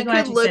 I'm so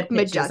glad you said pictures.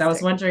 Majestic. I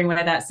was wondering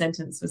where that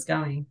sentence was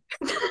going.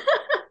 I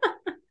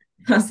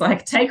was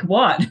like, take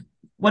what?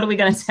 What are we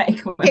going to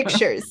take?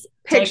 Pictures.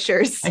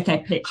 Pictures. Okay,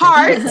 pictures.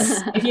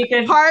 Hearts. If you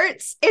could,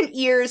 hearts and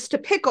ears to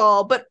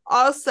pickle, but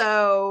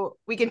also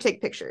we can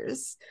take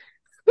pictures.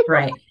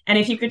 Right. And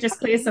if you could just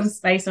clear some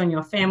space on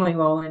your family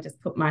wall and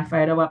just put my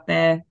photo up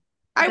there.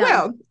 I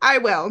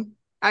will.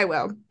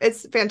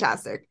 It's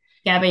fantastic.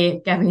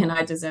 Gabby and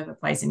I deserve a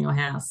place in your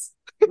house.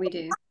 We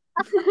do.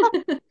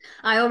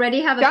 I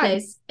already have a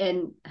place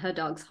in her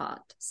dog's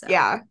heart. So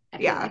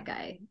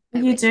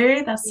You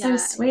do? That's so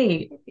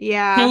sweet.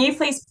 Yeah. Can you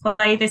please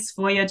play this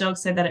for your dog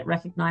so that it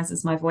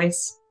recognizes my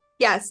voice?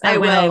 Yes, that I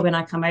will. When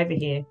I come over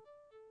here,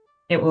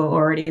 it will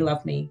already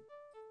love me.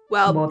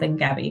 Well, more than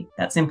Gabby.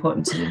 That's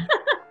important to me.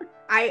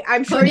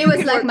 I'm sure Tony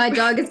was like, my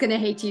dog is gonna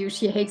hate you.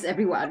 She hates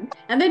everyone.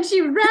 And then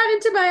she ran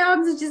into my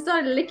arms and she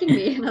started licking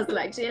me. And I was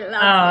like, she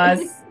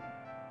loves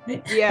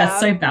me. Yeah. That's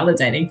so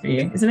validating for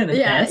you, isn't it? The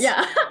best?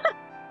 Yeah.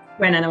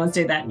 When animals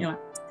do that and you're like,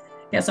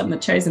 yes, I'm the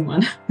chosen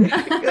one.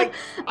 Like,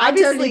 I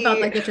totally felt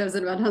like the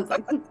chosen one. I was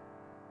like,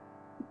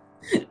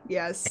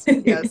 yes.